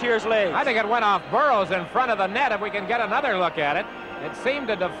Palmatier's legs. I think it went off Burroughs in front of the net. If we can get another look at it, it seemed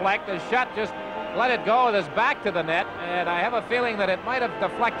to deflect as Shutt just let it go with his back to the net, and I have a feeling that it might have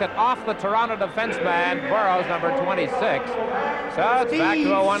deflected off the Toronto defenseman, Burroughs, number 26. So it's back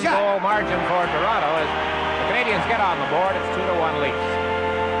to a 1-goal margin for Toronto as the Canadiens get on the board. It's 2-1 Leafs.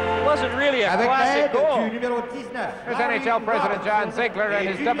 wasn't really a classic goal. There's NHL President John Ziegler and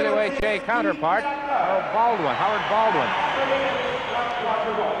his WHA counterpart, Howard Baldwin.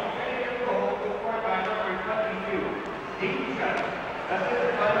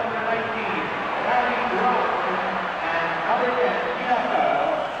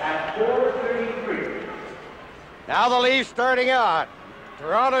 Now the Leafs starting out.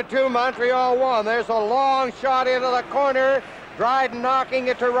 Toronto 2, Montreal 1. There's a long shot into the corner. Dryden knocking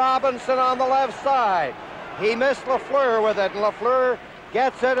it to Robinson on the left side. He missed Lafleur with it, and Lafleur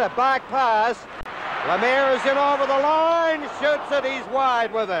gets it, a back pass. Lemaire is in over the line, shoots it, he's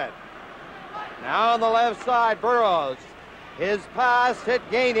wide with it. Now on the left side, Burroughs. His pass hit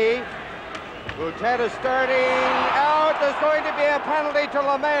Gainey. Boutet is starting out. There's going to be a penalty to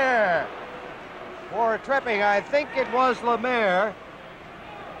Lemaire for tripping. I think it was Lemaire.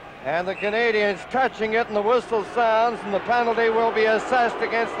 And the Canadiens touching it, and the whistle sounds, and the penalty will be assessed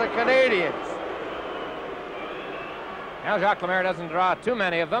against the Canadiens. Now Jacques Lemaire doesn't draw too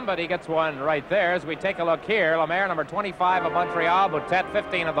many of them, but he gets one right there. As we take a look here, Lemaire, number 25 of Montreal, Boutet,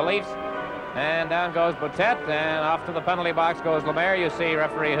 15 of the Leafs. And down goes Boutet, and off to the penalty box goes Lemaire. You see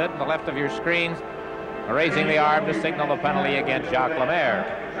referee Hood on the left of your screens raising the arm to signal the penalty against Jacques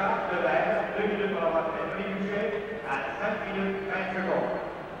Lemaire.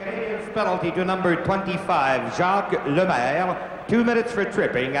 Penalty to number 25, Jacques Lemaire. 2 minutes for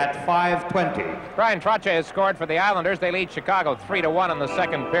tripping at 5:20. Brian Trottier has scored for the Islanders. They lead Chicago 3-1 in the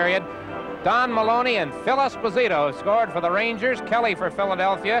second period. Don Maloney and Phil Esposito have scored for the Rangers. Kelly for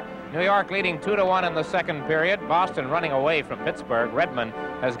Philadelphia. New York leading 2-1 in the second period. Boston running away from Pittsburgh. Redmond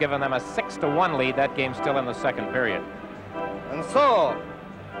has given them a 6-1 lead. That game still in the second period. And so,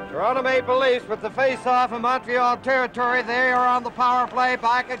 Toronto Maple Leafs with the face-off in Montreal territory. They are on the power play.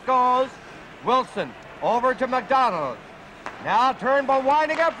 Back it goes. Wilson over to McDonald. Now Turnbull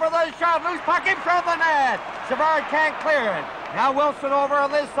winding up for the shot. Loose puck in front of the net. Savard can't clear it. Now Wilson over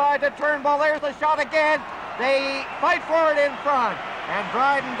on this side to Turnbull. There's the shot again. They fight for it in front. And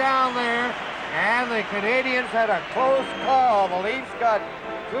Dryden down there. And the Canadiens had a close call. The Leafs got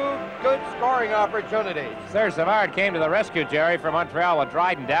 2 good scoring opportunities. Serge Savard came to the rescue, Jerry, for Montreal with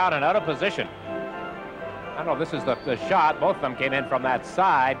Dryden down and out of position. I don't know if this is the shot. Both of them came in from that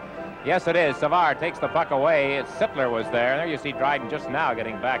side. Yes, it is. Savard takes the puck away. Sittler was there. There you see Dryden just now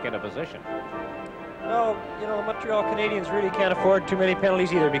getting back into position. Well, you know, the Montreal Canadiens really can't afford too many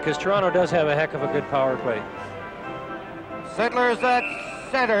penalties either, because Toronto does have a heck of a good power play. Sittler's at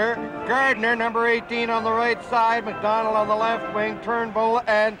center. Gardner, number 18 on the right side. McDonald on the left wing. Turnbull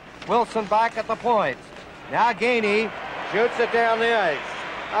and Wilson back at the points. Now Gainey shoots it down the ice.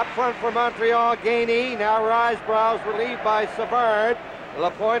 Up front for Montreal, Gainey. Now Risebrough's relieved by Savard.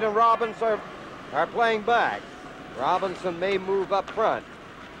 Lapointe and Robinson are playing back. Robinson may move up front.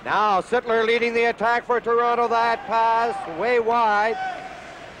 Now Sittler leading the attack for Toronto. That pass way wide.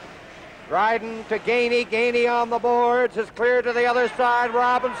 Dryden to Gainey. Gainey on the boards. Is cleared to the other side.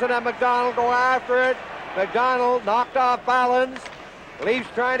 Robinson and McDonald go after it. McDonald knocked off balance. Leafs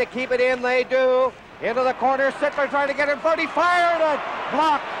trying to keep it in. They do. Into the corner. Sittler trying to get in front. He fired it.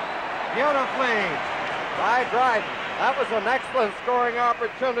 Blocked beautifully by Dryden. That was an excellent scoring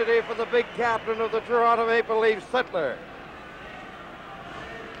opportunity for the big captain of the Toronto Maple Leafs, Sittler.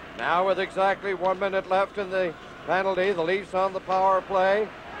 Now with exactly 1 minute left in the penalty, the Leafs on the power play.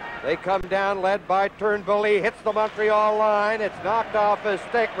 They come down, led by Turnbull. He hits the Montreal line. It's knocked off his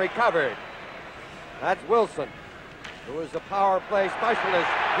stick, recovered. That's Wilson, who is the power play specialist.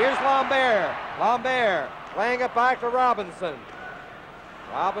 Here's Lambert. Lambert playing it back to Robinson.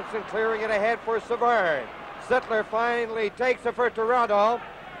 Robinson clearing it ahead for Savard. Sittler finally takes it for Toronto.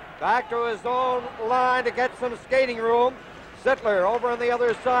 Back to his own line to get some skating room. Sittler over on the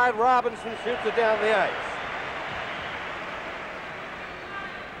other side. Robinson shoots it down the ice.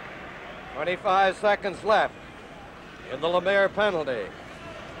 25 seconds left in the Lemaire penalty.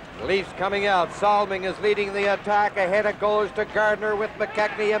 Leafs coming out. Salming is leading the attack. Ahead it goes to Gardner with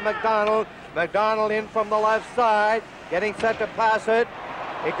McKechnie and McDonald. McDonald in from the left side, getting set to pass it.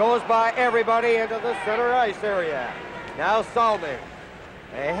 It goes by everybody into the center ice area. Now Salming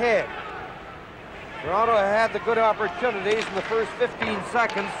ahead. Toronto had the good opportunities in the first 15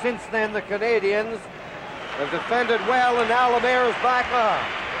 seconds. Since then, the Canadiens have defended well, and now Lemaire is back on.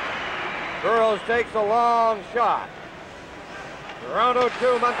 Burroughs takes a long shot. Toronto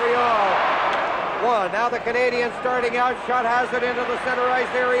 2, Montreal 1. Now the Canadiens starting out. Shot has it into the center ice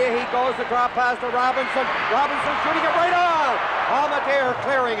area. He goes to drop pass to Robinson. Robinson shooting it right on. Palmateer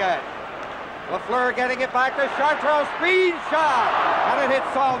clearing it. Lafleur getting it back to Chartrand. Speed shot. And it hits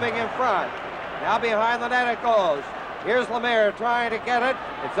Salming in front. Now behind the net it goes. Here's Lemaire trying to get it.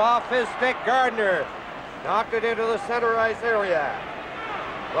 It's off his stick. Gardner knocked it into the center ice area.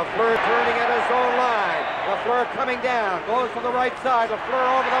 Lafleur turning at his own line. Lafleur coming down, goes to the right side.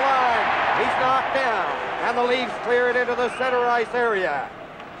 Lafleur over the line. He's knocked down, and the Leafs clear it into the center ice area.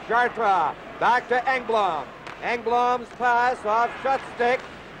 Chartres back to Engblom. Engblom's pass off Shutt's stick.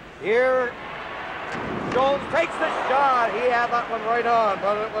 Here, Jones takes the shot. He had that one right on,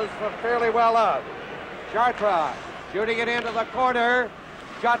 but it was fairly well out. Chartres shooting it into the corner.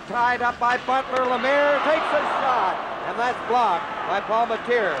 Shot tied up by Butler. Lemaire takes a shot, and that's blocked by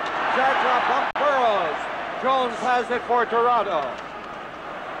Palmateer. Chartres bump Burrows. Jones has it for Toronto.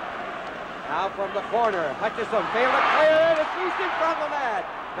 Now from the corner, Hutchison failed to clear it. It's loose in front of the net.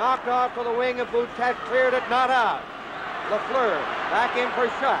 Knocked off to the wing, and Boutet cleared it, not out. Lafleur back in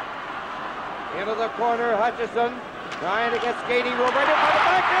for Shutt. Into the corner, Hutchison trying to get skating room right in by the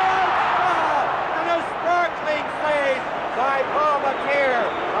backhand. And a sparkling save by Palmateer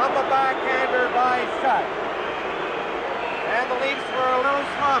on the backhander by Shutt. And the Leafs were a little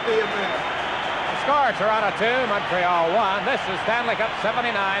sloppy in this. Score, Toronto 2, Montreal 1. This is Stanley Cup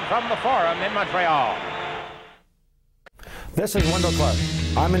 79 from the Forum in Montreal. This is Wendell Clark.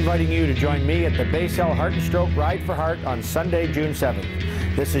 I'm inviting you to join me at the Baysell Heart and Stroke Ride for Heart on Sunday, June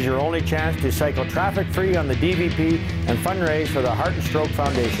 7th. This is your only chance to cycle traffic-free on the DVP and fundraise for the Heart and Stroke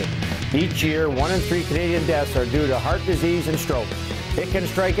Foundation. Each year, 1 in 3 Canadian deaths are due to heart disease and stroke. It can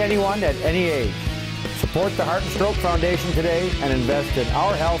strike anyone at any age. Support the Heart and Stroke Foundation today and invest in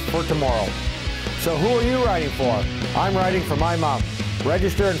our health for tomorrow. So who are you riding for? I'm riding for my mom.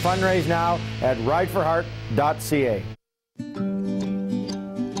 Register and fundraise now at rideforheart.ca.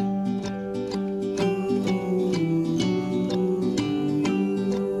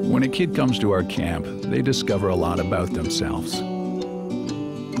 When a kid comes to our camp, they discover a lot about themselves.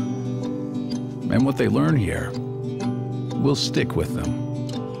 And what they learn here will stick with them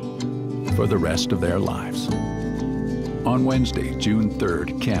for the rest of their lives. On Wednesday, June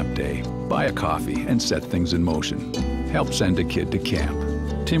 3rd, Camp Day, buy a coffee and set things in motion. Help send a kid to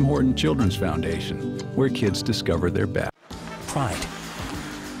camp. Tim Horton Children's Foundation, where kids discover their best. Pride,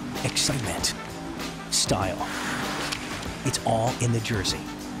 excitement, style. It's all in the jersey.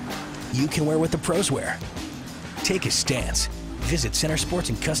 You can wear what the pros wear. Take a stance. Visit Center Sports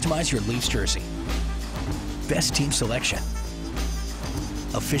and customize your Leafs jersey. Best team selection.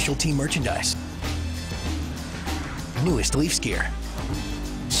 Official team merchandise. Newest Leafs gear.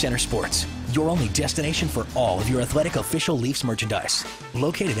 Center Sports, your only destination for all of your athletic official Leafs merchandise.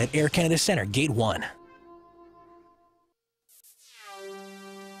 Located at Air Canada Centre, Gate 1.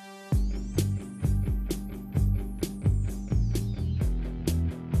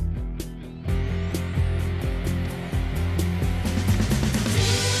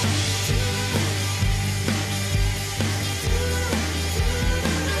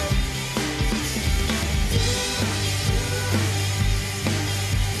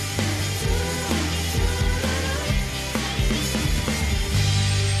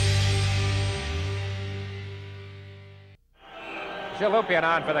 Lupian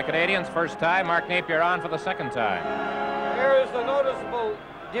on for the Canadiens first time. Mark Napier on for the second time. There is a noticeable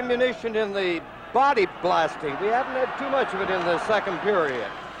diminution in the body blasting. We haven't had too much of it in the second period.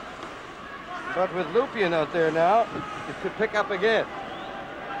 But with Lupian out there now, it could pick up again.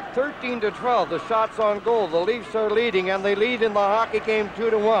 13-12, the shots on goal. The Leafs are leading, and they lead in the hockey game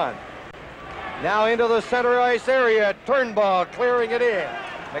 2-1. Now into the center ice area. Turnbull clearing it in.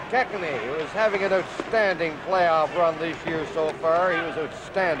 McKechnie, who is having an outstanding playoff run this year so far. He was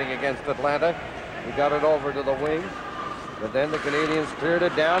outstanding against Atlanta. He got it over to the wing. But then the Canadiens cleared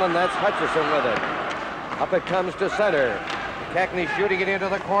it down, and that's Hutchison with it. Up it comes to center. McKechnie shooting it into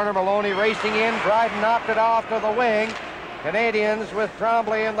the corner. Maloney racing in. Dryden knocked it off to the wing. Canadiens with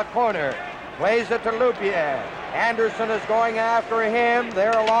Tremblay in the corner. Plays it to Lupien. Anderson is going after him.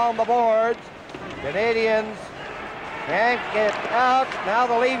 They're along the boards. Canadiens can't get out. Now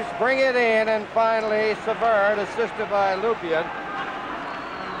the Leafs bring it in, and finally Savard, assisted by Lupien,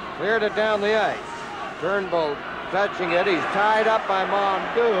 cleared it down the ice. Turnbull touching it. He's tied up by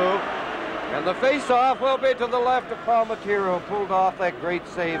Mondeau. And the face-off will be to the left of Palmateer, who pulled off that great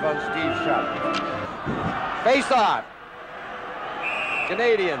save on Steve Shutt. Face-off.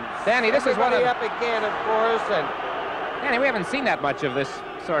 Canadiens. Danny, this is one of... up again, of course, and... Danny, we haven't seen that much of this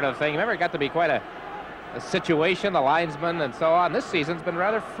sort of thing. Remember, it got to be quite a situation, the linesman and so on. This season's been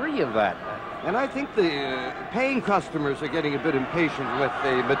rather free of that. And I think the paying customers are getting a bit impatient with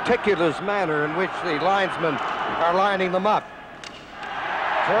the meticulous manner in which the linesmen are lining them up.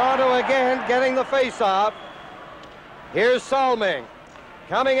 Toronto again getting the face-off. Here's Salming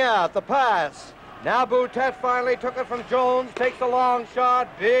coming out, the pass. Now Boutet finally took it from Jones, takes a long shot,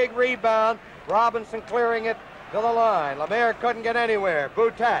 big rebound. Robinson clearing it to the line. Lemaire couldn't get anywhere.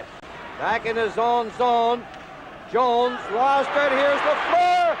 Boutet back in his own zone. Jones lost it. Here's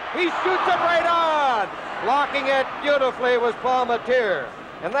Lafleur. He shoots it right on. Blocking it beautifully was Palmateer.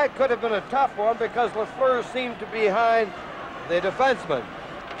 And that could have been a tough one because Lafleur seemed to be behind the defenseman.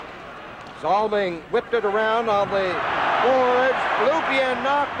 Zalming whipped it around on the boards. Lupien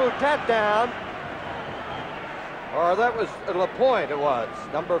knocked Boutet down. Or that was Lapointe, it was,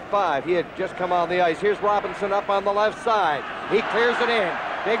 number 5. He had just come on the ice. Here's Robinson up on the left side. He clears it in.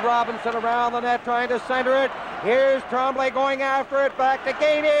 Big Robinson around the net trying to center it. Here's Tremblay going after it. Back to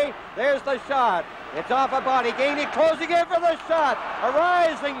Gainey. There's the shot. It's off a body. Gainey closing in for the shot. A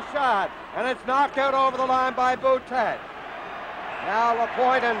rising shot. And it's knocked out over the line by Boutet. Now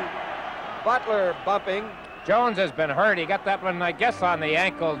Lapointe and Butler bumping. Jones has been hurt. He got that one, I guess, on the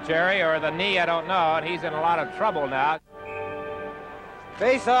ankle, Jerry, or the knee, I don't know, and he's in a lot of trouble now.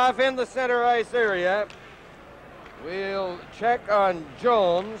 Face-off in the center ice area. We'll check on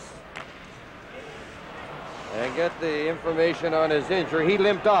Jones and get the information on his injury. He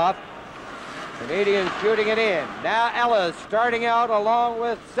limped off. Canadians shooting it in. Now Ellis starting out along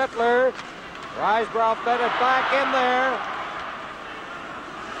with Sittler. Risebrough fed it back in there.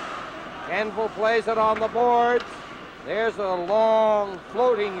 Envil plays it on the boards. There's a long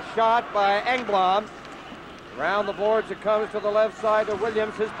floating shot by Engblom. Around the boards it comes to the left side to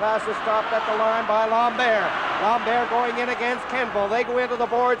Williams. His pass is stopped at the line by Lambert. Lambert going in against Kenville. They go into the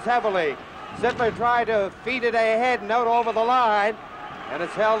boards heavily. Sittler tried to feed it ahead and out over the line. And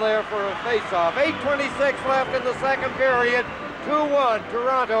it's held there for a face-off. 8:26 left in the second period. 2-1,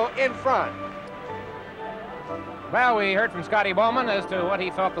 Toronto in front. Well, we heard from Scotty Bowman as to what he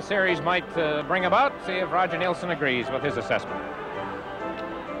thought the series might bring about. See if Roger Nielsen agrees with his assessment.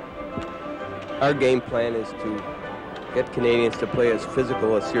 Our game plan is to get Canadians to play as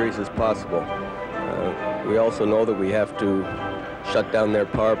physical a series as possible. We also know that we have to shut down their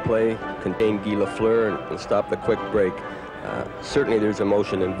power play, contain Guy Lafleur, and stop the quick break. Certainly there's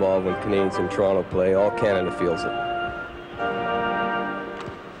emotion involved when Canadians in Toronto play. All Canada feels it.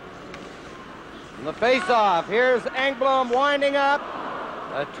 The face-off. Here's Engblom winding up.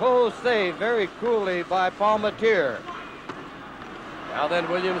 A toe save very coolly by Palmateer. Now then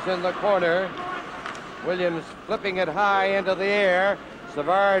Williams in the corner. Williams flipping it high into the air.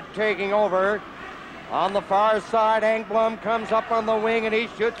 Savard taking over. On the far side, Engblom comes up on the wing and he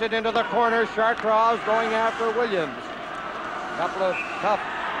shoots it into the corner. Chartrand's going after Williams. A couple of tough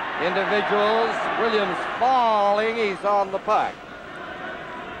individuals. Williams falling. He's on the puck.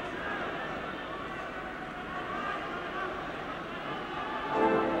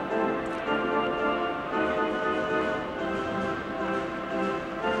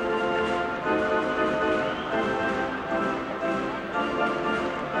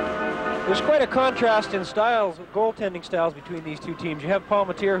 There's quite a contrast in styles, goaltending styles between these two teams. You have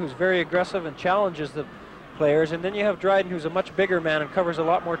Palmateer, who's very aggressive and challenges the players, and then you have Dryden, who's a much bigger man and covers a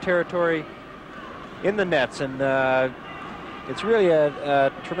lot more territory in the nets. And it's really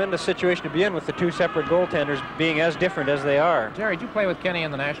a tremendous situation to be in with the two separate goaltenders being as different as they are. Jerry, did you play with Kenny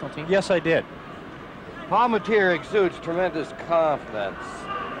in the national team? Yes, I did. Palmateer exudes tremendous confidence.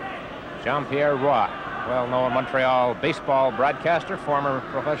 Jean-Pierre Roy, well-known Montreal baseball broadcaster, former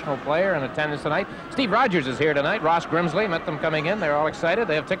professional player in attendance tonight. Steve Rogers is here tonight. Ross Grimsley met them coming in. They're all excited.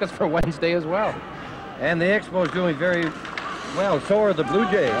 They have tickets for Wednesday as well. And the Expo's doing very well. So are the Blue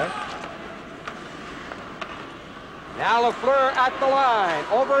Jays. Now Lafleur at the line.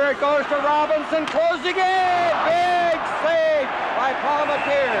 Over it goes to Robinson, closing in. Big save by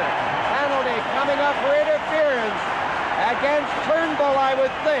Palmateer. Penalty coming up for interference against Turnbull, I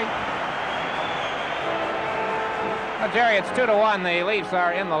would think. Well, Jerry, it's 2-1. The Leafs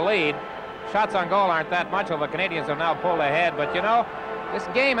are in the lead. Shots on goal aren't that much, although the Canadians have now pulled ahead. But, you know, this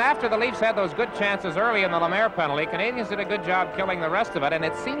game, after the Leafs had those good chances early in the Lemaire penalty, Canadians did a good job killing the rest of it, and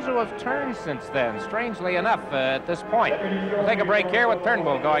it seems to have turned since then, strangely enough, at this point. We'll take a break here with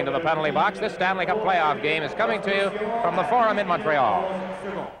Turnbull going to the penalty box. This Stanley Cup playoff game is coming to you from the Forum in Montreal.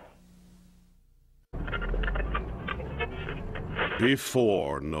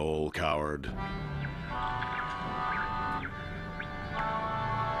 Before Noel Coward.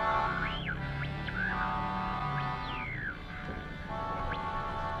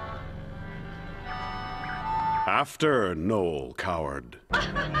 After Noel Coward.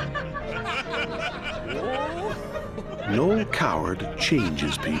 Noel Coward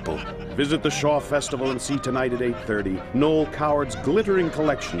changes people. Visit the Shaw Festival and see tonight at 8:30 Noel Coward's glittering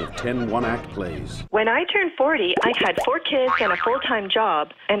collection of 10 one-act plays. When I turned 40, I had 4 kids and a full-time job,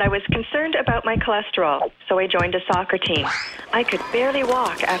 and I was concerned about my cholesterol, so I joined a soccer team. I could barely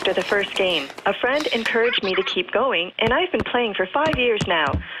walk after the first game. A friend encouraged me to keep going, and I've been playing for 5 years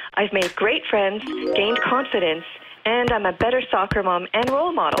now. I've made great friends, gained confidence, and I'm a better soccer mom and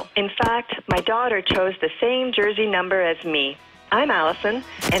role model. In fact, my daughter chose the same jersey number as me. I'm Allison,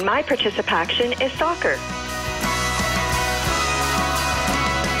 and my participation is soccer.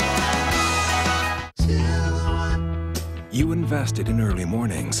 You invested in early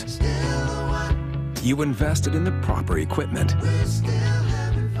mornings. You invested in the proper equipment.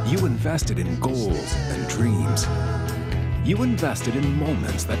 You invested in goals and dreams. You invested in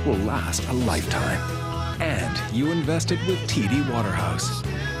moments that will last a lifetime. And you invested with TD Waterhouse.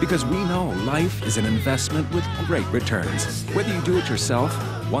 Because we know life is an investment with great returns. Whether you do it yourself,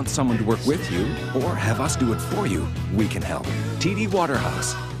 want someone to work with you, or have us do it for you, we can help. TD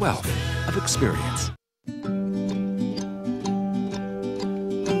Waterhouse, wealth of experience.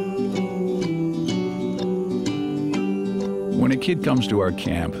 When a kid comes to our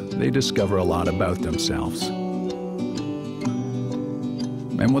camp, they discover a lot about themselves.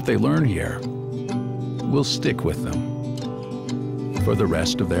 And what they learn here will stick with them for the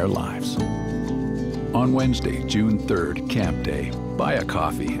rest of their lives. On Wednesday, June 3rd, Camp Day, buy a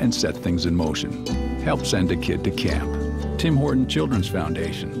coffee and set things in motion. Help send a kid to camp. Tim Horton Children's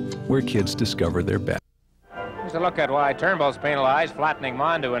Foundation, where kids discover their best. Here's a look at why Turnbull's penalized, flattening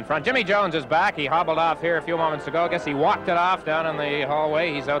Mondu in front. Jimmy Jones is back. He hobbled off here a few moments ago. I guess he walked it off down in the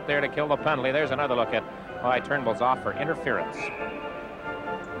hallway. He's out there to kill the penalty. There's another look at why Turnbull's off for interference.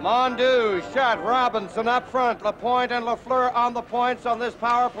 Mondu shot Robinson up front. Lapointe and Lafleur on the points on this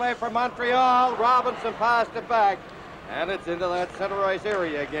power play for Montreal. Robinson passed it back, and it's into that center ice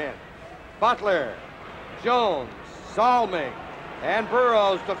area again. Butler, Jones, Salming, and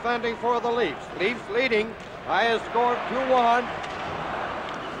Burroughs defending for the Leafs. Leafs leading by a score of 2-1.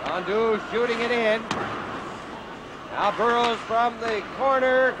 Mondu shooting it in. Now Burroughs from the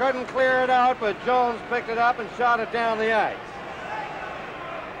corner, couldn't clear it out, but Jones picked it up and shot it down the ice.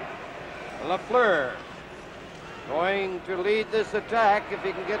 Lafleur going to lead this attack if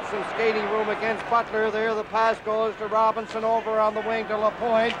he can get some skating room against Butler. There the pass goes to Robinson over on the wing to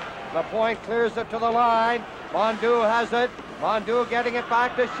Lapointe. Lapointe clears it to the line. Mondu has it. Mondu getting it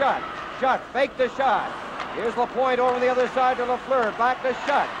back to Shutt. Shutt faked the shot. Here's Lapointe over the other side to Lafleur. Back to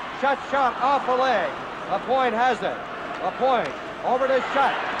Shutt. Shutt shot off a leg. Lapointe has it. Lapointe over to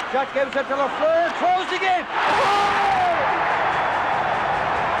Shutt. Shutt gives it to Lafleur. Closing in. Oh!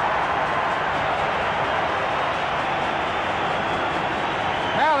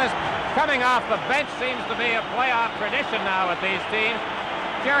 Coming off the bench seems to be a playoff tradition now with these teams.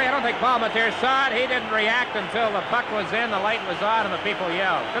 Jerry, I don't think Palmateer saw it. He didn't react until the puck was in, the light was on, and the people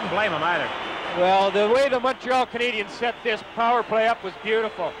yelled. Couldn't blame him either. Well, the way the Montreal Canadiens set this power play up was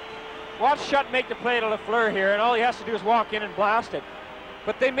beautiful. Watch Shutt make the play to Lafleur here, and all he has to do is walk in and blast it.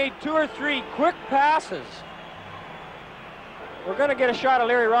 But they made 2 or 3 quick passes. We're going to get a shot of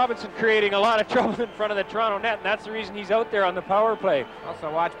Larry Robinson creating a lot of trouble in front of the Toronto net, and that's the reason he's out there on the power play.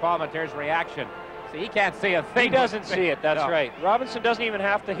 Also watch Palmateer's reaction. See, he can't see a thing. He doesn't see it, that's right. Robinson doesn't even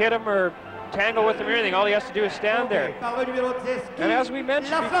have to hit him or tangle with him or anything. All he has to do is stand there. And as we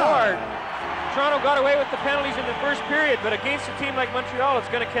mentioned before, Toronto got away with the penalties in the first period, but against a team like Montreal, it's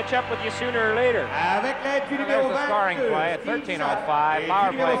going to catch up with you sooner or later. There's the scoring play at 13:05.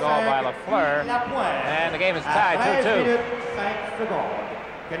 Power play goal by Lafleur. And the game is tied 2-2.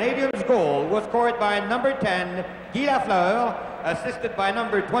 Canadiens' goal was scored by number 10, Guy Lafleur, assisted by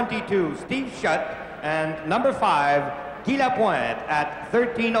number 22, Steve Shutt, and number 5, Guy Lapointe at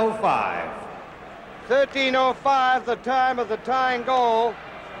 13:05. 13:05, the time of the tying goal.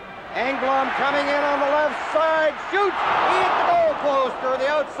 Engblom coming in on the left side, shoots, he hit the goal post or the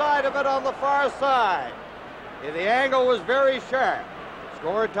outside of it on the far side. The angle was very sharp.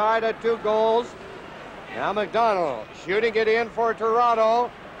 Score tied at 2 goals. Now McDonald shooting it in for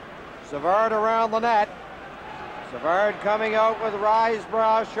Toronto. Savard around the net. Savard coming out with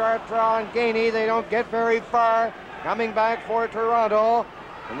Risebrough, Chartrand, and Gainey. They don't get very far. Coming back for Toronto.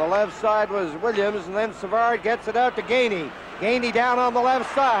 On the left side was Williams, and then Savard gets it out to Gainey. Gainey down on the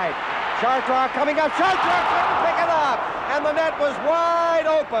left side. Chartrand coming up. Chartrand couldn't pick it up, and the net was wide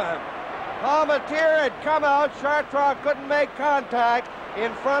open. Palmateer had come out. Chartrand couldn't make contact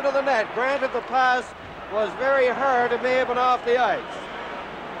in front of the net. Granted, the pass was very hard. It may have been off the ice.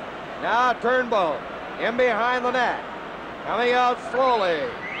 Now Turnbull in behind the net. Coming out slowly.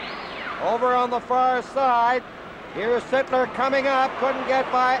 Over on the far side. Here's Sittler coming up. Couldn't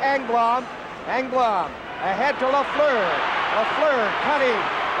get by Engblom. Engblom ahead to Lafleur. Lafleur cutting.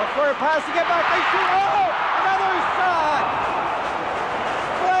 Lafleur passing it back. They shoot. Oh! Another shot!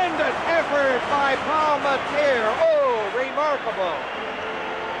 Splendid effort by Palmatier. Oh, remarkable.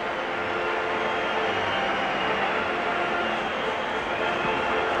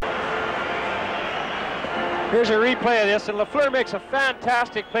 Here's a replay of this, and Lafleur makes a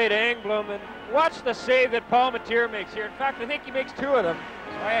fantastic play to Engblom, and watch the save that Palmatier makes here. In fact, I think he makes two of them.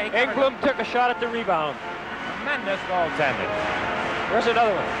 Engblom took a shot at the rebound. Tremendous goaltending. There's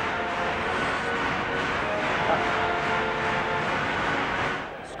another one.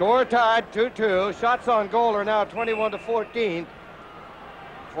 Score tied 2-2. Shots on goal are now 21-14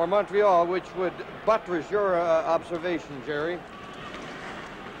 for Montreal, which would buttress your observation, Jerry.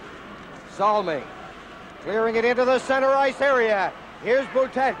 Salming clearing it into the center ice area. Here's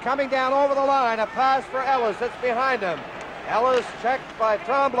Boutet coming down over the line. A pass for Ellis. It's behind him. Ellis checked by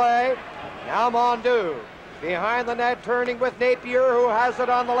Tremblay. Now Mondeau behind the net, turning with Napier, who has it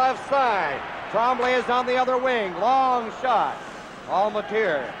on the left side. Tremblay is on the other wing. Long shot.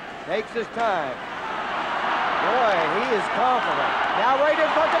 Palmatier takes his time. Boy, he is confident. Now right in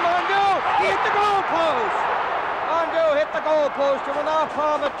front of Mondeau. He hit the goal post. Mondeau hit the goal post. It went off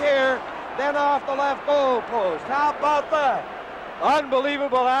Palmatier, then off the left goal post. How about that?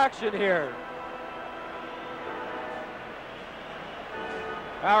 Unbelievable action here.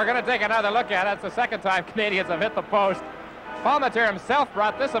 Well, we're going to take another look at it. It's the second time Canadians have hit the post. Palmatier himself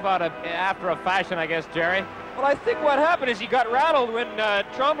brought this about it after a fashion, I guess, Jerry. Well, I think what happened is he got rattled when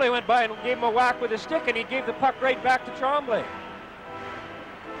Tremblay went by and gave him a whack with his stick, and he gave the puck right back to Tremblay.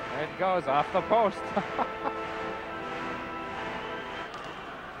 There it goes, off the post.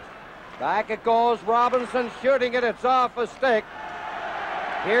 Back it goes. Robinson shooting it. It's off a stick.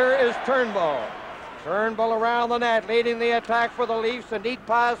 Here is Turnbull. Turnbull around the net, leading the attack for the Leafs. A neat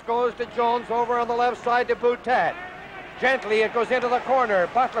pass goes to Jones over on the left side to Boutet. Gently, it goes into the corner.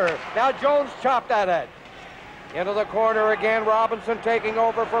 Butler. Now Jones chopped at it. Into the corner again. Robinson taking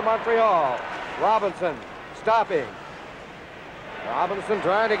over for Montreal. Robinson stopping. Robinson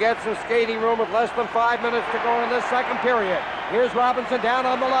trying to get some skating room with less than 5 minutes to go in this second period. Here's Robinson down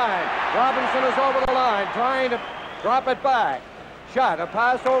on the line. Robinson is over the line, trying to drop it back. Shot, a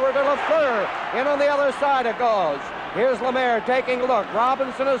pass over to Lafleur. In on the other side it goes. Here's Lemaire taking a look.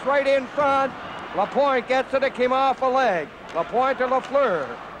 Robinson is right in front. Lapointe gets it. It came off a leg. Lapointe to Lafleur.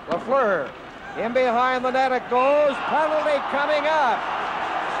 Lafleur in behind the net it goes. Penalty coming up.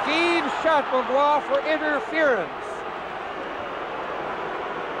 Steve Shutt will go off for interference.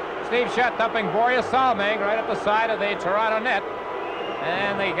 Steve Shutt dumping Boris Salming right at the side of the Toronto net.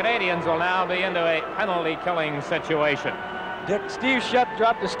 And the Canadians will now be into a penalty-killing situation. Steve Shutt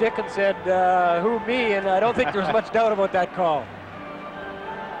dropped the stick and said, who, me? And I don't think there's much doubt about that call.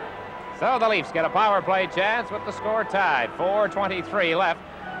 So the Leafs get a power play chance with the score tied. 4:23 left.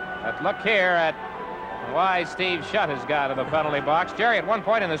 But look here at why Steve Shutt has got in the penalty box. Jerry, at one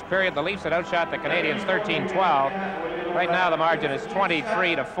point in this period, the Leafs had outshot the Canadians 13-12. Right now the margin is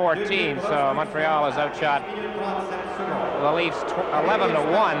 23-14, so Montreal has outshot the Leafs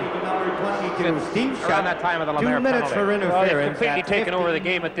 11-1 since around that time of the Lemaire 2 minutes penalty. for interference. Well, they've completely taken over the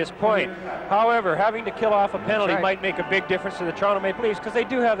game at this point. However, having to kill off a penalty might make a big difference to the Toronto Maple Leafs because they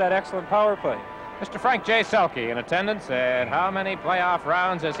do have that excellent power play. Mr. Frank J. Selke in attendance said, how many playoff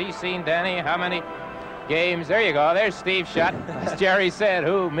rounds has he seen, Danny? How many games? There you go. There's Steve Shutt. As Jerry said,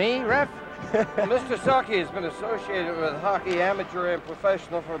 who, me, ref? Well, Mr. Selke has been associated with hockey, amateur and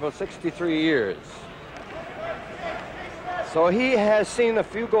professional, for about 63 years. So he has seen a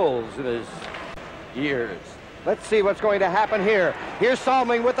few goals in his years. Let's see what's going to happen here. Here's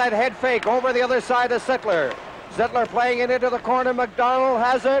Salming with that head fake over the other side to Sittler. Sittler playing it into the corner. McDonald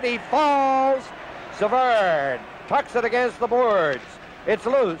has it. He falls. Savard tucks it against the boards. It's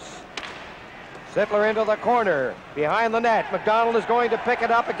loose. Sittler into the corner, behind the net. McDonald is going to pick it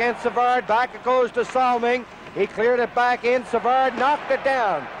up against Savard. Back it goes to Salming. He cleared it back in. Savard knocked it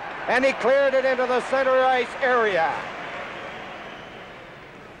down, and he cleared it into the center ice area.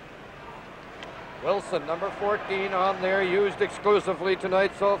 Wilson, number 14 on there, used exclusively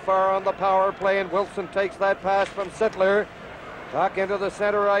tonight so far on the power play, and Wilson takes that pass from Sittler. Tuck into the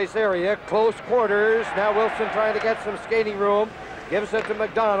center ice area, close quarters. Now Wilson trying to get some skating room. Gives it to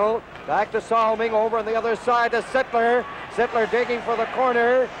McDonald. Back to Salming. Over on the other side to Sittler. Sittler digging for the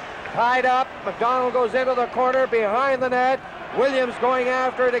corner. Tied up. McDonald goes into the corner behind the net. Williams going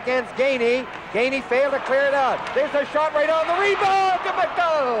after it against Gainey. Gainey failed to clear it out. There's a shot right on the rebound to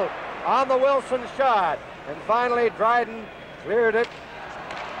McDonald. on the Wilson shot. And finally, Dryden cleared it.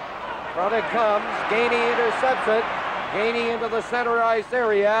 Front it comes. Gainey intercepts it. Gainey into the center ice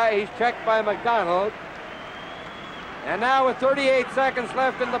area. He's checked by McDonald. And now with 38 seconds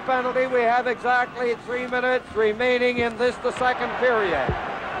left in the penalty, we have exactly 3 minutes remaining in this, the second period.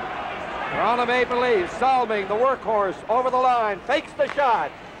 Toronto Maple Leafs, Salming, the workhorse, over the line, fakes the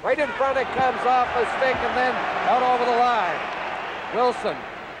shot. Right in front, it comes off a stick and then out over the line. Wilson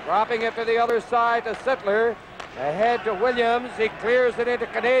dropping it to the other side to Sittler. Ahead to Williams. He clears it into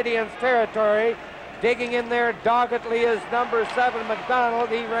Canadiens territory. Digging in there doggedly is number 7, McDonald.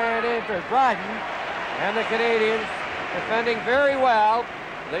 He ran into Dryden. And the Canadiens defending very well.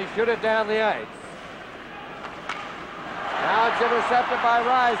 They shoot it down the ice. Now it's intercepted by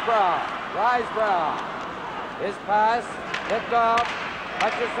Risebrough. Risebrough. His pass tipped off.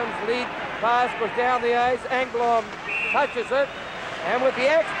 Hutchison's lead pass goes down the ice. Engblom touches it. And with the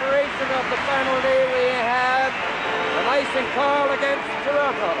expiration of the penalty, we have an icing call against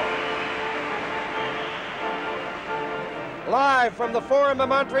Toronto. Live from the Forum of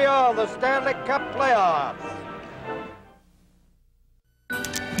Montreal, the Stanley Cup playoffs.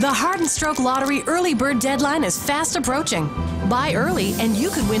 The Heart & Stroke Lottery early bird deadline is fast approaching. Buy early and you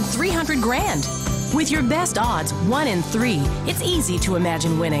could win $300 grand. With your best odds, 1 in 3, it's easy to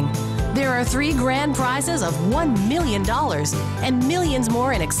imagine winning. There are 3 grand prizes of $1 million and millions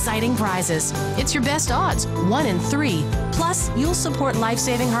more in exciting prizes. It's your best odds, 1 in 3. Plus, you'll support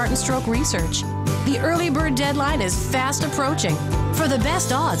life-saving heart and stroke research. The early bird deadline is fast approaching. For the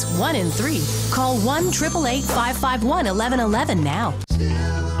best odds, 1 in 3, call 1-888-551-1111 now.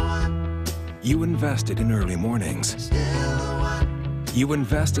 You invested in early mornings. You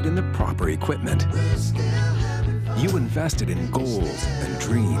invested in the proper equipment. You invested in goals and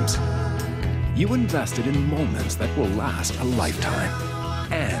dreams. You invested in moments that will last a lifetime.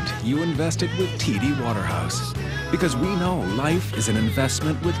 And you invested with TD Waterhouse. Because we know life is an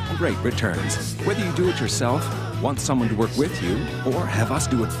investment with great returns. Whether you do it yourself, want someone to work with you, or have us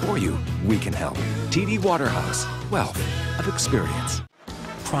do it for you, we can help. TD Waterhouse, wealth of experience.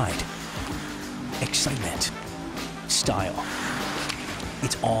 Pride, excitement, style.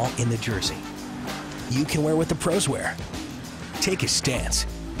 It's all in the jersey. You can wear what the pros wear. Take a stance.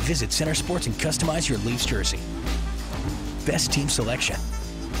 Visit Center Sports and customize your Leafs jersey. Best team selection.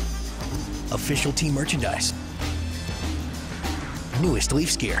 Official team merchandise. Newest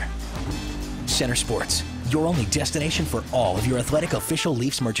Leafs gear. Center Sports, your only destination for all of your athletic official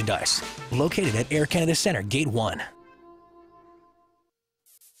Leafs merchandise. Located at Air Canada Centre, Gate 1.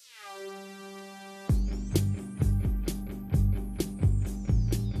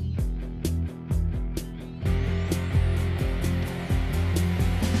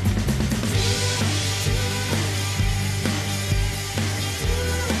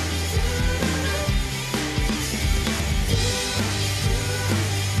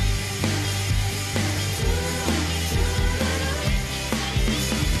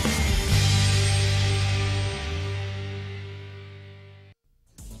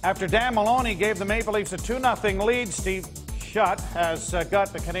 After Dan Maloney gave the Maple Leafs a 2-0 lead, Steve Shutt has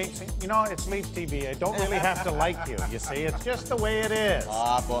got the Canadiens. You know, it's Leafs TV. I don't really have to like you, you see. It's just the way it is.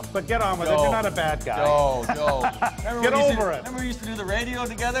 But get on with it. You're not a bad guy. Joe. Get over it. Remember we used to do the radio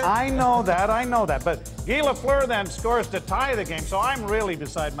together? I know that. But Guy Lafleur then scores to tie the game, so I'm really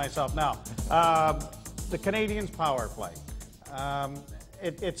beside myself now. The Canadiens' power play.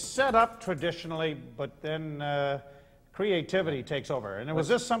 It's set up traditionally, but then creativity takes over. And was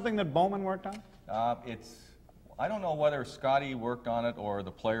this something that Bowman worked on? I don't know whether Scotty worked on it or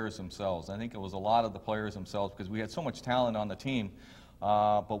the players themselves. I think it was a lot of the players themselves because we had so much talent on the team.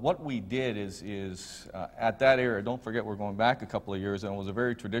 But what we did is at that era, don't forget we're going back a couple of years, and it was a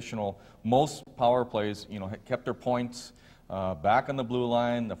very traditional, most power plays, kept their points back on the blue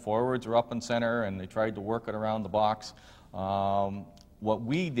line, the forwards were up in center, and they tried to work it around the box. What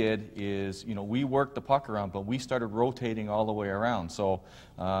we did is, we worked the puck around, but we started rotating all the way around. So,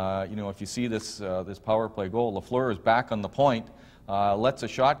 if you see this this power play goal, Lafleur is back on the point, lets a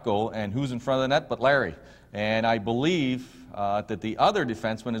shot go, and who's in front of the net but Larry? And I believe that the other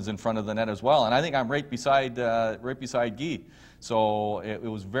defenseman is in front of the net as well. And I think I'm right beside Guy. So it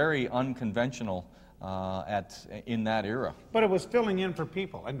was very unconventional in that era. But it was filling in for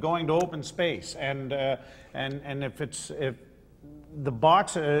people and going to open space, and if the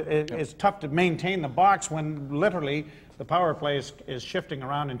box, it's tough to maintain the box when literally the power play is shifting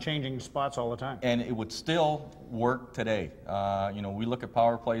around and changing spots all the time. And it would still work today. We look at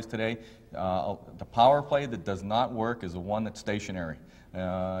power plays today. The power play that does not work is the one that's stationary.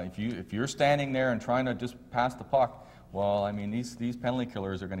 If you're standing there and trying to just pass the puck, well, I mean, these penalty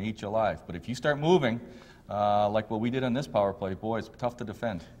killers are going to eat you alive. But if you start moving, like what we did on this power play, boy, it's tough to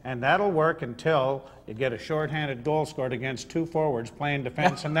defend. And that'll work until you get a shorthanded goal scored against two forwards playing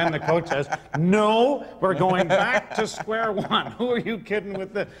defense, and then the coach says, no, we're going back to square one. Who are you kidding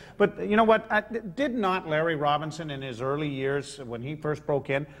with the... But you know what? Did not Larry Robinson in his early years, when he first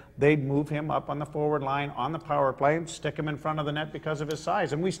broke in, they'd move him up on the forward line on the power play and stick him in front of the net because of his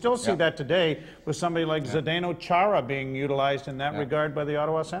size. And we still see that today with somebody like Zdeno Chara being utilized in that regard by the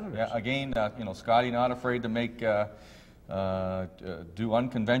Ottawa Senators. Yeah, again, you know, Scotty not afraid to make do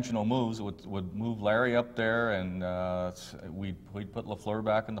unconventional moves. Would move Larry up there, and we'd put Lafleur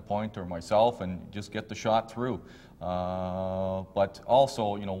back in the point, or myself, and just get the shot through. But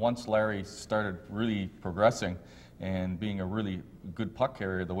also, you know, once Larry started really progressing and being a really good puck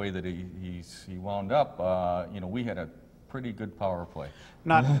carrier the way that he wound up, you know, we had a pretty good power play.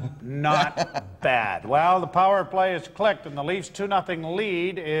 Not bad. Well, the power play is clicked, and the Leafs' 2-0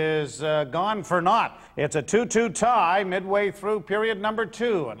 lead is gone for naught. It's a 2-2 tie midway through period number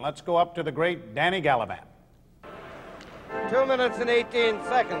 2, and let's go up to the great Danny Gallivan. 2 minutes and 18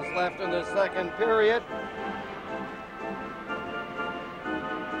 seconds left in the second period.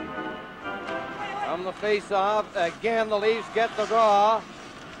 From the face-off, again the Leafs get the draw.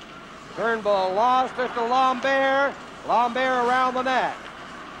 Turnbull lost it to Lambert. Lambert around the net.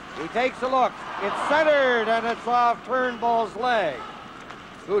 He takes a look. It's centered, and it's off Turnbull's leg.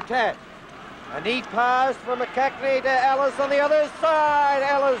 Boutet. A neat pass from McKechnie to Ellis on the other side.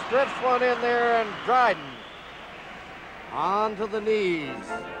 Ellis drifts one in there, and Dryden onto the knees.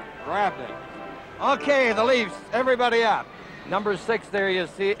 Grabnik. Okay, the Leafs, everybody up. Number 6 there, you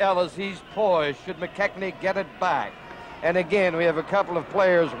see Ellis. He's poised. Should McKechnie get it back? And again, we have a couple of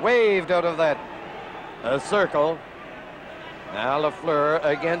players waved out of that circle. Now Lafleur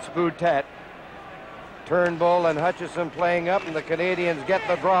against Boutet. Turnbull and Hutchison playing up, and the Canadiens get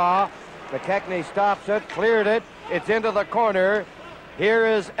the draw. McKechnie stops it, cleared it. It's into the corner. Here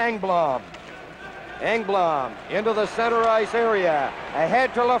is Engblom. Engblom into the center ice area.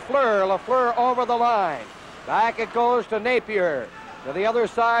 Ahead to Lafleur. Lafleur over the line. Back it goes to Napier. To the other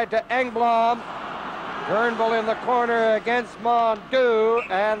side to Engblom. Turnbull in the corner against Mondeau,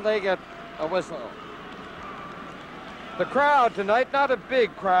 and they get a whistle. The crowd tonight, not a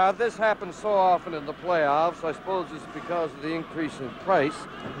big crowd. This happens so often in the playoffs. I suppose it's because of the increase in price.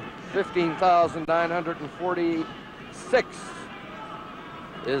 15,946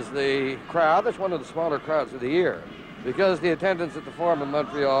 is the crowd. That's one of the smaller crowds of the year, because the attendance at the Forum in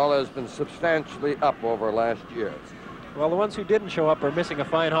Montreal has been substantially up over last year. Well, the ones who didn't show up are missing a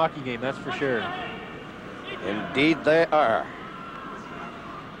fine hockey game, that's for sure. Indeed they are.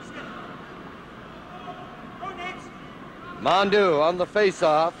 Mondeau on the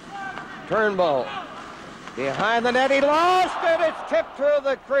face-off. Turnbull behind the net. He lost it. It's tipped through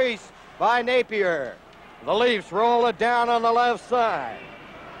the crease by Napier. The Leafs roll it down on the left side.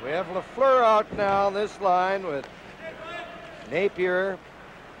 We have Lafleur out now on this line with Napier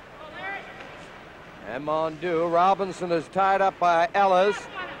and Mondeau. Robinson is tied up by Ellis.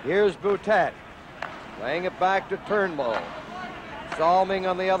 Here's Boutet laying it back to Turnbull. Salming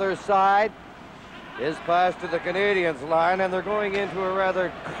on the other side. His pass to the Canadiens line, and they're going into a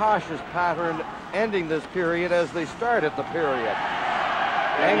rather cautious pattern ending this period as they started the period.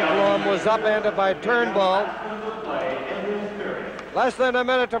 Engblom was upended by Turnbull. Less than a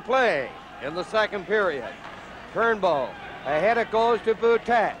minute to play in the second period. Turnbull, ahead it goes to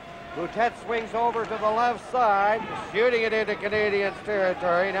Boutet. Boutet swings over to the left side, shooting it into Canadiens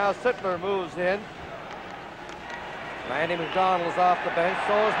territory. Now Sittler moves in. Randy McDonald's off the bench,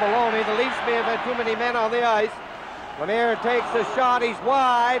 so is Maloney. The Leafs may have had too many men on the ice. Lemaire takes the shot, he's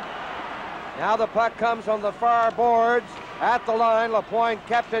wide. Now the puck comes on the far boards at the line. Lapointe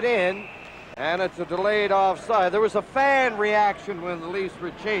kept it in, and it's a delayed offside. There was a fan reaction when the Leafs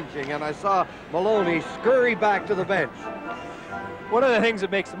were changing, and I saw Maloney scurry back to the bench. One of the things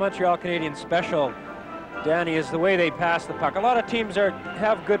that makes the Montreal Canadiens special, Danny, is the way they pass the puck. A lot of teams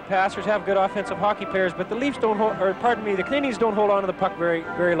have good passers, have good offensive hockey players, but the Leafs don't hold, or pardon me, the Canadiens don't hold on to the puck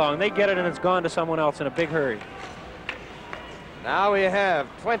very long. They get it and it's gone to someone else in a big hurry. Now we have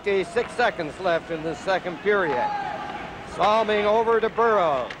 26 seconds left in the second period. Salming over to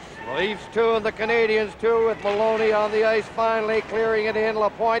Burroughs. The Leafs 2 and the Canadiens 2 with Maloney on the ice finally clearing it in.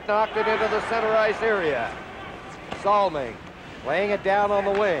 Lapointe knocked it into the center ice area. Salming laying it down on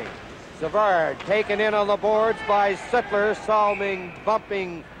the wing. Savard taken in on the boards by Sittler. Salming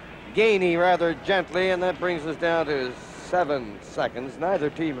bumping Gainey rather gently, and that brings us down to 7 seconds.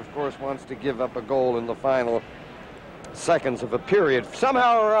 Neither team, of course, wants to give up a goal in the final seconds of a period.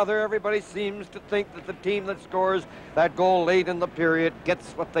 Somehow or other, everybody seems to think that the team that scores that goal late in the period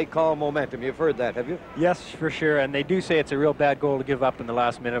gets what they call momentum. You've heard that, have you? Yes, for sure, and they do say it's a real bad goal to give up in the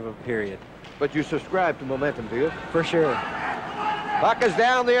last minute of a period. But you subscribe to momentum, do you? For sure. Puck is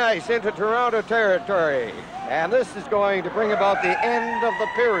down the ice into Toronto territory, and this is going to bring about the end of the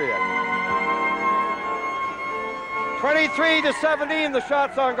period. 23-17, the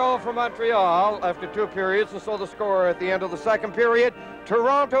shots on goal for Montreal after 2 periods, and so the score at the end of the second period,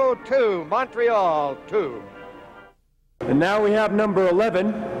 Toronto 2, Montreal 2. And now we have number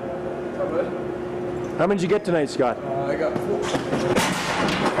 11. How many did you get tonight, Scott? I got 4.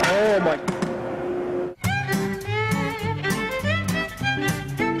 Oh, my.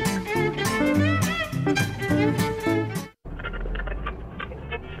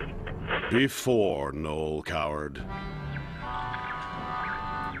 Before Noel Coward.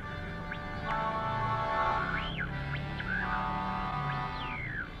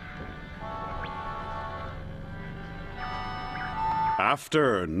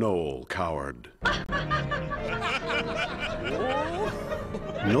 After Noel Coward.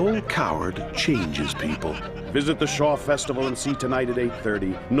 Noel Coward changes people. Visit the Shaw Festival and see tonight at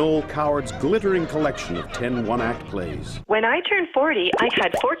 8:30 Noel Coward's glittering collection of 10 one-act plays. When I turned 40, I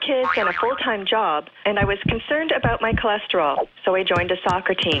had 4 kids and a full-time job, and I was concerned about my cholesterol, so I joined a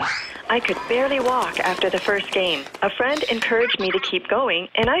soccer team. I could barely walk after the first game. A friend encouraged me to keep going,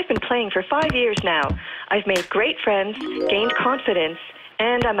 and I've been playing for 5 years now. I've made great friends, gained confidence,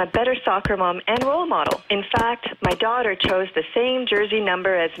 and I'm a better soccer mom and role model. In fact, my daughter chose the same jersey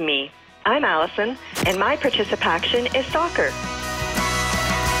number as me. I'm Allison, and my participation is soccer.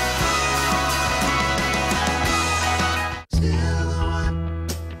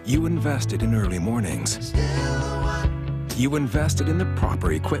 You invested in early mornings. You invested in the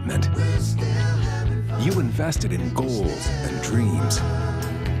proper equipment. You invested in goals and dreams.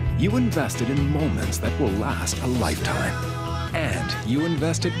 You invested in moments that will last a lifetime. And you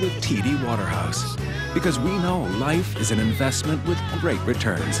invested with TD Waterhouse. Because we know life is an investment with great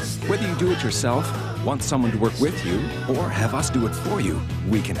returns. Whether you do it yourself, want someone to work with you, or have us do it for you,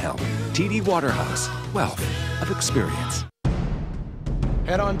 we can help. TD Waterhouse, wealth of experience.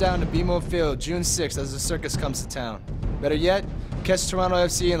 Head on down to BMO Field June 6th as the circus comes to town. Better yet, catch Toronto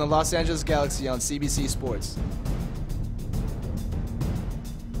FC and the Los Angeles Galaxy on CBC Sports.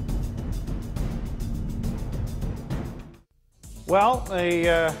 Well,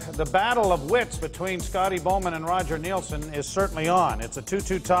 the battle of wits between Scotty Bowman and Roger Nielsen is certainly on. It's a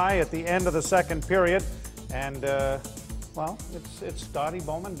 2-2 tie at the end of the second period, and well, it's Scotty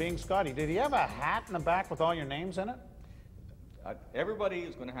Bowman being Scotty. Did he have a hat in the back with all your names in it? Everybody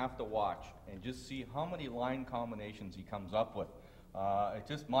is going to have to watch and just see how many line combinations he comes up with. It's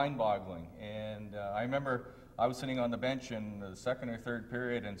just mind-boggling. And I remember I was sitting on the bench in the second or third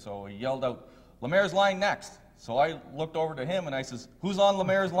period, and so he yelled out, "Lemaire's line next." So I looked over to him and I says, "Who's on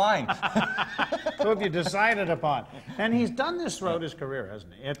Lemaire's line?" Who have you decided upon? And he's done this throughout his career,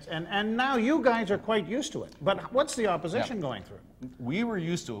 hasn't he? And now you guys are quite used to it. But what's the opposition going through? We were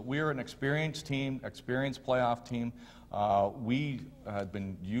used to it. We were an experienced team, experienced playoff team. We had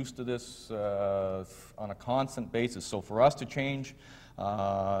been used to this on a constant basis. So for us to change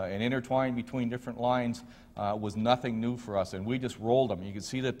and intertwine between different lines was nothing new for us, and we just rolled them. You could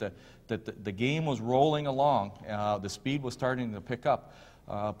see that the game was rolling along. The speed was starting to pick up.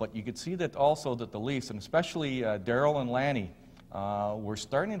 But you could see that also that the Leafs, and especially Darryl and Lanny, were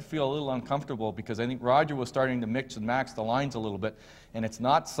starting to feel a little uncomfortable because I think Roger was starting to mix and match the lines a little bit, and it's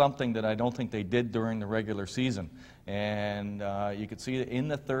not something that I don't think they did during the regular season. And you could see in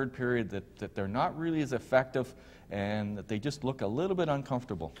the third period that they're not really as effective and that they just look a little bit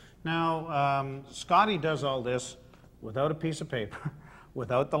uncomfortable. Now, Scotty does all this without a piece of paper,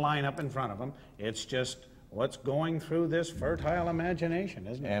 without the lineup in front of him. It's just what's going through this fertile imagination,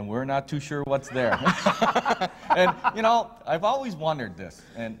 isn't it? And we're not too sure what's there. And, you know, I've always wondered this,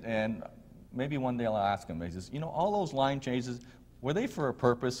 and maybe one day I'll ask him. He says, you know, all those line changes, were they for a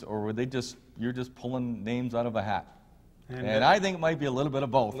purpose, or were they just, you're just pulling names out of a hat? And I think it might be a little bit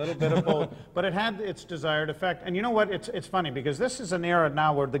of both. A little bit of both. But it had its desired effect. And you know what? It's funny because this is an era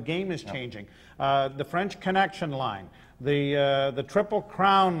now where the game is changing. The French Connection line, the Triple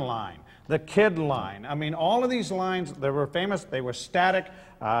Crown line, the Kid line. I mean, all of these lines, they were famous. They were static.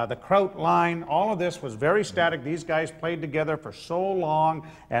 The Kraut line, all of this was very static. These guys played together for so long.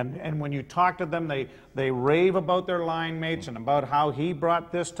 And when you talk to them, they rave about their line mates and about how he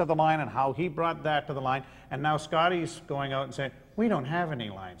brought this to the line and how he brought that to the line. And now Scotty's going out and saying, we don't have any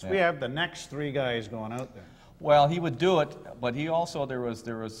lines. We have the next three guys going out there. Well, he would do it, but he also there was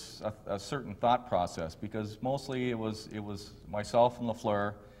a certain thought process, because mostly it was myself and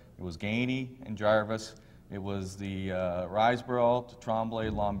Lafleur, it was Gainey and Jarvis, it was the Riseborough to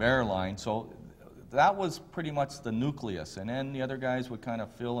Tremblay Lambert line. So that was pretty much the nucleus, and then the other guys would kind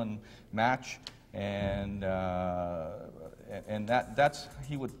of fill and match, and that's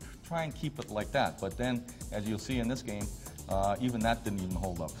he would try and keep it like that. But then, as you'll see in this game, even that didn't even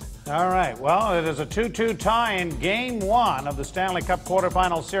hold up. All right, well, it is a 2-2 tie in Game 1 of the Stanley Cup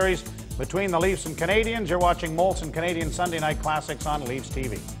quarterfinal series between the Leafs and Canadiens. You're watching Molson Canadian Sunday Night Classics on Leafs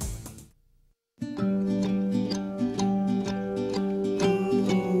TV.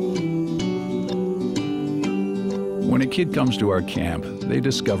 When a kid comes to our camp, they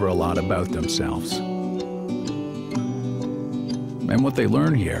discover a lot about themselves. And what they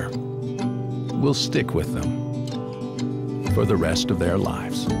learn here will stick with them for the rest of their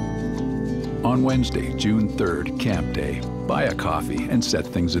lives. On Wednesday, June 3rd, Camp Day, buy a coffee and set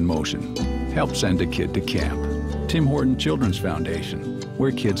things in motion. Help send a kid to camp. Tim Horton Children's Foundation,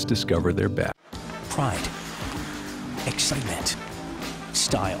 where kids discover their best. Pride, excitement,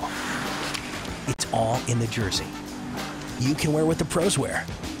 style. It's all in the jersey. You can wear what the pros wear.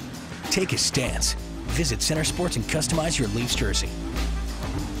 Take a stance. Visit Center Sports and customize your Leafs jersey.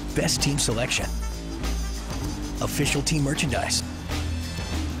 Best team selection. Official team merchandise.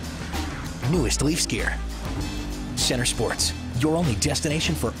 Newest Leafs gear. Center Sports, your only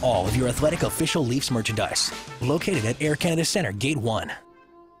destination for all of your athletic official Leafs merchandise. Located at Air Canada Centre, Gate 1.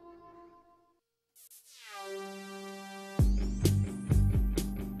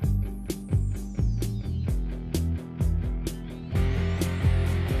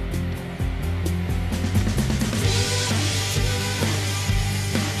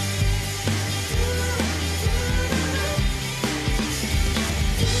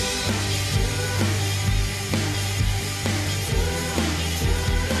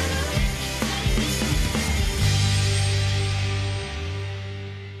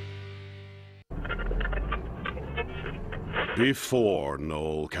 Before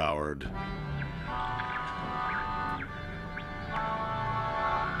Noel Coward.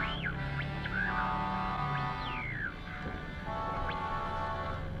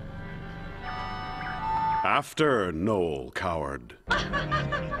 After Noel Coward.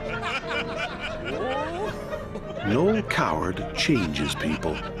 Noel Coward changes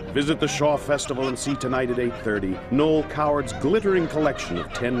people. Visit the Shaw Festival and see tonight at 8:30 Noel Coward's glittering collection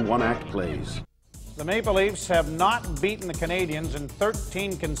of 10 one-act plays. The Maple Leafs have not beaten the Canadiens in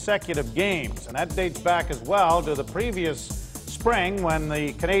 13 consecutive games, and that dates back as well to the previous spring when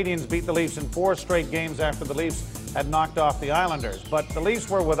the Canadiens beat the Leafs in 4 straight games after the Leafs had knocked off the Islanders. But the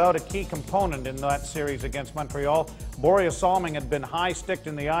Leafs were without a key component in that series against Montreal. Boria Salming had been high-sticked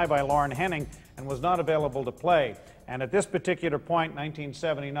in the eye by Lauren Henning and was not available to play. And at this particular point,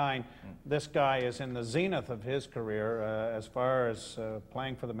 1979, this guy is in the zenith of his career as far as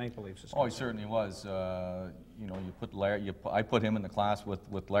playing for the Maple Leafs. Oh, he certainly was. You know, you put Larry. I put him in the class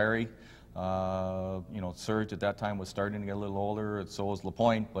with Larry. You know, Serge at that time was starting to get a little older. So was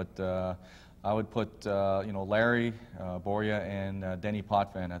Lapointe, but I would put you know, Larry, Boria, and Denny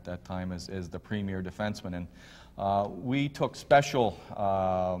Potvin at that time as the premier defenseman, and we took special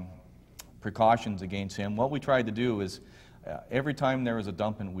precautions against him. What we tried to do is, every time there was a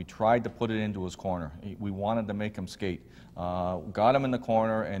dumping, we tried to put it into his corner. We wanted to make him skate. Got him in the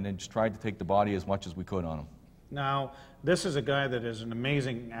corner and then just tried to take the body as much as we could on him. Now, this is a guy that is an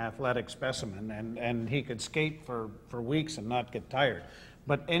amazing athletic specimen, and he could skate for weeks and not get tired.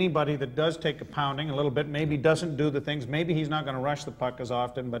 But anybody that does take a pounding a little bit, maybe doesn't do the things, maybe he's not going to rush the puck as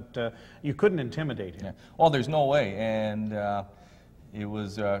often, but you couldn't intimidate him. Yeah. Well, there's no way, and it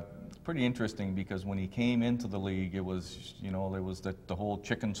was pretty interesting because when he came into the league, it was, you know, there was the whole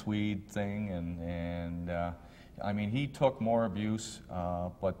chicken Swede thing, and I mean, he took more abuse,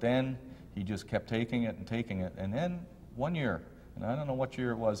 but then he just kept taking it, and then one year, and I don't know what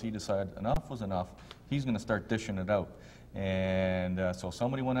year it was, he decided enough was enough. He's going to start dishing it out, and so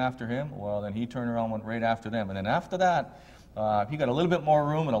somebody went after him. Well, then he turned around and went right after them, and then after that, he got a little bit more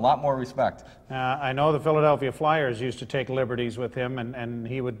room and a lot more respect. I know the Philadelphia Flyers used to take liberties with him, and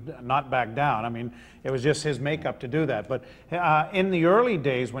he would not back down. I mean, it was just his makeup to do that. But in the early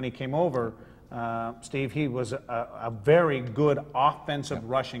days when he came over, Steve, he was a very good offensive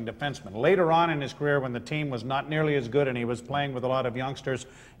rushing defenseman. Later on in his career, when the team was not nearly as good and he was playing with a lot of youngsters,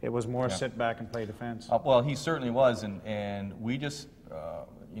 it was more sit back and play defense. Well, he certainly was, and we just,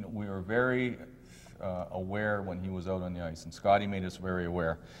 you know, we were very aware when he was out on the ice, and Scotty made us very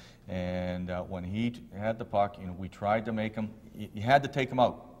aware. And when he had the puck, you know, we tried to make him. You had to take him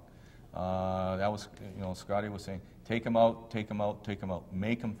out. that was, you know, Scotty was saying, take him out, take him out, take him out,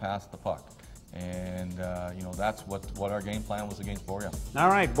 make him pass the puck. And, you know, that's what our game plan was against Borja. All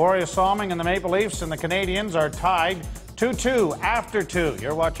right, Borja Salming and the Maple Leafs and the Canadiens are tied 2-2 after 2.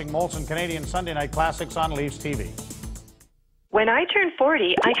 You're watching Molson Canadian Sunday Night Classics on Leafs TV. When I turned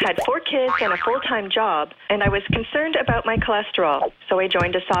 40, I had 4 kids and a full-time job, and I was concerned about my cholesterol, so I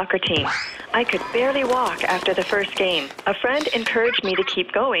joined a soccer team. I could barely walk after the first game. A friend encouraged me to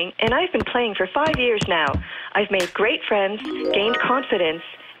keep going, and I've been playing for 5 years now. I've made great friends, gained confidence,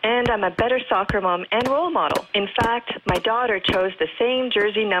 and I'm a better soccer mom and role model. In fact, my daughter chose the same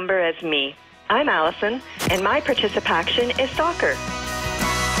jersey number as me. I'm Allison, and my participation is soccer.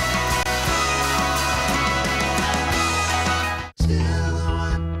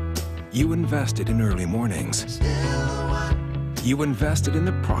 You invested in early mornings. You invested in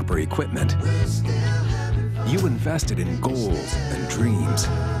the proper equipment. You invested in goals and dreams.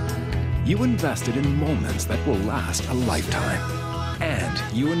 You invested in moments that will last a lifetime. And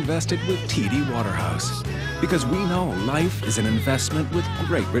you invested with TD Waterhouse. Because we know life is an investment with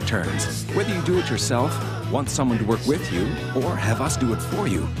great returns. Whether you do it yourself, want someone to work with you, or have us do it for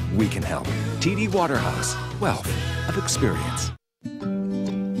you, we can help. TD Waterhouse, wealth of experience.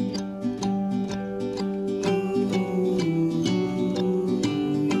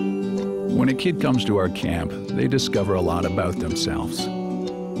 When a kid comes to our camp, they discover a lot about themselves.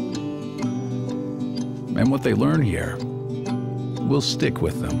 And what they learn here will stick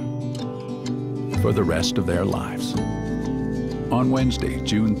with them for the rest of their lives. On Wednesday,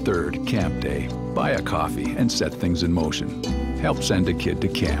 June 3rd, Camp Day, buy a coffee and set things in motion. Help send a kid to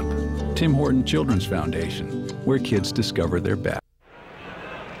camp. Tim Horton Children's Foundation, where kids discover their best.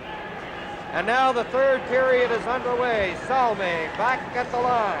 And now the third period is underway. Salme back at the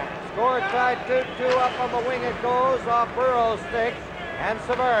line. Score tied 2-2 up on the wing. It goes off Burrow's stick, and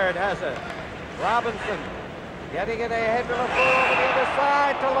Savard has it. Robinson getting it ahead to Lafleur over the other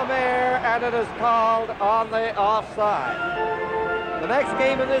side to Lemaire, and it is called on the offside. The next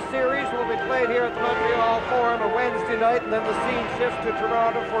game in this series will be played here at the Montreal Forum on Wednesday night, and then the scene shifts to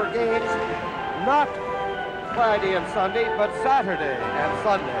Toronto for games not Friday and Sunday, but Saturday and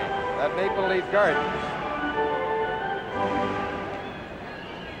Sunday at Maple Leaf Gardens.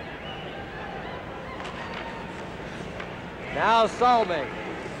 Now Salme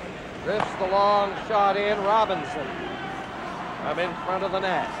drifts the long shot in. Robinson up in front of the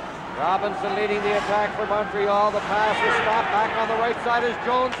net. Robinson leading the attack for Montreal. The pass is stopped back on the right side as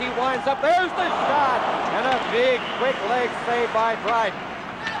Jones. He winds up. There's the shot! And a big, quick leg save by Dryden.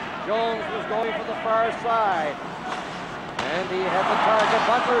 Jones was going for the far side. And he had the target.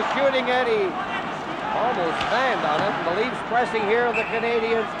 Butler shooting it. He almost banged on it. The Leafs pressing here, and the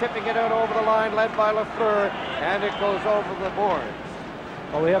Canadiens tipping it out over the line, led by Lafleur, and it goes over the boards.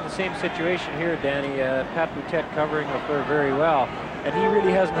 Well, we have the same situation here, Danny. Pat Boutet covering Lafleur very well, and he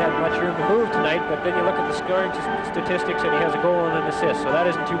really hasn't had much room to move tonight, but then you look at the scoring statistics, and he has a goal and an assist, so that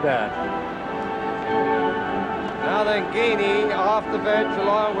isn't too bad. Now then, Gainey off the bench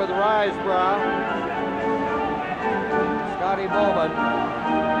along with Risebrough. Scotty Bowman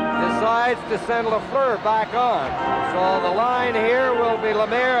decides to send Lafleur back on. So the line here will be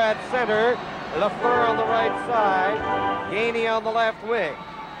Lemaire at center, Lafleur on the right side, Gainey on the left wing.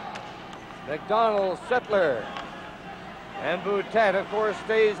 McDonald, Sittler, and Boutet, of course,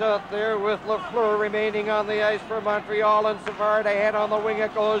 stays out there with Lafleur remaining on the ice for Montreal, and Savard ahead on the wing.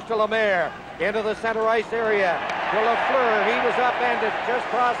 It goes to Lemaire into the center ice area to Lafleur. He was upended just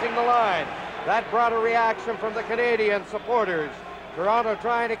crossing the line. That brought a reaction from the Canadian supporters. Toronto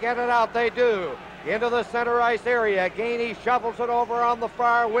trying to get it out. They do. Into the center ice area. Gainey shovels it over on the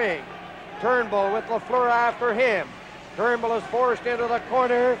far wing. Turnbull with Lafleur after him. Turnbull is forced into the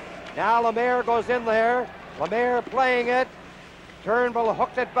corner. Now Lemaire goes in there. Lemaire playing it. Turnbull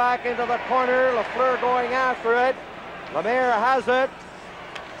hooked it back into the corner. Lafleur going after it. Lemaire has it.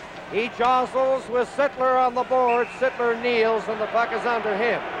 He jostles with Sittler on the board. Sittler kneels, and the puck is under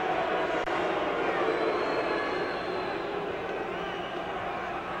him.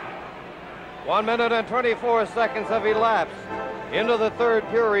 One minute and 24 seconds have elapsed into the third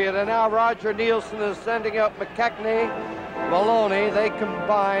period, and now Roger Nielsen is sending out McKechnie, Maloney. They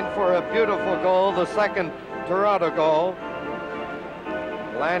combine for a beautiful goal, the second Toronto goal.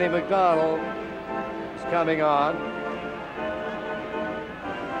 Lanny McDonald is coming on.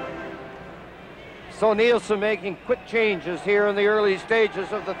 So Nielsen making quick changes here in the early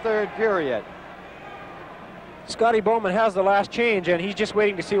stages of the third period. Scotty Bowman has the last change, and he's just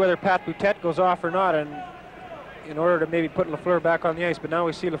waiting to see whether Pat Boutet goes off or not, and in order to maybe put Lafleur back on the ice. But now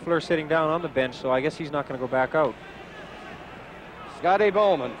we see Lafleur sitting down on the bench, so I guess he's not going to go back out. Scotty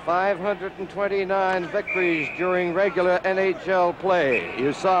Bowman, 529 victories during regular NHL play.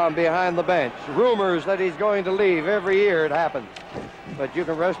 You saw him behind the bench. Rumors that he's going to leave. Every year it happens. But you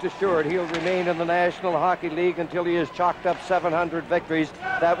can rest assured he'll remain in the National Hockey League until he has chalked up 700 victories.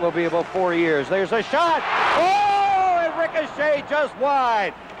 That will be about 4 years. There's a shot. Oh, it ricocheted just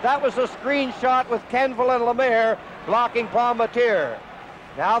wide. That was a screen shot with Kenville and Lemaire blocking Palmatier.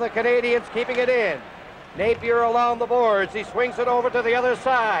 Now the Canadiens keeping it in. Napier along the boards. He swings it over to the other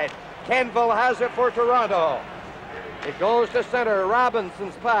side. Kenville has it for Toronto. It goes to center.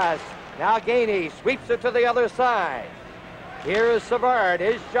 Robinson's pass. Now Gainey sweeps it to the other side. Here is Savard.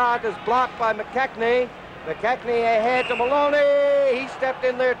 His shot is blocked by McKechnie. McKechnie ahead to Maloney. He stepped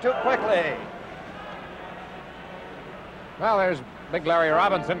in there too quickly. Well, there's Big Larry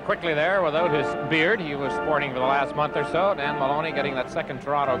Robinson quickly there without his beard. He was sporting for the last month or so. Dan Maloney getting that second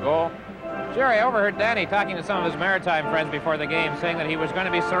Toronto goal. Jerry, I overheard Danny talking to some of his maritime friends before the game, saying that he was going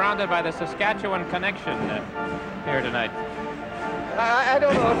to be surrounded by the Saskatchewan connection here tonight. I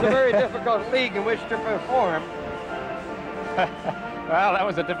don't know. It's a very difficult league in which to perform. Well, that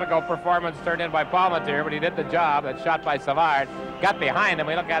was a difficult performance turned in by Palmatier, but he did the job. That shot by Savard got behind him.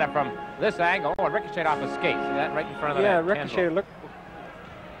 We look at it from this angle. Oh, it ricocheted off his skate. See that right in front of the net? Yeah, ricocheted. Look.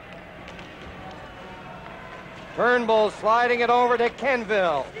 Turnbull sliding it over to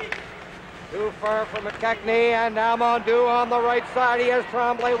Kenville. Too far from McKechnie, and now Mondeau on the right side. He has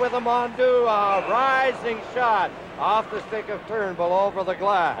Tremblay with him. Mondeau, a rising shot off the stick of Turnbull over the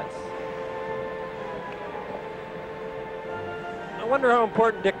glass. I wonder how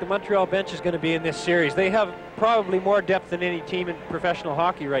important, Dick, the Montreal bench is going to be in this series. They have probably more depth than any team in professional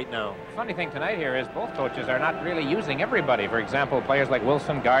hockey right now. The funny thing tonight here is both coaches are not really using everybody. For example, players like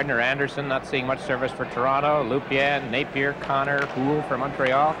Wilson, Gardner, Anderson not seeing much service for Toronto. Lupien, Napier, Connor, Houle for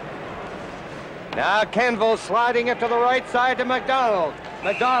Montreal. Now Kenville sliding it to the right side to McDonald.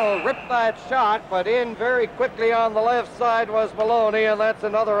 McDonald ripped that shot, but in very quickly on the left side was Maloney, and that's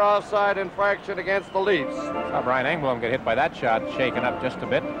another offside infraction against the Leafs. Saw Brian Engblom get hit by that shot, shaken up just a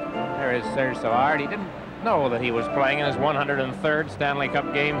bit. There is Serge Savard. He didn't know that he was playing in his 103rd Stanley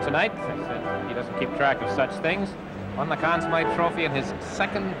Cup game tonight. He doesn't keep track of such things. Won the Conn Smythe Trophy in his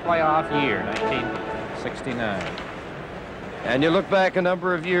second playoff year, 1969. And you look back a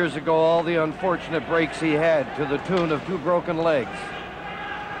number of years ago, all the unfortunate breaks he had to the tune of 2 broken legs.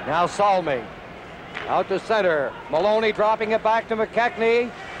 Now Salmi out to center. Maloney dropping it back to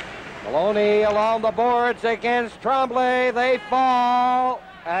McKechnie. Maloney along the boards against Tremblay. They fall.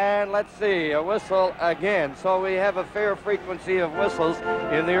 And let's see, a whistle again. So we have a fair frequency of whistles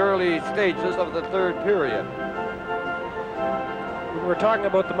in the early stages of the third period. When we're talking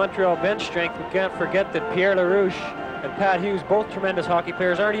about the Montreal bench strength, we can't forget that Pierre LaRouche and Pat Hughes, both tremendous hockey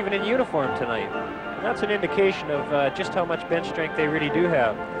players, aren't even in uniform tonight. And that's an indication of just how much bench strength they really do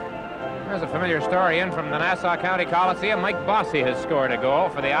have. There's a familiar story in from the Nassau County Coliseum. Mike Bossy has scored a goal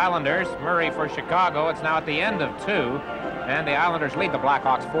for the Islanders. Murray for Chicago. It's now at the end of 2, and the Islanders lead the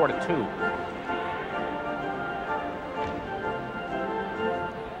Blackhawks 4-2.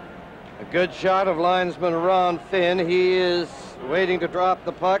 A good shot of linesman Ron Finn. He is waiting to drop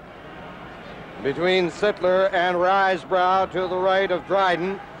the puck between Sittler and Risebrow to the right of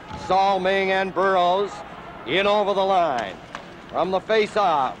Dryden. Salming and Burroughs in over the line. From the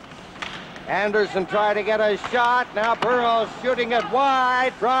face-off, Anderson tried to get a shot. Now Burroughs shooting it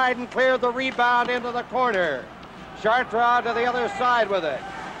wide. Dryden cleared the rebound into the corner. Chartrand to the other side with it.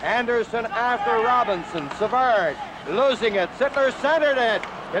 Anderson after Robinson. Savard losing it. Sittler centered it.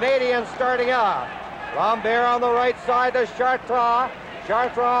 Canadiens starting off. Lambert on the right side to Chartrand.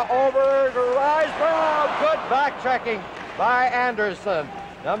 Chartrand over to Risebrow. Good back-checking by Anderson.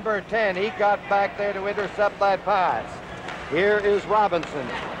 Number 10, he got back there to intercept that pass. Here is Robinson.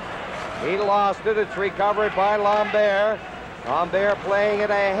 He lost it. It's recovered by Lambert. Lambert playing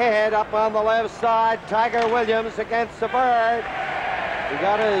it ahead up on the left side. Tiger Williams against Savard. He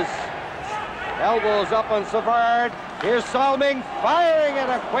got his elbows up on Savard. Here's Salming firing at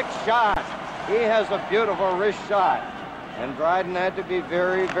a quick shot. He has a beautiful wrist shot. And Dryden had to be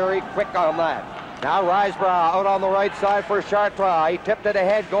very, very quick on that. Now Risebrow out on the right side for Chartrand. He tipped it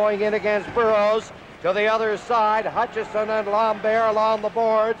ahead going in against Burroughs. To the other side, Hutchison and Lambert along the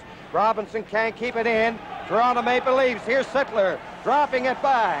boards. Robinson can't keep it in. Toronto Maple Leafs. Here's Sittler dropping it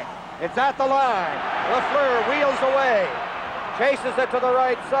back. It's at the line. Lafleur wheels away. Chases it to the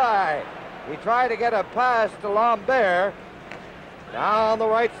right side. He tried to get a pass to Lambert. Now on the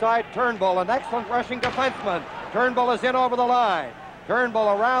right side, Turnbull, an excellent rushing defenseman. Turnbull is in over the line. Turnbull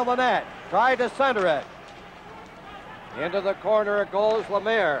around the net. Tried to center it. Into the corner it goes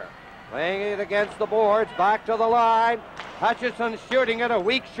Lemaire. Playing it against the boards. Back to the line. Hutchison shooting at a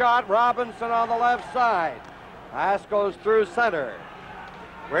weak shot. Robinson on the left side. Pass goes through center.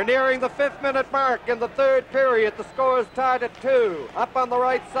 We're nearing the 5th minute mark in the 3rd period. The score is tied at 2. Up on the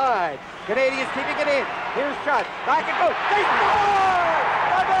right side. Canadians keeping it in. Here's shot. Back it goes. They score!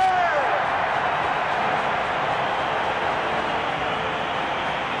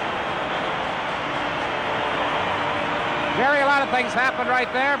 Jerry, a lot of things happened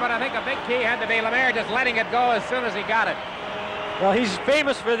right there, but I think a big key had to be Lemaire just letting it go as soon as he got it. Well, he's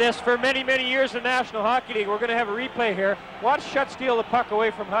famous for this for many, many years in the National Hockey League. We're going to have a replay here. Watch Shutt steal the puck away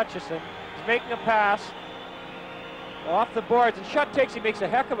from Hutchison. He's making a pass off the boards, and Shutt takes, he makes a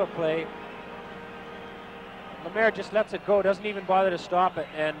heck of a play. Lemaire just lets it go, doesn't even bother to stop it,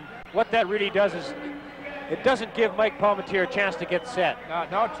 and what that really does is it doesn't give Mike Palmateer a chance to get set.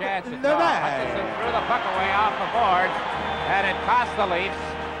 No chance at all. Hutchison threw the puck away off the boards, and it cost the Leafs.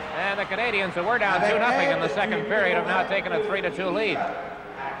 And the Canadians, who were down 2-0 in the 2nd period, have now taken a 3-2 lead.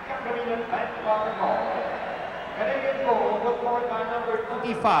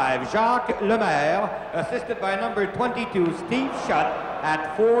 25, Jacques Lemaire, assisted by number 22, Steve Shutt,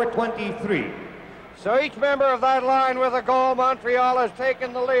 at 4:23. So each member of that line with a goal. Montreal has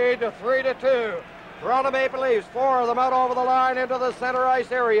taken the lead to 3-2. Toronto Maple Leafs, 4 of them out over the line into the center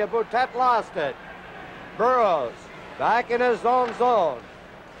ice area. Boutet lost it. Burrows back in his own zone.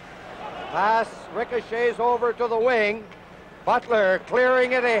 Pass ricochets over to the wing. Butler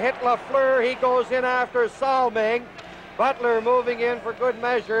clearing it, a hit Lafleur. He goes in after Salming. Butler moving in for good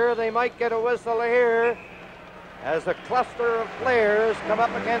measure. They might get a whistle here as a cluster of players come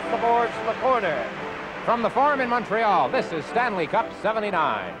up against the boards in the corner. From the Forum in Montreal, this is Stanley Cup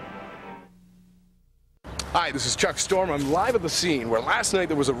 79. Hi, this is Chuck Storm. I'm live at the scene where last night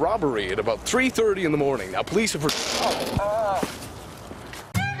there was a robbery at about 3:30 in the morning. Now, police have...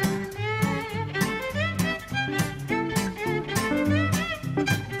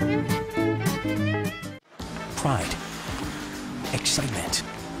 Pride, excitement,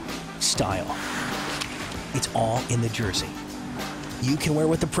 style. It's all in the jersey. You can wear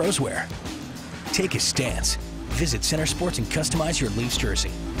what the pros wear. Take a stance. Visit Center Sports and customize your Leafs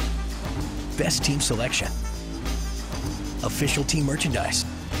jersey. Best team selection. Official team merchandise.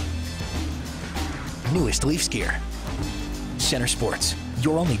 Newest Leafs gear. Center Sports,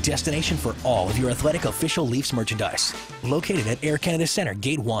 your only destination for all of your athletic official Leafs merchandise. Located at Air Canada Centre,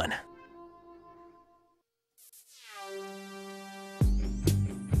 Gate 1.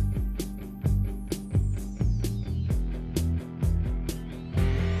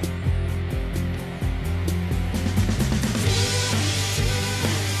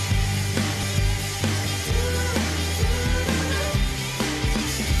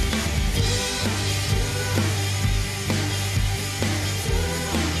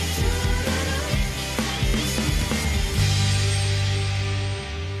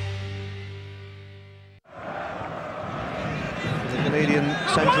 Canadian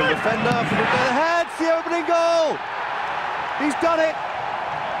central defender from the head, the opening goal. He's done it.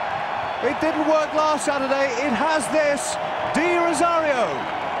 It didn't work last Saturday. It has this. Di Rosario.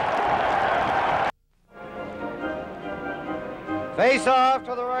 Face off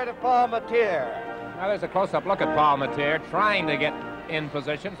to the right of Palmateer. Now there's a close-up look at Palmateer trying to get in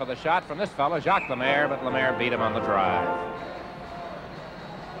position for the shot from this fellow, Jacques Lemaire, but Lemaire beat him on the drive.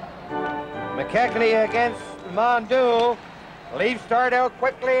 McKechnie against Mondeau. Leafs start out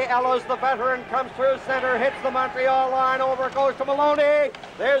quickly. Ellis, the veteran, comes through center, hits the Montreal line, over it goes to Maloney.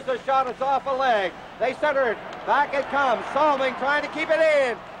 There's the shot, it's off a leg. They center it, back it comes. Salming trying to keep it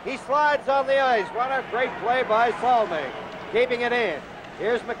in. He slides on the ice. What a great play by Salming, keeping it in.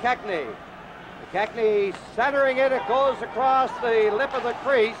 Here's McKechnie. McKechnie centering it, it goes across the lip of the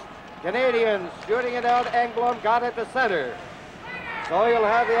crease. Canadians shooting it out, Engblom got it to center. So you'll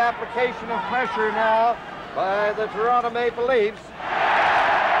have the application of pressure now by the Toronto Maple Leafs.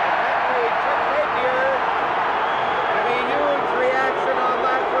 Napier, and a huge reaction on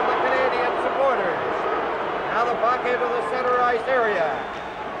that from the Canadian supporters. Now the puck into the center ice area.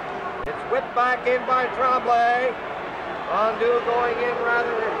 It's whipped back in by Tremblay. Mondeau going in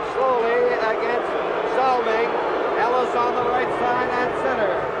rather slowly against Salming. Ellis on the right side at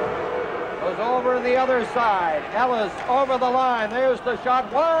center. Goes over on the other side. Ellis over the line. There's the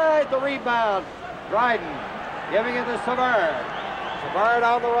shot. Wide the rebound. Dryden giving it to Savard. Savard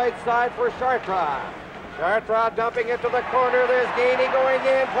on the right side for Chartrand. Chartrand dumping it to the corner. There's Gainey going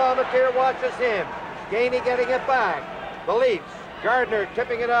in. Palmateer watches him. Gainey getting it back. The Leafs. Gardner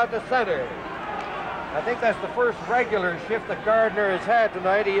tipping it out to center. I think that's the first regular shift that Gardner has had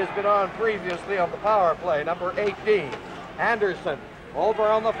tonight. He has been on previously on the power play. Number 18. Anderson over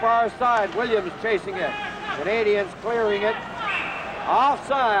on the far side. Williams chasing it. Canadiens clearing it.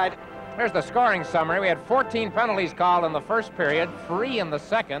 Offside. Here's the scoring summary. We had 14 penalties called in the first period, 3 in the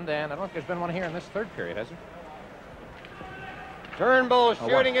second, and I don't think there's been one here in this third period, has there? Turnbull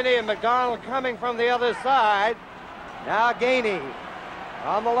shooting it in. McDonald coming from the other side. Now Gainey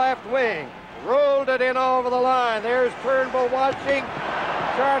on the left wing. Rolled it in over the line. There's Turnbull watching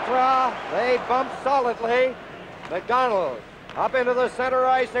Chartres. They bump solidly. McDonald up into the center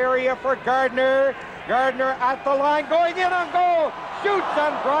ice area for Gardner. Gardner at the line, going in on goal. Shoots,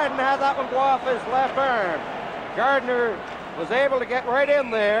 and Dryden had that one go off his left arm. Gardner was able to get right in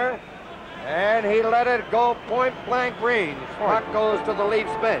there, and he let it go point-blank range. Puck goes to the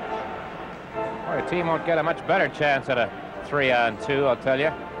Leafs bench. Boy, a team won't get a much better chance at a 3-on-2, I'll tell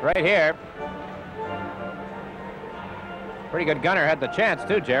you. Right here. Pretty good gunner had the chance,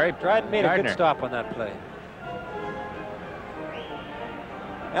 too, Jerry. Dryden made a good stop on that play.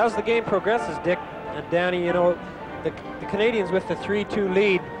 As the game progresses, Dick and Danny, you know, the Canadiens with the 3-2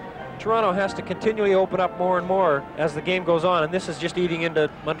 lead, Toronto has to continually open up more and more as the game goes on, and this is just eating into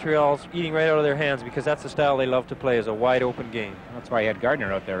Montreal's, eating right out of their hands, because that's the style they love to play, is a wide open game. That's why he had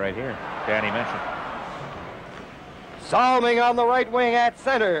Gardner out there right here, Danny mentioned. Salming on the right wing at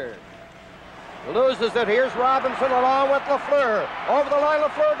center. Loses it. Here's Robinson along with Lafleur. Over the line,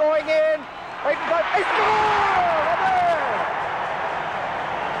 Lafleur going in. Right in front. They score!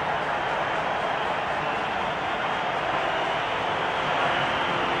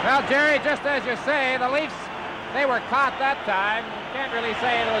 Well, Jerry, just as you say, the Leafs, they were caught that time. You can't really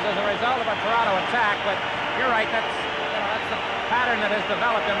say it was as a result of a Toronto attack, but you're right, that's the pattern that has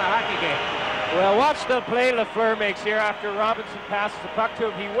developed in the hockey game. Well, watch the play Lafleur makes here after Robinson passes the puck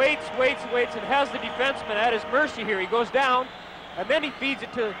to him. He waits, and has the defenseman at his mercy here. He goes down, and then he feeds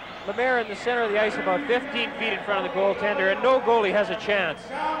it to Lemaire in the center of the ice about 15 feet in front of the goaltender, and no goalie has a chance.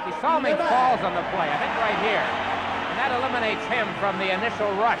 Salming falls on the play, I think right here. And that eliminates him from the initial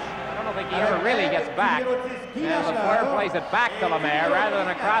rush. I don't think he ever really gets back. And Lafleur plays it back to Lemaire rather than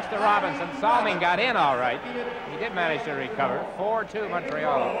across to Robinson. Salming got in all right. He did manage to recover. 4-2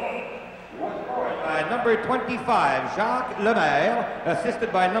 Montreal. By number 25, Jacques Lemaire,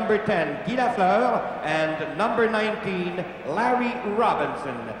 assisted by number 10, Guy Lafleur, and number 19, Larry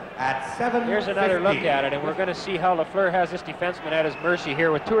Robinson at 7:15. Here's another look at it, and we're going to see how Lafleur has this defenseman at his mercy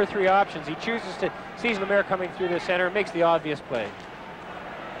here with 2 or 3 options. He chooses to seize Lemaire coming through the center and makes the obvious play.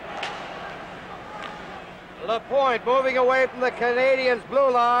 Lapointe moving away from the Canadiens'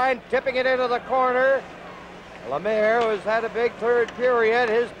 blue line, tipping it into the corner. Lemaire, who's had a big third period,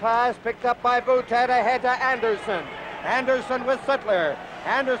 his pass picked up by Boutet ahead to Anderson. Anderson with Sittler.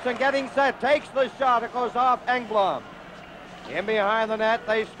 Anderson getting set, takes the shot, it goes off Engblom. In behind the net,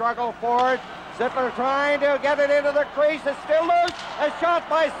 they struggle for it. Sittler trying to get it into the crease, it's still loose. A shot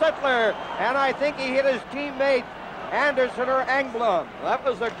by Sittler, and I think he hit his teammate Anderson or Engblom. That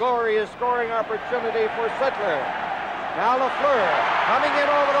was a glorious scoring opportunity for Sittler. Now Lafleur coming in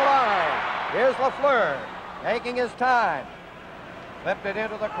over the line. Here's Lafleur. Taking his time. Flipped it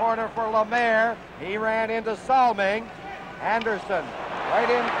into the corner for Lemaire. He ran into Salming. Anderson right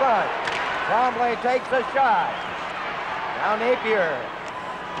in front. Tremblay takes a shot. Now Napier.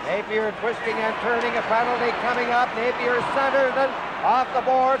 Napier twisting and turning. A penalty coming up. Napier centered it off the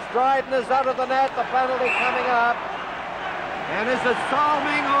boards. Dryden is out of the net. The penalty coming up. And is it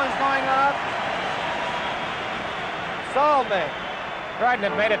Salming who is going up? Salming. Dryden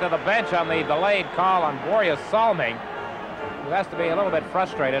had made it to the bench on the delayed call on Boreas Salming, who has to be a little bit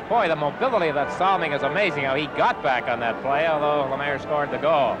frustrated. Boy, the mobility of that Salming is amazing, how he got back on that play, although Lemaire scored the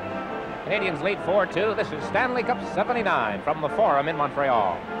goal. Canadiens lead 4-2. This is Stanley Cup 79 from the Forum in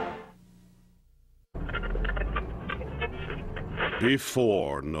Montreal.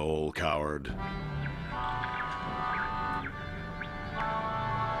 Before Noel Coward.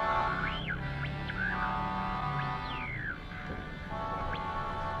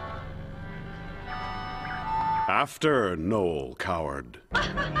 After Noel Coward.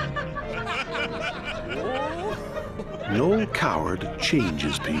 Noel Coward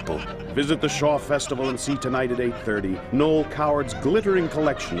changes people. Visit the Shaw Festival and see tonight at 8:30 Noel Coward's glittering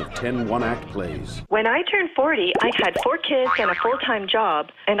collection of 10 one-act plays. When I turned 40, I had 4 kids and a full-time job,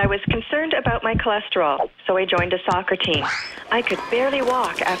 and I was concerned about my cholesterol, so I joined a soccer team. I could barely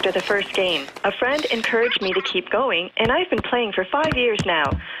walk after the first game. A friend encouraged me to keep going, and I've been playing for 5 years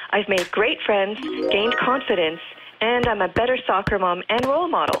now. I've made great friends, gained confidence, and I'm a better soccer mom and role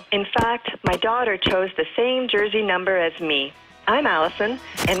model. In fact, my daughter chose the same jersey number as me. I'm Allison,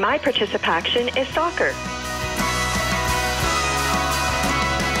 and my participation is soccer.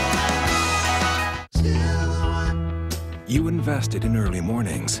 You invested in early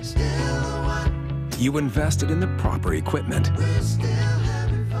mornings. You invested in the proper equipment.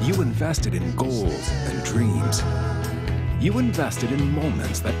 You invested in goals and dreams. You invested in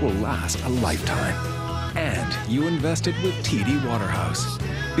moments that will last a lifetime. And you invested with TD Waterhouse.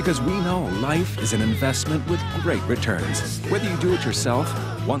 Because we know life is an investment with great returns. Whether you do it yourself,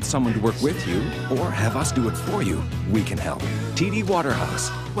 want someone to work with you, or have us do it for you, we can help. TD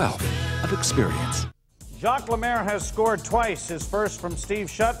Waterhouse, wealth of experience. Jacques Lemaire has scored twice, his first from Steve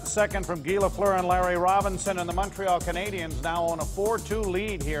Shutt, second from Guy Lafleur and Larry Robinson, and the Montreal Canadiens now on a 4-2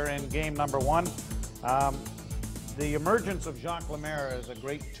 lead here in game number 1. The emergence of Jacques Lemaire as a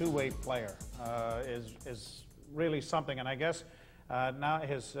great two-way player is really something, and I guess now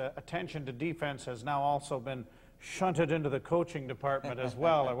his attention to defense has now also been shunted into the coaching department as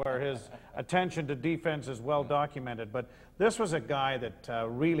well, where his attention to defense is well documented. But this was a guy that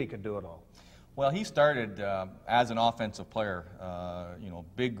really could do it all. Well, he started as an offensive player, you know,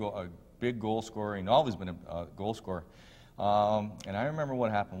 big goal scorer. He's always been a goal scorer. And I remember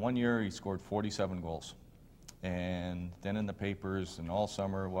what happened. One year he scored 47 goals. And then in the papers and all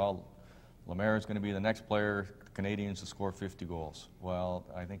summer, well, Lemaire is going to be the next player, the Canadiens, to score 50 goals. Well,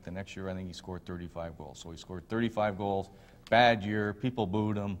 I think the next year, I think he scored 35 goals. So he scored 35 goals, bad year, people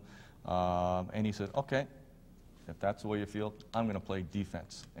booed him. And he said, okay, if that's the way you feel, I'm going to play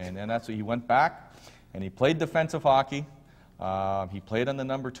defense. And then that's what he went back, and he played defensive hockey. He played on the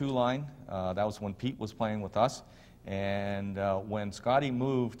number 2 line. That was when Pete was playing with us. And when Scotty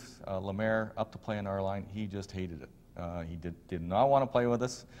moved Lemaire up to play on our line, he just hated it. He did not want to play with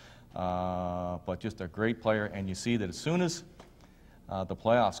us, but just a great player. And you see that as soon as the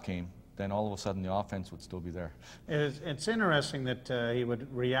playoffs came, then all of a sudden the offense would still be there. It's interesting that he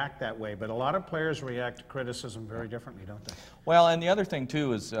would react that way, but a lot of players react to criticism very differently, don't they? Well, and the other thing,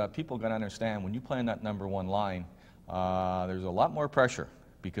 too, is people got to understand when you play in that number 1 line, there's a lot more pressure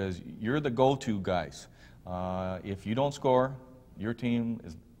because you're the go-to guys. If you don't score, your team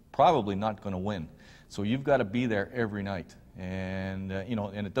is probably not going to win. So you've got to be there every night. And, you know,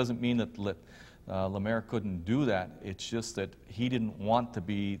 and it doesn't mean that Lemaire couldn't do that. It's just that he didn't want to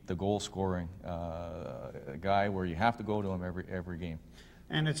be the goal-scoring guy where you have to go to him every game.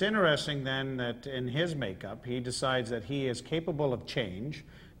 And it's interesting then that in his makeup, he decides that he is capable of change,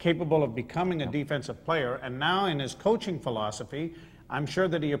 capable of becoming a defensive player, and now in his coaching philosophy, I'm sure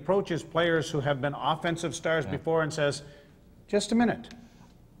that he approaches players who have been offensive stars before and says, just a minute,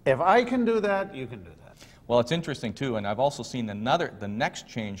 if I can do that, you can do that. Well, it's interesting, too, and I've also seen the next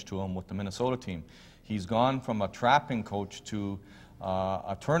change to him with the Minnesota team. He's gone from a trapping coach to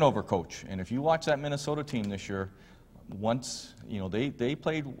a turnover coach. And if you watch that Minnesota team this year, once, you know, they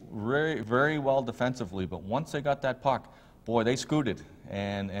played very, very well defensively, but once they got that puck, boy, they scooted,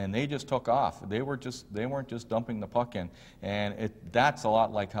 and they just took off. They weren't just dumping the puck in, and that's a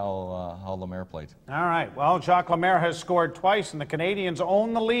lot like how Lemaire played. All right, well, Jacques Lemaire has scored twice, and the Canadiens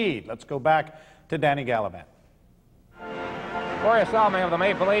own the lead. Let's go back to Danny Gallivan. Corey Salming of the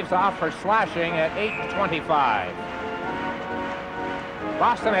Maple Leafs off for slashing at 8:25.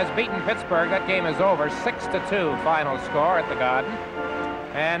 Boston has beaten Pittsburgh. That game is over. 6-2 final score at the Garden.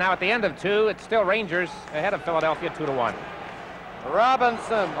 And now at the end of 2, it's still Rangers ahead of Philadelphia 2-1.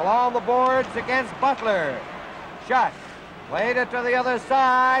 Robinson along the boards against Butler. Shot. Played it to the other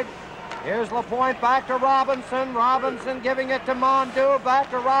side. Here's Lapointe back to Robinson. Robinson giving it to Mondeau. Back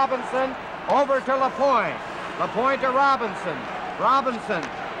to Robinson. Over to Lapointe. Lapointe to Robinson. Robinson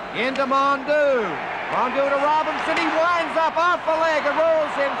into Mondeau. Mondeau to Robinson. He winds up off the leg and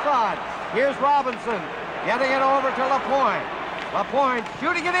rolls in front. Here's Robinson getting it over to Lapointe. Lapointe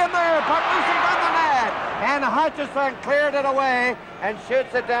shooting it in there. Puck loose in front of the net. And Hutchison cleared it away and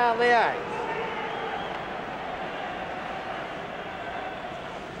shoots it down the ice.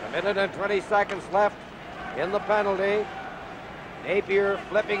 A minute and 20 seconds left in the penalty. Napier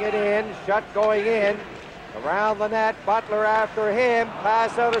flipping it in, Shutt going in, around the net, Butler after him,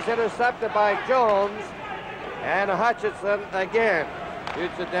 pass out is intercepted by Jones, and Hutchison again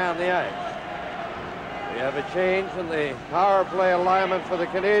shoots it down the ice. We have a change in the power play alignment for the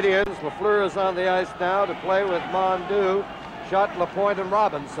Canadiens. Lafleur is on the ice now to play with Mondeau, Shutt, Lapointe, and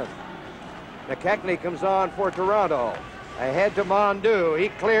Robinson. McKechnie comes on for Toronto. Ahead to Mondeau, he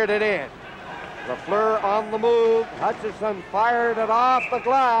cleared it in. Lafleur on the move. Hutchison fired it off the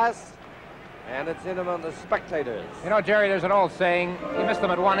glass, and it's in among the spectators. You know, Jerry, there's an old saying, you miss them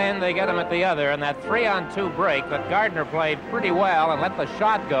at one end, they get them at the other, and that 3-on-2 break that Gardner played pretty well and let the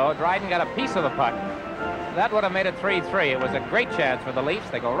shot go, Dryden got a piece of the puck. That would have made it 3-3. It was a great chance for the Leafs.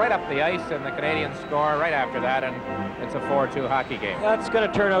 They go right up the ice, and the Canadiens score right after that, and it's a 4-2 hockey game. That's going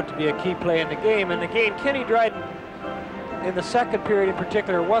to turn out to be a key play in the game. In the game, Kenny Dryden in the second period in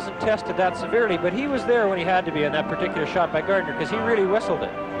particular wasn't tested that severely, but he was there when he had to be in that particular shot by Gardner because he really whistled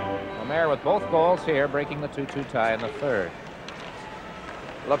it. Lemaire with both goals here, breaking the 2-2 tie in the third.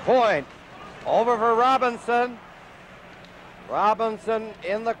 Lapointe over for Robinson. Robinson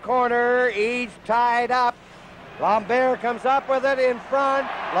in the corner, each tied up. Lambert comes up with it in front.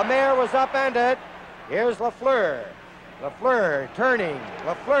 Lemaire was upended. Here's Lafleur. Lafleur turning.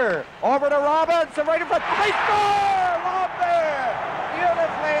 Lafleur over to Robinson, right in front. They score! Lambert!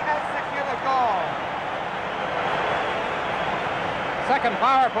 Beautifully executed goal. Second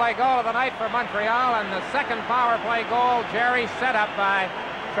power play goal of the night for Montreal, and the second power play goal, Jerry, set up by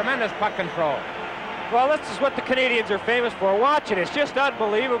tremendous puck control. Well, this is what the Canadiens are famous for. Watch it. It's just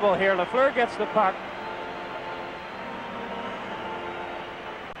unbelievable here. Lafleur gets the puck.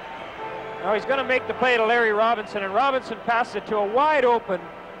 Now he's going to make the play to Larry Robinson, and Robinson passes it to a wide open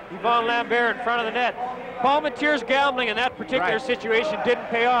Yvon Lambert in front of the net. Palmateer's gambling in that particular situation didn't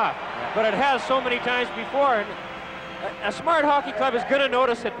pay off, but it has so many times before. And a smart hockey club is going to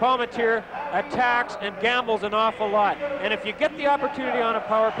notice that Palmateer attacks and gambles an awful lot. And if you get the opportunity on a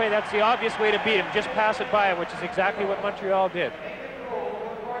power play, that's the obvious way to beat him. Just pass it by him, which is exactly what Montreal did.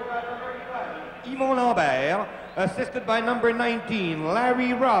 Yvon Lambert, assisted by number 19,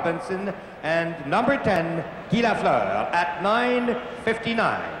 Larry Robinson, and number 10, Guy Lafleur, at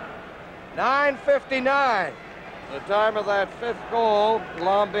 9:59. 9:59. The time of that fifth goal.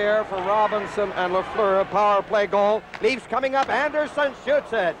 Lambert for Robinson and Lafleur, a power play goal. Leafs coming up. Anderson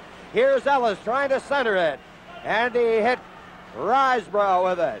shoots it. Here's Ellis trying to center it. And he hit Risebrough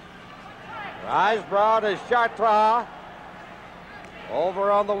with it. Risebrough to Chartrand.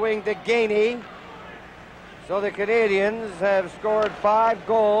 Over on the wing to Gainey. So the Canadiens have scored 5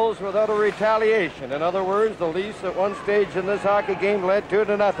 goals without a retaliation. In other words, the Leafs at one stage in this hockey game led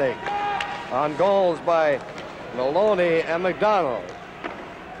 2-0 on goals by Maloney and McDonald.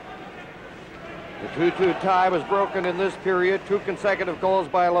 The 2-2 tie was broken in this period. 2 consecutive goals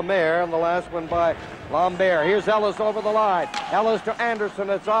by Lemaire and the last one by Lambert. Here's Ellis over the line. Ellis to Anderson.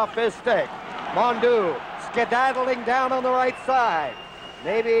 It's off his stick. Mondu skedaddling down on the right side.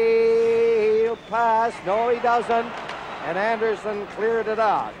 Maybe he'll pass. No, he doesn't. And Anderson cleared it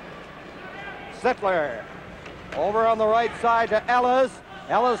out. Sittler over on the right side to Ellis.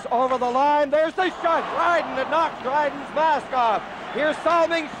 Ellis over the line. There's the shot. Dryden, it knocks Dryden's mask off. Here's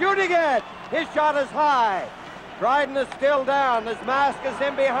Salming shooting it. His shot is high. Dryden is still down. His mask is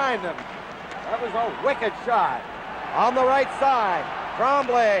in behind him. That was a wicked shot. On the right side,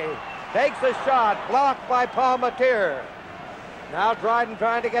 Tremblay takes a shot, blocked by Palmateer. Now Dryden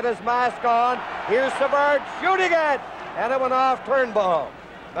trying to get his mask on. Here's Savard shooting it, and it went off Turnbull.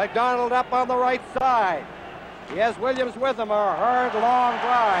 McDonald up on the right side. He has Williams with him, a hard, long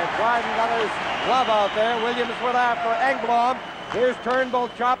drive. Dryden got his glove out there. Williams went after Engblom. Here's Turnbull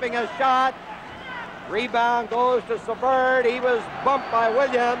chopping a shot. Rebound goes to Savard. He was bumped by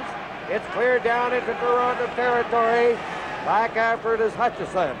Williams. It's cleared down into Toronto territory. Back after it is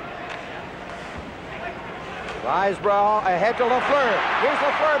Hutchison. Risebrough ahead to Lafleur. Here's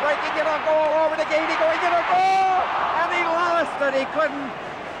Lafleur breaking in on goal over to Gainey, going in a goal! And he lost it. He couldn't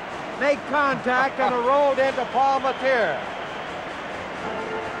make contact, and it rolled into Palmateer.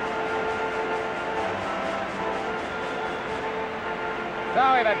 So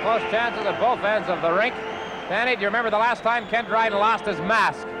we've had close chances at both ends of the rink. Danny, do you remember the last time Ken Dryden lost his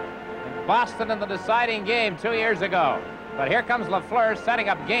mask? In Boston in the deciding game 2 years ago. But here comes Lafleur setting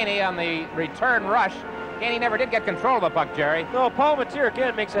up Gainey on the return rush. Gainey never did get control of the puck, Jerry. No, Palmateer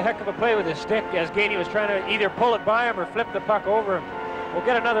again makes a heck of a play with his stick as Gainey was trying to either pull it by him or flip the puck over him. We'll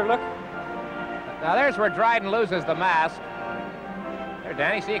get another look. Now there's where Dryden loses the mask. There,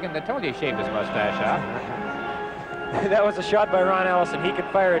 Danny, see, I told you he shaved his mustache off. That was a shot by Ron Allison. He could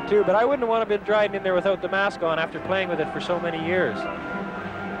fire it too, but I wouldn't want to have been Dryden in there without the mask on after playing with it for so many years.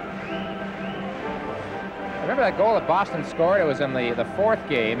 Remember that goal that Boston scored? It was in the fourth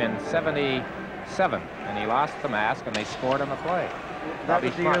game in '77, and he lost the mask, and they scored on the play. That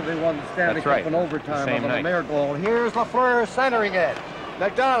was the year they won the Stanley Cup in overtime on the Lemaire goal. Here's Lafleur centering it.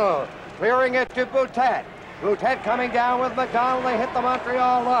 McDonald clearing it to Boutet. Boutet coming down with McDonald. They hit the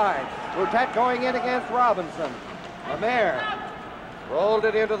Montreal line. Boutet going in against Robinson. Lemaire rolled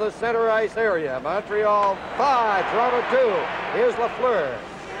it into the center ice area. Montreal 5, Toronto 2. Here's Lafleur.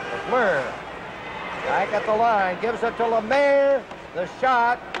 Lafleur back at the line, gives it to Lemaire. The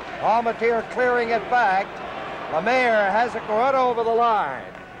shot. Palmateer clearing it back. Lemaire has it run over the line.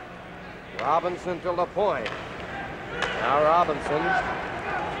 Robinson to Lapointe. Now Robinson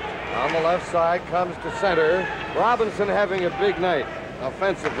on the left side comes to center. Robinson having a big night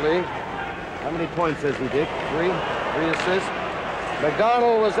offensively. How many points has he, Dick? 3? 3 assists.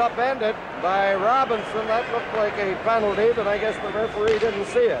 McDonald was upended by Robinson. That looked like a penalty, but I guess the referee didn't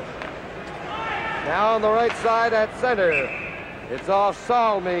see it. Now on the right side at center, it's off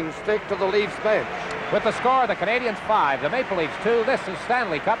Salming's stick to the Leafs bench. With the score, the Canadiens 5, the Maple Leafs 2. This is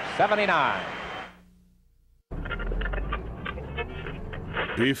Stanley Cup 79.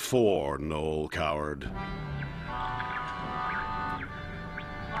 Before Noel Coward.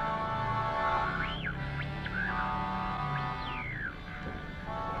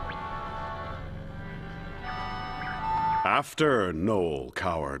 After Noel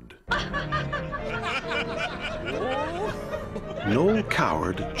Coward. Noel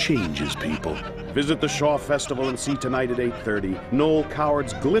Coward changes people. Visit the Shaw Festival and see tonight at 8:30 Noel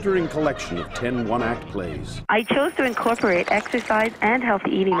Coward's glittering collection of 10 one-act plays. I chose to incorporate exercise and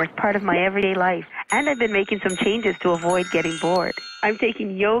healthy eating as part of my everyday life, and I've been making some changes to avoid getting bored. I'm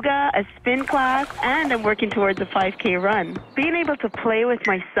taking yoga, a spin class, and I'm working towards a 5K run. Being able to play with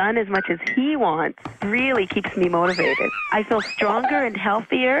my son as much as he wants really keeps me motivated. I feel stronger and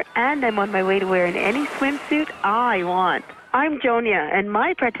healthier, and I'm on my way to wearing any swimsuit I want. I'm Jonia, and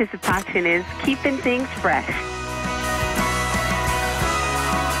my participation is keeping things fresh.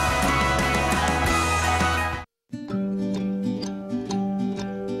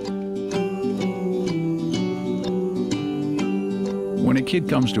 When a kid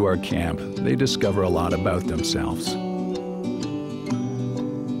comes to our camp, they discover a lot about themselves.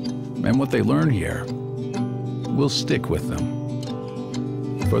 And what they learn here will stick with them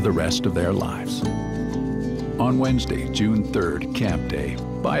for the rest of their lives. On Wednesday, June 3rd, Camp Day,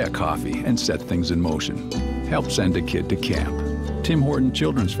 buy a coffee and set things in motion. Help send a kid to camp. Tim Horton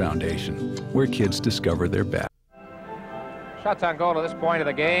Children's Foundation, where kids discover their best. Shots on goal to this point of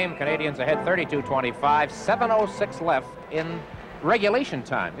the game. Canadiens ahead 32-25, 7:06 left in regulation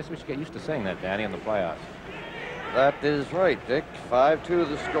time. Guess we should get used to saying that, Danny, in the playoffs. That is right, Dick. 5-2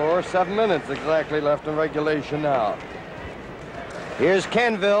 the score. 7 minutes exactly left in regulation now. Here's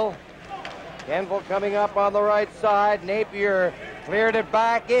Kenville. Kenville coming up on the right side. Napier cleared it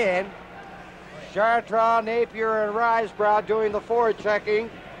back in. Chartrand, Napier, and Risebrough doing the forechecking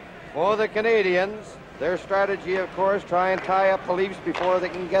for the Canadiens. Their strategy, of course, try and tie up the Leafs before they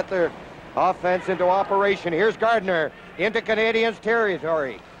can get their offense into operation. Here's Gardner into Canadiens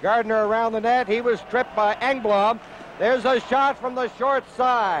territory. Gardner around the net. He was tripped by Engblom. There's a shot from the short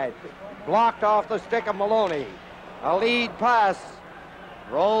side. Blocked off the stick of Maloney. A lead pass.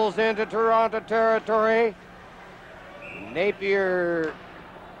 Rolls into Toronto territory. Napier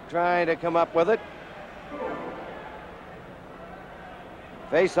trying to come up with it.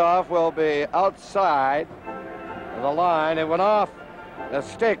 Face-off will be outside of the line. It went off a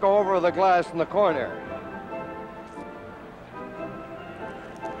stick over the glass in the corner.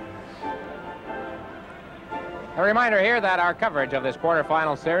 A reminder here that our coverage of this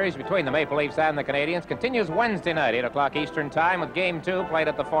quarterfinal series between the Maple Leafs and the Canadiens continues Wednesday night, 8 o'clock Eastern Time, with Game 2 played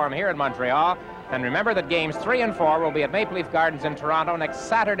at the Forum here in Montreal. And remember that Games 3 and 4 will be at Maple Leaf Gardens in Toronto next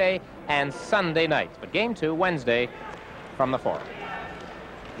Saturday and Sunday nights. But Game 2, Wednesday, from the Forum.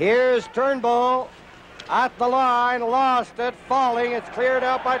 Here's Turnbull at the line, lost it, falling. It's cleared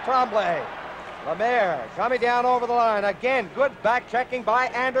out by Tremblay. Lemaire coming down over the line. Again, good back checking by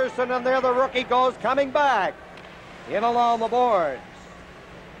Anderson, and there the rookie goes, coming back. In along the boards.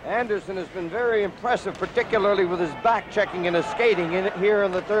 Anderson has been very impressive, particularly with his back checking and his skating here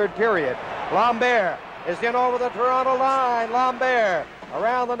in the third period. Lambert is in over the Toronto line. Lambert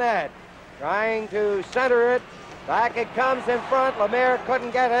around the net, trying to center it. Back it comes in front. Lemaire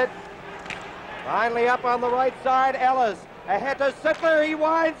couldn't get it. Finally up on the right side, Ellis. Ahead to Sittler. He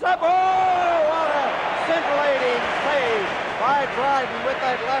winds up. Oh, what a scintillating save by Dryden with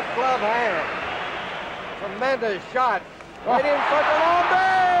that left glove hand. Tremendous shot. Right in front of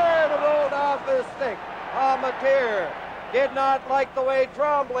Lambert. Rolled off his stick. Palmatier did not like the way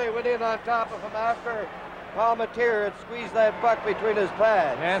Tremblay went in on top of him after Palmatier had squeezed that puck between his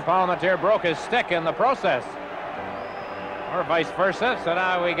pads. And Palmatier broke his stick in the process. Or vice versa. So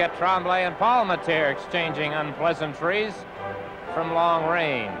now we get Tremblay and Palmatier exchanging unpleasantries from long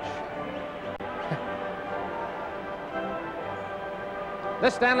range.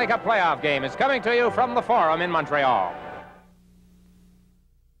 This Stanley Cup playoff game is coming to you from the Forum in Montreal.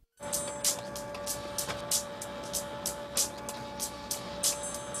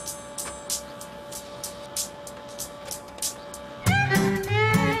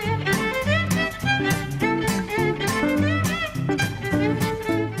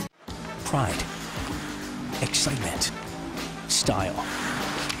 Pride, excitement, style.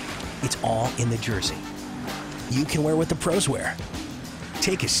 It's all in the jersey. You can wear what the pros wear.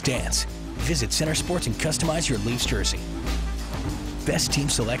 Take a stance. Visit Center Sports and customize your Leafs jersey. Best team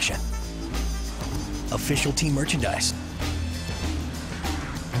selection. Official team merchandise.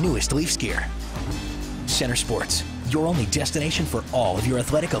 Newest Leafs gear. Center Sports, your only destination for all of your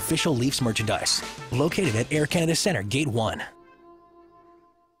athletic official Leafs merchandise. Located at Air Canada Centre, Gate 1.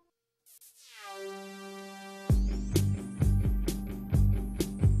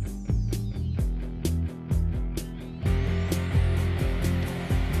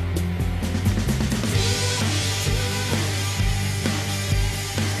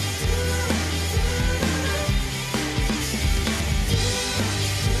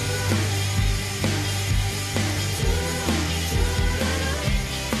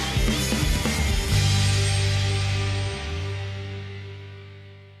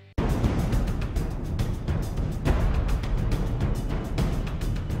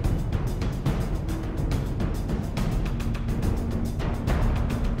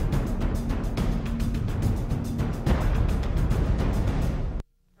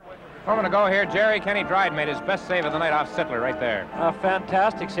 I'm going to go here. Jerry Kenny Dryden made his best save of the night off Sittler right there. A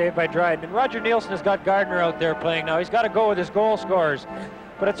fantastic save by Dryden. And Roger Nielsen has got Gardner out there playing now. He's got to go with his goal scorers.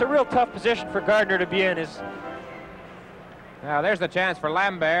 But it's a real tough position for Gardner to be in. Now there's the chance for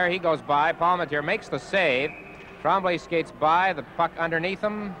Lambert. He goes by. Palmetier makes the save. Tremblay skates by. The puck underneath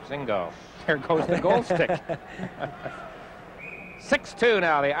him. Zingo. There goes the goal stick. 6-2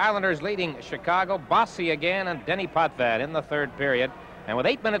 now. The Islanders leading Chicago. Bossy again and Denny Potvin in the third period. And with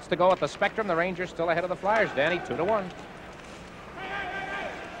 8 minutes to go at the Spectrum, the Rangers still ahead of the Flyers. Danny, 2-1.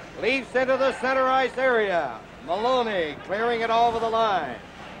 Leafs into the center ice area. Maloney clearing it over the line.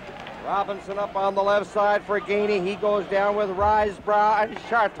 Robinson up on the left side for Gainey. He goes down with Risebrough and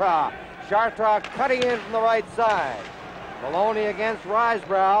Chartrand. Chartrand cutting in from the right side. Maloney against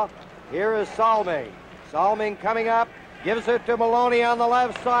Risebrough. Here is Salming. Salming coming up. Gives it to Maloney on the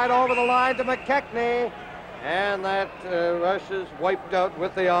left side over the line to McKechnie. And that rush is wiped out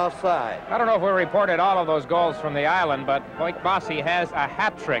with the offside. I don't know if we reported all of those goals from the island, but Mike Bossy has a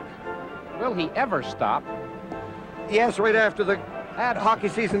hat trick. Will he ever stop? Yes, right after the hockey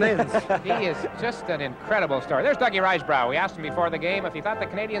season ends. He is just an incredible story. There's Dougie Risebrough. We asked him before the game if he thought the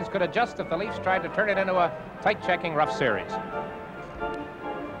Canadiens could adjust if the Leafs tried to turn it into a tight-checking rough series.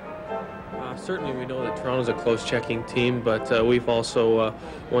 Certainly we know that Toronto's a close checking team, but we've also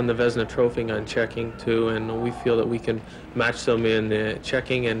won the Vezina Trophy on checking too, and we feel that we can match them in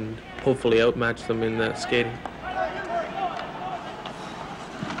checking and hopefully outmatch them in skating.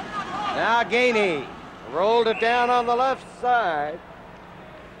 Now Gainey rolled it down on the left side.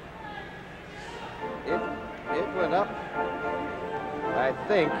 It went up, I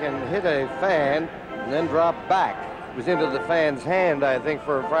think, and hit a fan and then dropped back. It was into the fan's hand, I think,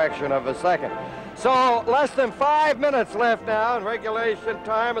 for a fraction of a second. So less than 5 minutes left now in regulation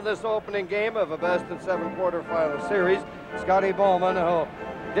time of this opening game of a best-of-7 quarterfinal series. Scotty Bowman, who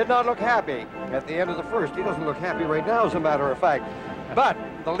did not look happy at the end of the first. He doesn't look happy right now, as a matter of fact. But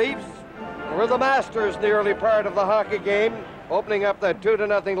the Leafs were the masters in the early part of the hockey game, opening up that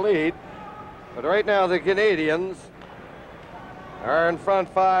 2-0 lead. But right now the Canadiens are in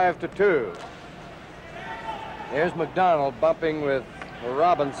front 5-2. There's McDonald bumping with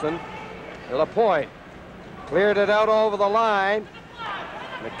Robinson. LaPointe cleared it out over the line.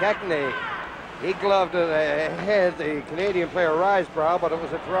 McKechnie, he gloved it ahead, the Canadian player Risebrough, but it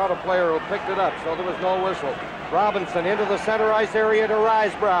was a Toronto player who picked it up, so there was no whistle. Robinson into the center ice area to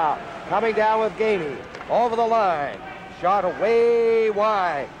Risebrough. Coming down with Gainey. Over the line. Shot way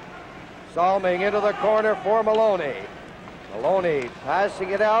wide. Salming into the corner for Maloney. Maloney passing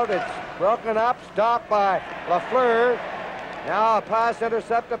it out. It's broken up, stopped by Lafleur. Now a pass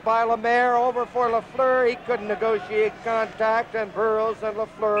intercepted by Lemaire over for Lafleur. He couldn't negotiate contact, and Burroughs and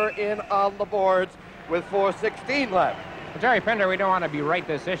Lafleur in on the boards with 4:16 left. Jerry Pinder, we don't want to berate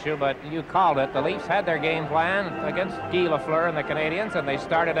this issue, but you called it. The Leafs had their game plan against Guy Lafleur and the Canadiens, and they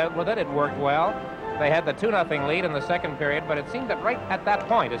started out with it. It worked well. They had the 2-0 lead in the second period, but it seemed that right at that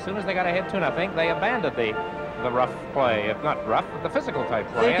point, as soon as they got ahead 2-0, they abandoned the rough play, if not rough, but the physical type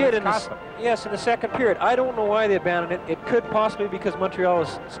play. They did, in the second period. I don't know why they abandoned it. It could possibly be because Montreal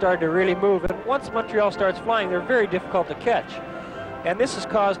has started to really move. And once Montreal starts flying, they're very difficult to catch. And this has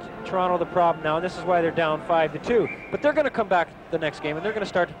caused Toronto the problem now, and this is why they're down 5-2. But they're going to come back the next game, and they're going to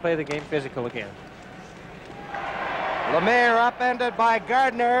start to play the game physical again. Lemaire upended by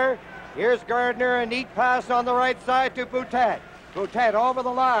Gardner. Here's Gardner, a neat pass on the right side to Boutet. Boutet over the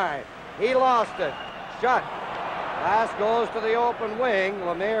line. He lost it. Shut. Pass goes to the open wing.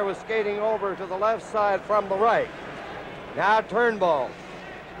 Lemaire was skating over to the left side from the right. Now Turnbull.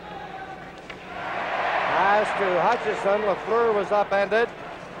 Pass to Hutchison. Lafleur was upended.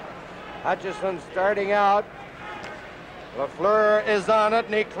 Hutchison starting out. Lafleur is on it,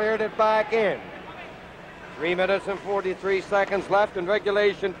 and he cleared it back in. 3 minutes and 43 seconds left in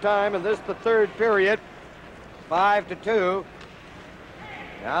regulation time, and this the third period. 5-2.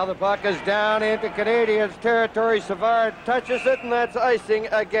 Now the puck is down into Canadiens territory. Savard touches it, and that's icing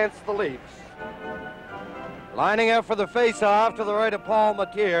against the Leafs. Lining up for the face-off to the right of Paul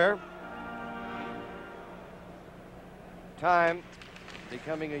Matier. Time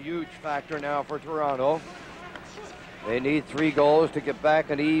becoming a huge factor now for Toronto. They need 3 goals to get back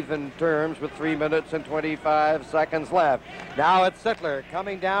in even terms with 3 minutes and 25 seconds left. Now it's Sittler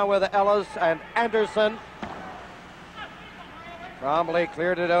coming down with Ellis and Anderson. Trombley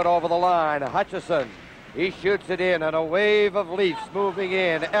cleared it out over the line. Hutchison, he shoots it in, and a wave of Leafs moving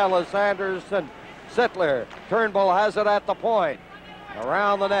in. Ellis, Anderson, Sittler. Turnbull has it at the point.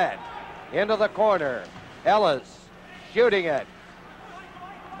 Around the net. Into the corner. Ellis shooting it.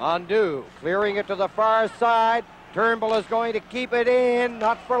 Mondu clearing it to the far side. Turnbull is going to keep it in.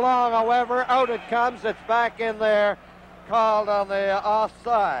 Not for long, however. Out it comes. It's back in there. Called on the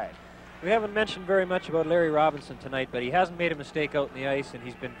offside. We haven't mentioned very much about Larry Robinson tonight, but he hasn't made a mistake out in the ice, and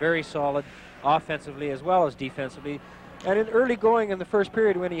he's been very solid offensively as well as defensively. And in early going in the first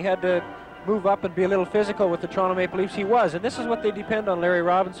period, when he had to move up and be a little physical with the Toronto Maple Leafs, he was. And this is what they depend on Larry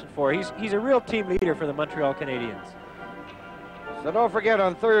Robinson for. He's a real team leader for the Montreal Canadiens. So don't forget,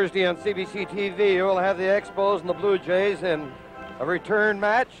 on Thursday on CBC TV, you'll have the Expos and the Blue Jays in a return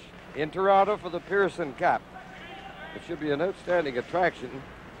match in Toronto for the Pearson Cup. It should be an outstanding attraction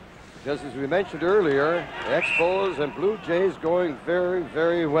because, as we mentioned earlier, the Expos and Blue Jays going very,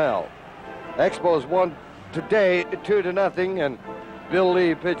 very well. Expos won today 2-0, and Bill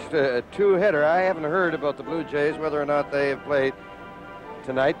Lee pitched a 2-hitter. I haven't heard about the Blue Jays, whether or not they have played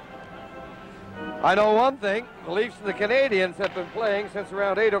tonight. I know one thing, the Leafs and the Canadiens have been playing since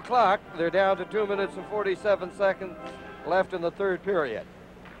around 8 o'clock. They're down to 2 minutes and 47 seconds left in the third period.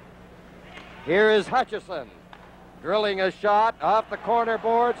 Here is Hutchison drilling a shot off the corner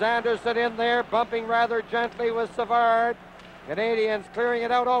boards. Anderson in there, bumping rather gently with Savard. Canadiens clearing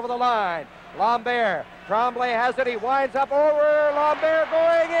it out over the line. Lambert, Tremblay has it, he winds up over, Lambert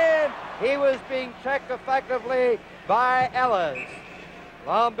going in. He was being checked effectively by Ellis.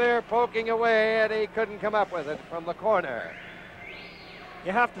 Lambert poking away, and he couldn't come up with it from the corner.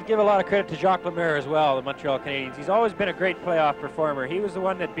 You have to give a lot of credit to Jacques Lemaire as well, the Montreal Canadiens. He's always been a great playoff performer. He was the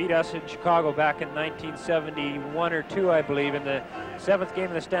one that beat us in Chicago back in 1971 or 2, I believe, in the 7th game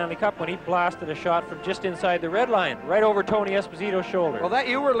of the Stanley Cup when he blasted a shot from just inside the red line, right over Tony Esposito's shoulder. Well, that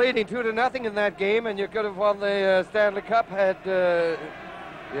you were leading 2-0 in that game, and you could have won the Stanley Cup had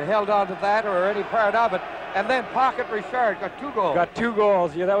you held on to that or any part of it. And then Pocket Richard got 2 goals. Got 2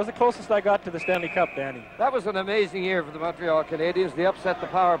 goals. Yeah, that was the closest I got to the Stanley Cup, Danny. That was an amazing year for the Montreal Canadiens. They upset the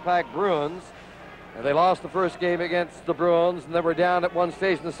Power Pack Bruins. And they lost the first game against the Bruins, and they were down at one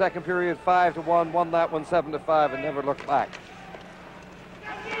stage in the second period 5-1, won that one 7-5, and never looked back.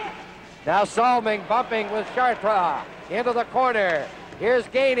 Now Salming bumping with Chartrand into the corner. Here's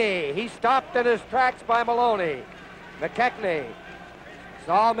Gainey. He stopped in his tracks by Maloney. McKechnie.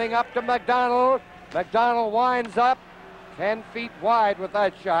 Salming up to McDonald. McDonald winds up 10 feet wide with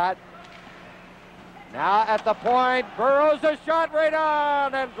that shot. Now at the point, Burrows a shot right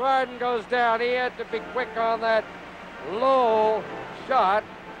on, and Dryden goes down. He had to be quick on that low shot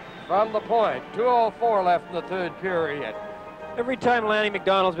from the point. 2:04 left in the third period. Every time Lanny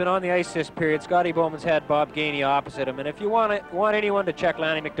McDonald's been on the ice this period, Scotty Bowman's had Bob Gainey opposite him. And if you want anyone to check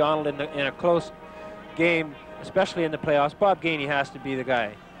Lanny McDonald in a close game, especially in the playoffs, Bob Gainey has to be the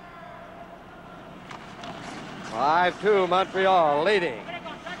guy. 5-2 Montreal leading.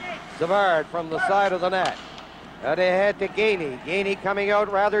 Savard from the side of the net. And ahead to Gainey. Gainey coming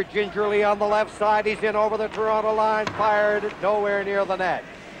out rather gingerly on the left side. He's in over the Toronto line. Fired nowhere near the net.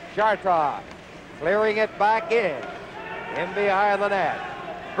 Chartrand clearing it back in behind the net.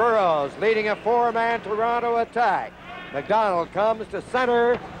 Burrows leading a 4-man Toronto attack. McDonald comes to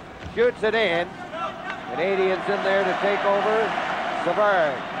center. Shoots it in. Canadiens in there to take over.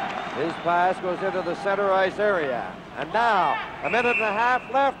 Savard. His pass goes into the center ice area. And now, a minute and a half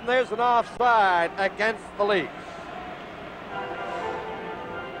left, and there's an offside against the Leafs.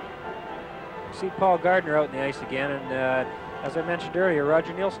 See Paul Gardner out in the ice again, and as I mentioned earlier,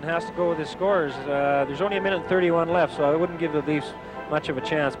 Roger Nielsen has to go with his scores. There's only a minute and 31 left, so I wouldn't give the Leafs much of a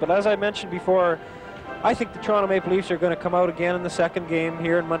chance. But as I mentioned before, I think the Toronto Maple Leafs are going to come out again in the second game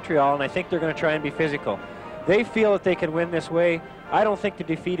here in Montreal, and I think they're going to try and be physical. They feel that they can win this way. I don't think the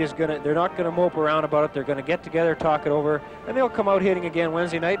defeat is they're not gonna mope around about it. They're gonna get together, talk it over, and they'll come out hitting again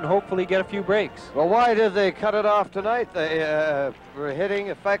Wednesday night and hopefully get a few breaks. Well, why did they cut it off tonight? They were hitting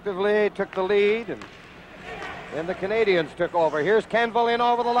effectively, took the lead, and the Canadiens took over. Here's Kenville in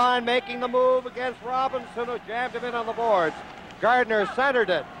over the line, making the move against Robinson, who jammed him in on the boards. Gardner centered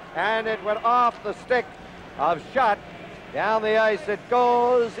it, and it went off the stick of Schutt. Down the ice it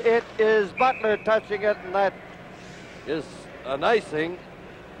goes. It is Butler touching it, and that is an icing.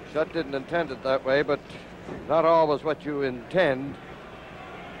 Schutt didn't intend it that way, but not always what you intend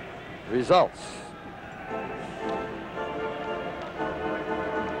results.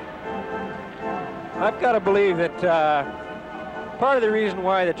 I've got to believe that part of the reason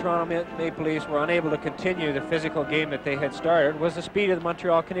why the Toronto Maple Leafs were unable to continue the physical game that they had started was the speed of the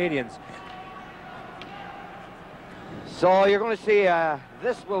Montreal Canadiens. So you're going to see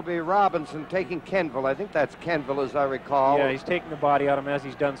this will be Robinson taking Kenville. I think that's Kenville, as I recall. Yeah, he's taking the body out of him as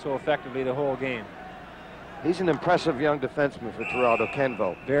he's done so effectively the whole game. He's an impressive young defenseman for Toronto,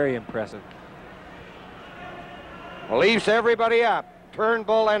 Kenville. Very impressive. Leafs everybody up.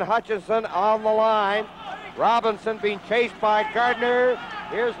 Turnbull and Hutchinson on the line. Robinson being chased by Gardner.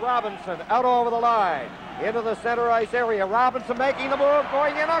 Here's Robinson out over the line into the center ice area. Robinson making the move,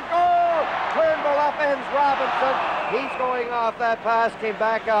 going in on goal. Turnbull upends Robinson. He's going off that pass, came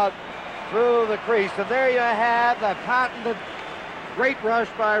back out through the crease. And there you have the patented great rush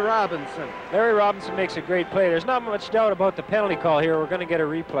by Robinson. Larry Robinson makes a great play. There's not much doubt about the penalty call here. We're going to get a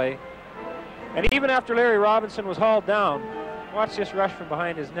replay. And even after Larry Robinson was hauled down, watch this rush from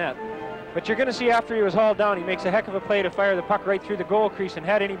behind his net. But you're going to see after he was hauled down, he makes a heck of a play to fire the puck right through the goal crease. And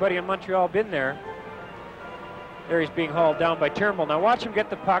had anybody in Montreal been there, there he's being hauled down by Turnbull. Now watch him get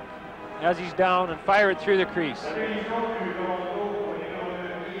the puck as he's down and fire it through the crease.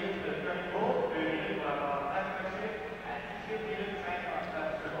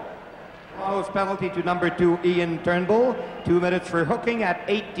 Toronto's penalty to number 2, Ian Turnbull. 2 minutes for hooking at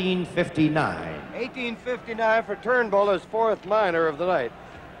 18:59. 18:59 for Turnbull, his 4th minor of the night.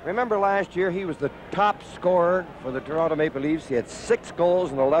 Remember last year he was the top scorer for the Toronto Maple Leafs. He had 6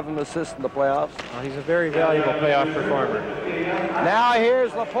 goals and 11 assists in the playoffs. Well, he's a very valuable playoff performer. Now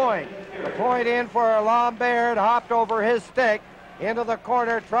here's Lapointe. Lapointe in for Lambert, hopped over his stick into the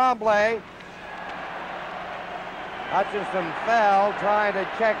corner. Tremblay. Hutchinson fell trying to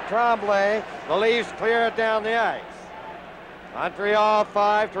check Tremblay. The Leafs clear it down the ice. Montreal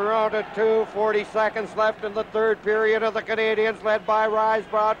 5, Toronto 2, 40 seconds left in the 3rd period of the Canadiens, led by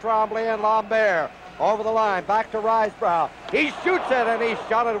Risebrough, Tremblay, and Lambert. Over the line, back to Risebrough. He shoots it, and he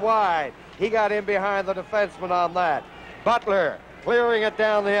shot it wide. He got in behind the defenseman on that. Butler clearing it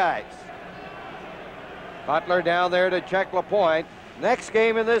down the ice. Butler down there to check Lapointe. Next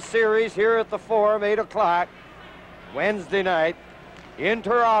game in this series here at the Forum, 8 o'clock, Wednesday night. In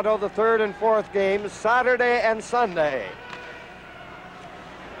Toronto, the 3rd and 4th games, Saturday and Sunday.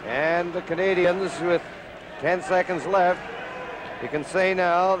 And the Canadiens, with 10 seconds left, you can say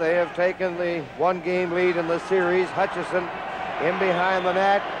now they have taken the 1-game lead in the series. Hutchinson in behind the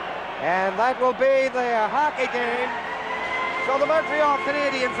net, and that will be the hockey game. So the Montreal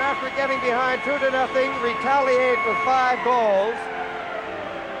Canadiens, after getting behind 2-0, retaliate with 5 goals.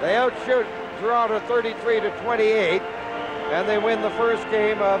 They outshoot Toronto 33-28, and they win the first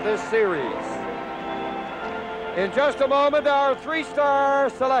game of this series. In just a moment, our 3-star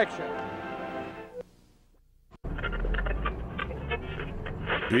selection.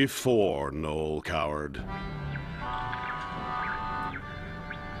 Before Noel Coward.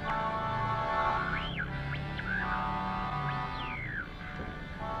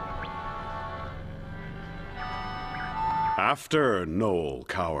 After Noel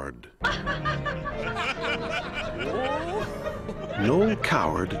Coward. Noel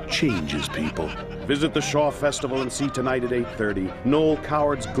Coward changes people. Visit the Shaw Festival and see tonight at 8:30 Noel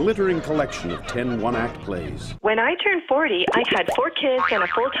Coward's glittering collection of 10 one-act plays. When I turned 40, I had 4 kids and a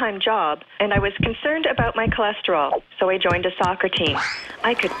full-time job, and I was concerned about my cholesterol, so I joined a soccer team.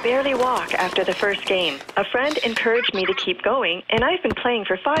 I could barely walk after the first game. A friend encouraged me to keep going, and I've been playing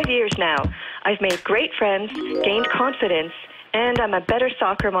for 5 years now. I've made great friends, gained confidence, and I'm a better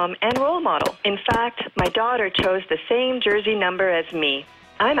soccer mom and role model. In fact, my daughter chose the same jersey number as me.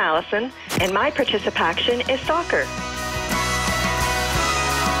 I'm Allison, and my participation is soccer.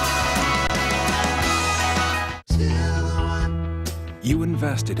 You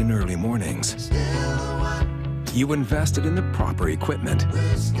invested in early mornings. You invested in the proper equipment.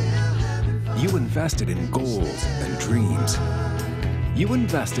 You invested in goals and dreams. You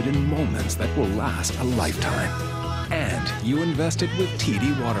invested in moments that will last a lifetime. And you invested with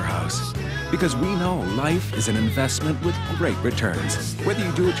TD Waterhouse. Because we know life is an investment with great returns. Whether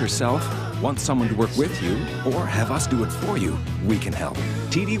you do it yourself, want someone to work with you, or have us do it for you, we can help.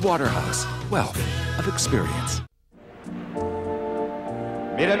 TD Waterhouse, wealth of experience.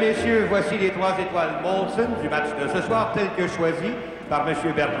 Mesdames, Messieurs, voici les 3 étoiles Molson du match de ce soir, tel que choisi par M.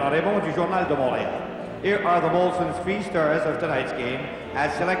 Bertrand Raymond du Journal de Montréal. Here are the Molson's 3 stars of tonight's game,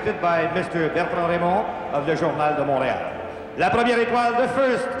 as selected by Mr. Bertrand Raymond of le Journal de Montréal. La première étoile, the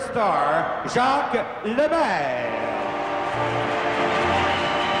first star, Jacques Lemaire.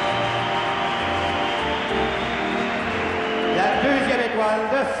 La deuxième étoile,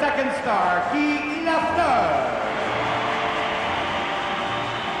 the second star, Guy Lafleur.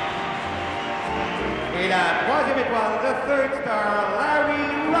 Et la troisième étoile, the third star, Larry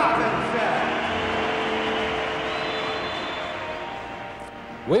Robinson.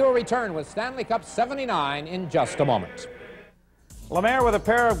 We will return with Stanley Cup 79 in just a moment. Lemaire with a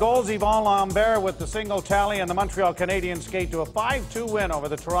pair of goals, Yvon Lambert with the single tally, and the Montreal Canadiens skate to a 5-2 win over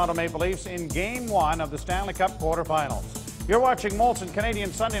the Toronto Maple Leafs in Game 1 of the Stanley Cup quarterfinals. You're watching Molson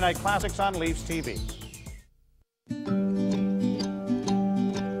Canadiens Sunday Night Classics on Leafs TV.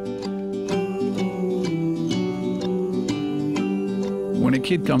 When a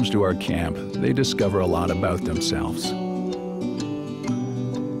kid comes to our camp, they discover a lot about themselves.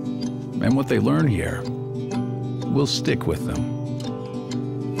 And what they learn here will stick with them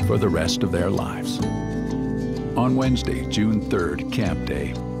for the rest of their lives. On Wednesday, June 3rd, Camp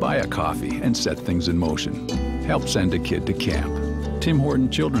Day, buy a coffee and set things in motion. Help send a kid to camp. Tim Horton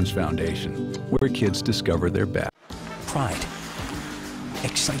Children's Foundation, where kids discover their best. Pride,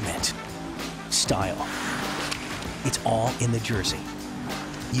 excitement, style. It's all in the jersey.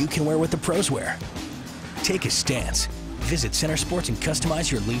 You can wear what the pros wear. Take a stance. Visit Center Sports and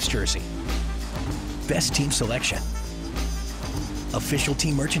customize your Leafs jersey. Best team selection. Official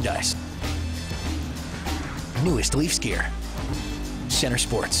team merchandise. Newest Leafs gear. Center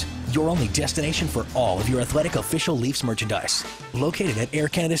Sports, your only destination for all of your athletic official Leafs merchandise. Located at Air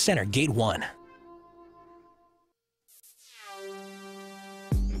Canada Centre, Gate 1.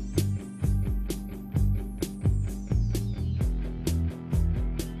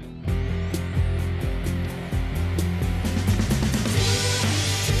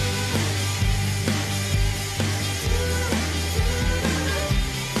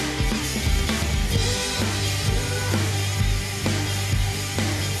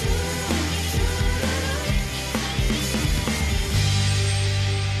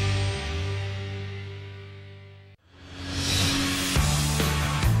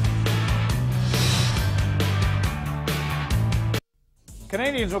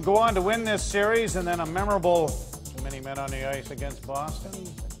 Canadians will go on to win this series, and then a memorable too many men on the ice against Boston.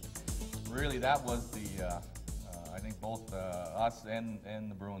 Really, that was the, I think both us and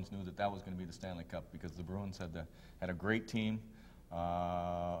the Bruins knew that was going to be the Stanley Cup, because the Bruins had a great team.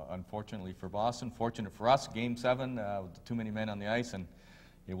 Unfortunately for Boston, fortunate for us, Game 7, with too many men on the ice, and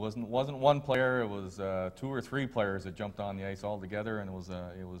it wasn't one player, it was 2 or 3 players that jumped on the ice all together, and it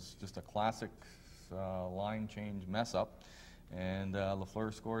was just a classic line change mess up. And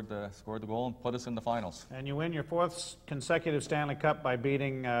Lafleur scored the goal and put us in the finals. And you win your 4th consecutive Stanley Cup by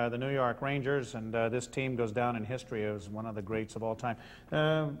beating the New York Rangers, and this team goes down in history as one of the greats of all time.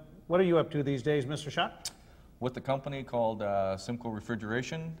 What are you up to these days, Mr. Schott? With the company called Simcoe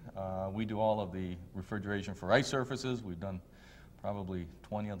Refrigeration, we do all of the refrigeration for ice surfaces. We've done probably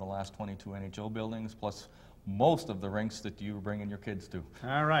 20 of the last 22 NHL buildings, plus most of the rinks that you bring in your kids to.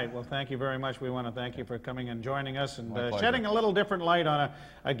 All right. Well, thank you very much. We want to thank you for coming and joining us and shedding a little different light on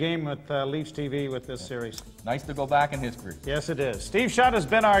a game with Leafs TV with this series. Nice to go back in history. Yes, it is. Steve Shutt has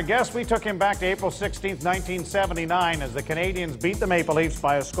been our guest. We took him back to April 16th, 1979, as the Canadiens beat the Maple Leafs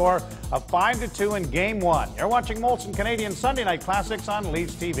by a score of 5-2 in Game 1. You're watching Molson Canadiens Sunday Night Classics on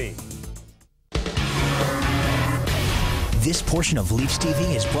Leafs TV. This portion of Leafs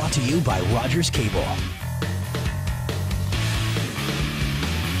TV is brought to you by Rogers Cable.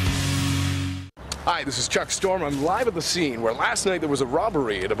 Hi, this is Chuck Storm. I'm live at the scene where last night there was a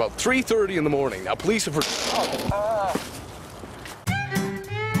robbery at about 3:30 in the morning. Now, police have...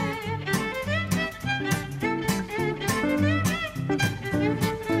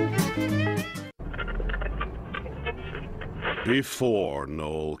 Before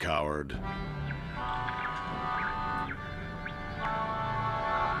Noel Coward.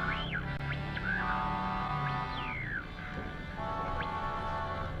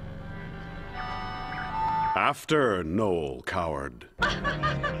 After Noel Coward.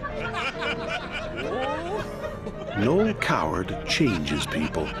 Noel Coward changes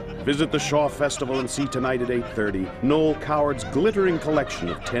people. Visit the Shaw Festival and see tonight at 8:30 Noel Coward's glittering collection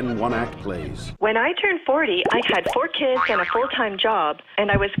of 10 one-act plays. When I turned 40, I had 4 kids and a full-time job,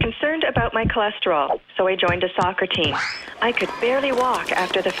 and I was concerned about my cholesterol, so I joined a soccer team. I could barely walk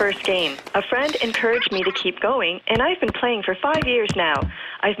after the first game. A friend encouraged me to keep going, and I've been playing for 5 years now.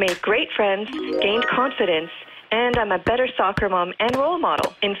 I've made great friends, gained confidence, and I'm a better soccer mom and role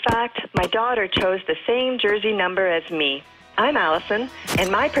model. In fact, my daughter chose the same jersey number as me. I'm Allison,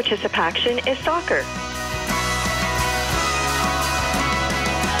 and my participation is soccer.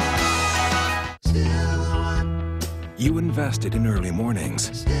 You invested in early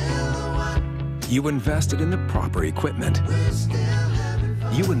mornings. You invested in the proper equipment.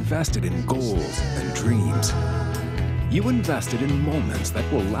 You invested in goals and dreams. You invested in moments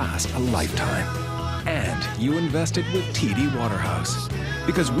that will last a lifetime. And you invested with TD Waterhouse.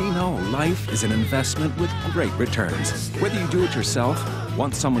 Because we know life is an investment with great returns. Whether you do it yourself,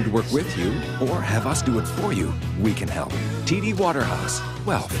 want someone to work with you, or have us do it for you, we can help. TD Waterhouse,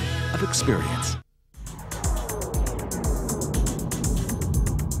 wealth of experience.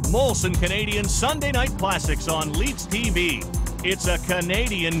 Molson Canadiens Sunday Night Classics on Leeds TV. It's a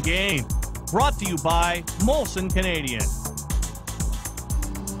Canadian game. Brought to you by Molson Canadiens.